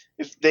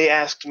 if they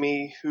asked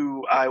me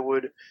who I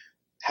would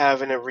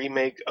have in a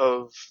remake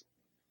of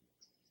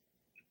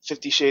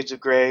 50 Shades of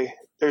Grey,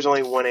 there's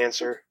only one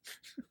answer.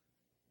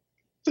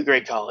 The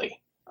Great Khali.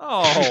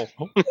 Oh,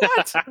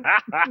 what?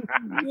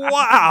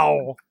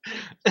 Wow.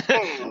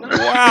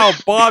 Wow,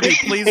 Bobby,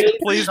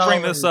 please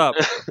bring this up.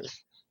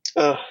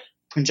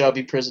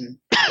 Punjabi prison.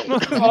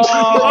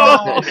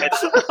 The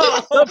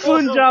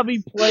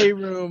Punjabi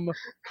playroom.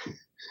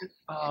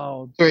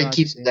 Oh, where he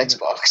keeps his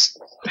Xbox.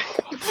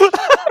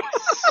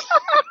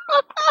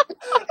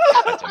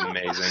 That's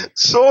amazing.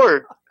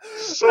 Sword.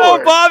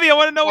 No, Bobby, I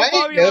want to know what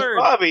Bobby learned.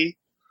 Bobby.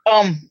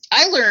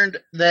 I learned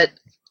that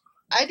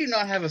I do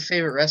not have a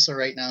favorite wrestler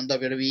right now in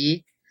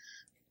WWE,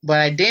 but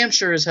I damn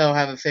sure as hell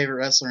have a favorite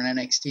wrestler in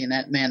NXT, and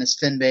that man is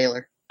Finn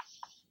Balor.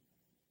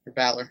 Or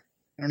Balor.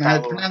 I don't know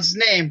how to pronounce his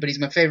name, but he's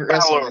my favorite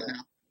wrestler right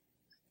now.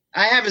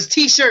 I have his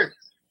T-shirt.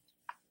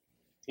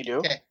 You do?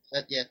 Okay.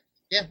 Yeah,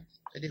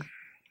 I do.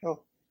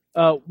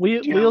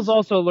 Wheels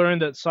also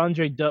learned that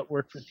Sanjay Dutt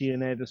worked for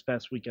TNA this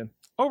past weekend.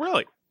 Oh,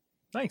 really?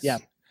 Nice. Yeah.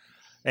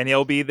 And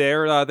he'll be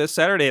there this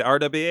Saturday at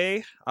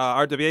RWA,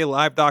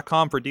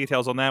 RWAlive.com for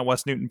details on that.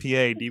 West Newton,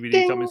 PA.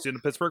 DVD coming soon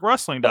to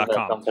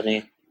PittsburghWrestling.com.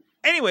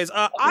 Anyways,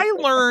 I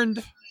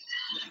learned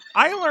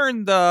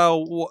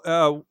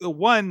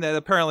one that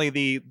apparently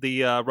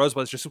the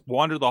Rosebuds just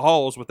wandered the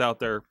halls without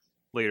their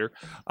leader,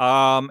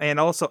 and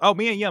also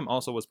Mia Yim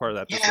also was part of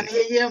that. Yeah,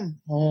 Mia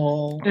Yim.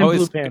 Oh, and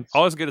Blue Pants.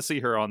 Always good to see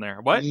her on there.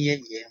 What? Mia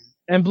Yim.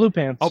 And Blue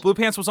Pants. Oh, Blue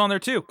Pants was on there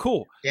too.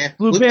 Cool. Yeah,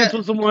 Blue Pants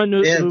was the one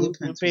who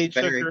Paige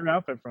took very... her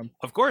outfit from.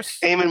 Of course.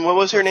 Eamon, what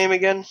was her name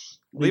again?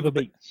 Leva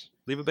Bates.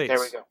 Leva Bates. There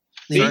we go.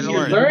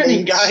 You're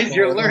learning, guys.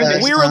 You're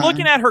learning. We were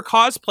looking at her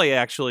cosplay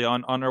actually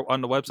on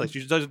the website.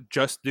 She doesn't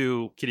just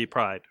do Kitty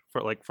Pryde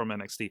from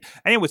NXT.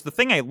 Anyways, the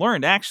thing I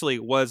learned actually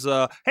was,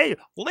 hey,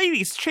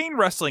 ladies chain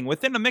wrestling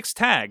within a mixed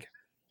tag.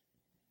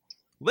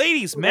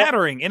 Ladies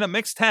mattering in a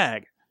mixed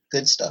tag.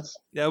 Good stuff.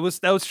 That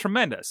was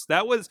tremendous.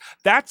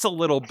 That's a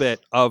little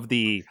bit of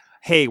the,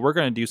 hey, we're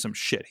going to do some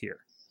shit here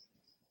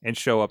and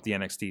show up the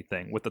NXT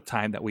thing with the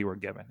time that we were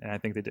given. And I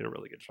think they did a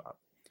really good job.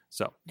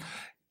 So,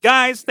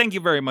 guys, thank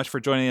you very much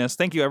for joining us.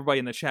 Thank you, everybody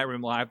in the chat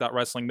room,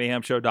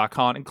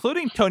 live.wrestlingmayhemshow.com,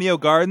 including Tonio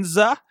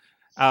Garza,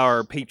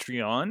 our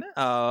Patreon.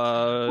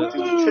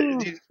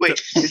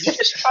 Wait, did you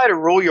just try to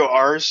roll your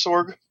R's,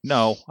 Sorg?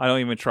 No, I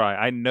don't even try.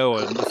 I know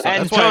it.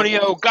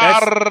 Antonio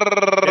Garza.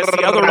 That's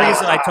the other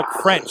reason I took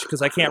French,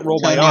 because I can't roll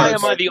my Why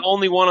R's. am I the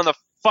only one on the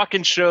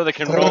fucking show that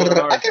can roll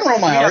the R's? I can roll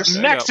my R's.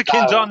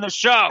 Mexicans on the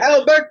show.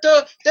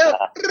 Alberto Del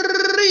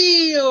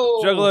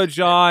Rio. Juggalo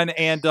John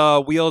and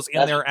Wheels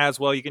in there as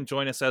well. You can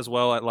join us as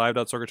well at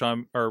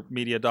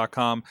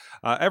live.sorgatronmedia.com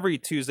every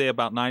Tuesday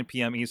about 9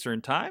 p.m.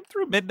 Eastern Time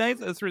through midnight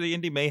through the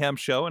Indie Mayhem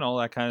Show and all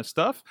that kind of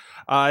stuff.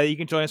 You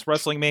can join us at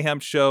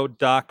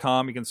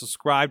WrestlingMayhemShow.com. You can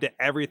subscribe to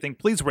everything.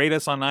 Please rate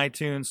us on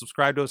iTunes.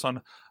 Subscribe to us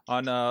on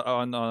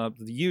the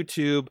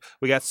YouTube.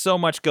 We got so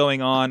much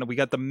going on. We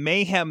got the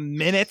Mayhem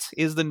Minute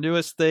is the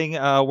newest thing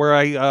where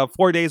I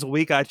 4 days a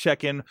week I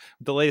check in with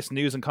the latest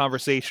news and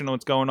conversation on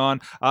what's going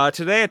on.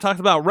 Today I talked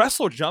about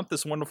Wrestle Jump,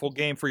 this wonderful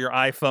game for your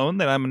iPhone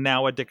that I'm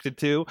now addicted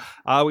to.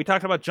 We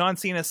talked about John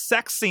Cena's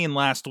sex scene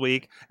last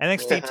week.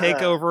 NXT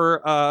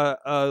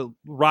TakeOver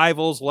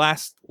Rivals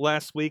last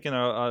week, and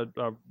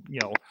a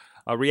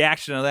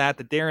reaction to that.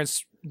 The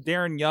Darren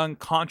Darren Young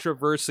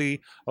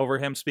controversy over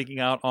him speaking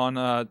out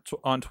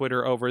on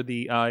Twitter over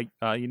the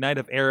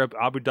United Arab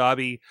Abu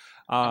Dhabi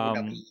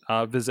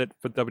visit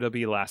for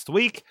WWE last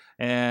week,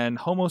 and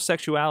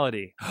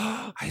homosexuality.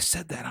 I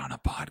said that on a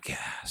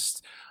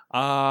podcast.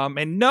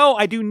 And no,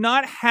 I do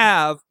not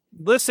have.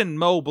 Listen,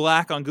 Mo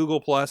Black on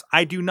Google Plus.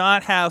 I do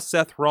not have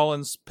Seth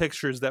Rollins'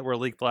 pictures that were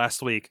leaked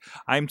last week.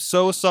 I'm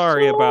so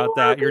sorry about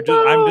that. I'm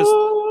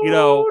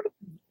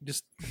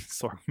just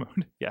sorry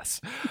mode.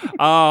 Yes.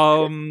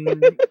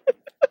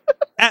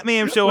 At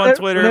Mayhem Show on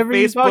Twitter,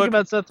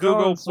 Facebook,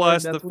 Google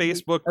Plus, the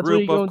Facebook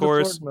group, of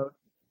course.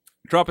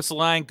 Drop us a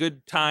line,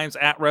 good times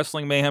at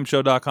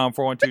WrestlingMayhemShow.com,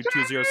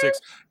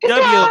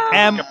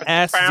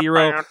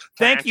 412-206-WMS0.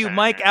 Thank you,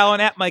 Mike Allen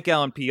at Mike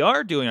Allen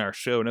PR, doing our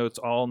show notes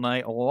all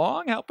night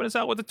long, helping us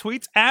out with the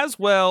tweets as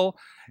well.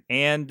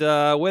 And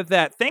with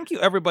that, thank you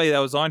everybody that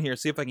was on here.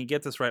 See if I can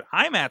get this right.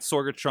 I'm at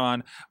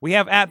Sorgatron. We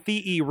have at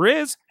The E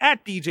Riz,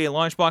 at DJ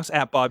Launchbox,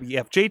 at Bobby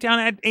F. J Town,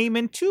 at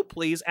Amen2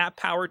 Please, at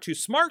Power to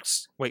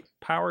Smarks. Wait,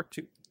 Power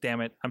to.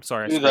 Damn it. I'm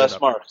sorry.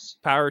 Smarks.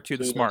 Power to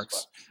the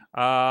Smarks.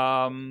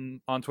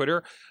 On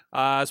Twitter,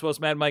 as well as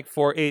Mad Mike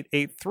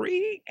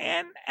 4883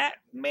 and at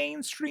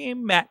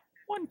Mainstream Matt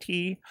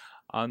 1T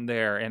on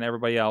there, and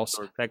everybody else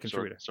that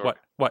contributed.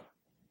 What?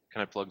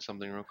 Can I plug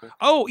something real quick?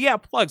 Oh yeah,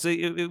 plugs. What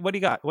do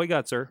you got? What you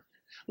got, sir?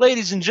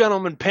 Ladies and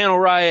gentlemen, Panel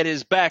Riot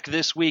is back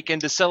this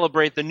weekend to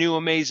celebrate the new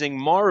amazing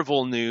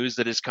Marvel news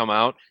that has come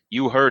out.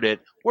 You heard it.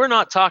 We're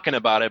not talking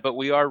about it, but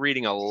we are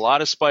reading a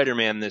lot of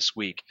Spider-Man this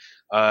week.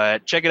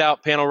 Check it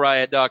out,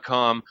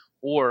 panelriot.com,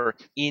 or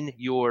in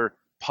your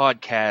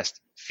podcast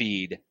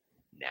feed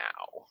now.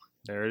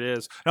 There it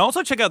is. And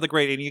also check out the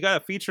great, and you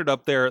got it featured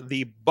up there,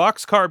 the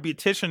boxcar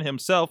beautician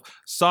himself,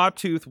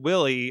 Sawtooth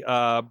Willie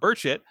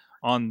Burchett,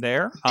 on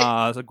there.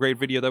 It's a great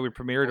video that we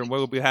premiered, and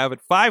we'll be having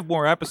 5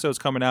 more episodes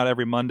coming out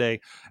every Monday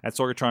at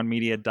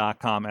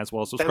sorgatronmedia.com as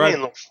well. That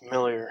man looks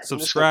familiar.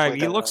 Subscribe.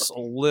 He looks a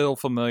little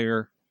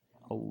familiar.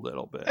 A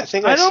little bit. I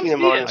think I've seen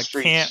him on the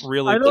streets. I can't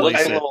really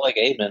place it. Like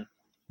Amen.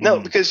 No,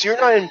 because you're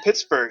not in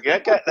Pittsburgh.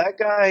 That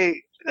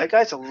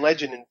guy's a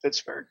legend in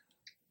Pittsburgh.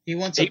 He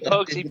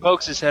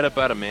pokes his head up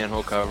out of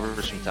manhole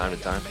covers from time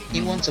to time.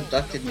 He once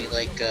abducted me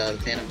like the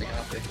Phantom of the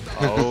Opera.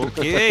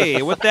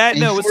 Okay, with that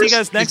note, we'll see you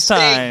guys next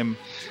time.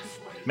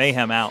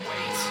 Mayhem out.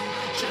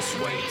 Just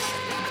wait.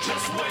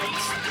 Just wait.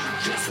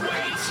 Just wait. Just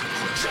wait.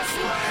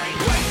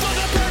 Wait for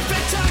the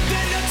perfect time,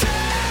 then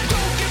attack.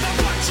 Don't give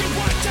up what you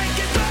want, take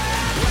it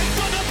back. Wait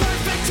for the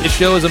perfect time. This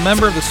show is a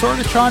member of the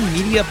Sorgatron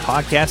Media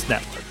Podcast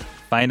Network.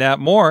 Find out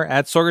more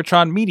at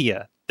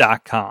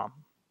sorgatronmedia.com.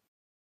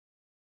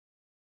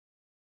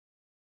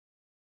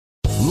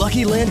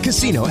 Lucky Land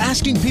Casino,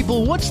 asking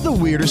people, what's the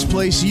weirdest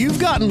place you've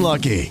gotten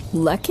lucky?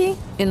 Lucky?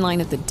 In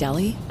line at the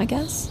deli, I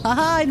guess?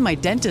 Aha, in my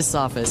dentist's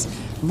office.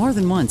 More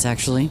than once,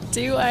 actually.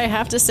 Do I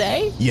have to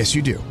say? Yes,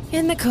 you do.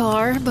 In the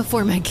car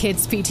before my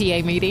kids'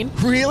 PTA meeting.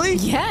 Really?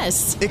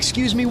 Yes.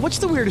 Excuse me, what's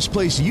the weirdest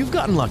place you've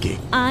gotten lucky?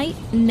 I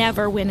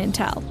never win and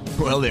tell.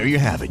 Well, there you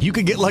have it. You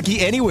can get lucky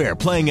anywhere,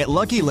 playing at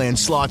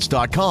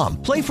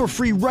LuckyLandSlots.com. Play for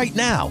free right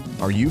now.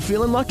 Are you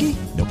feeling lucky?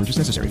 No purchase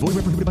necessary. Void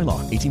where prohibited by law.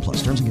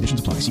 18+. Terms and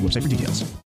conditions apply. See website for details.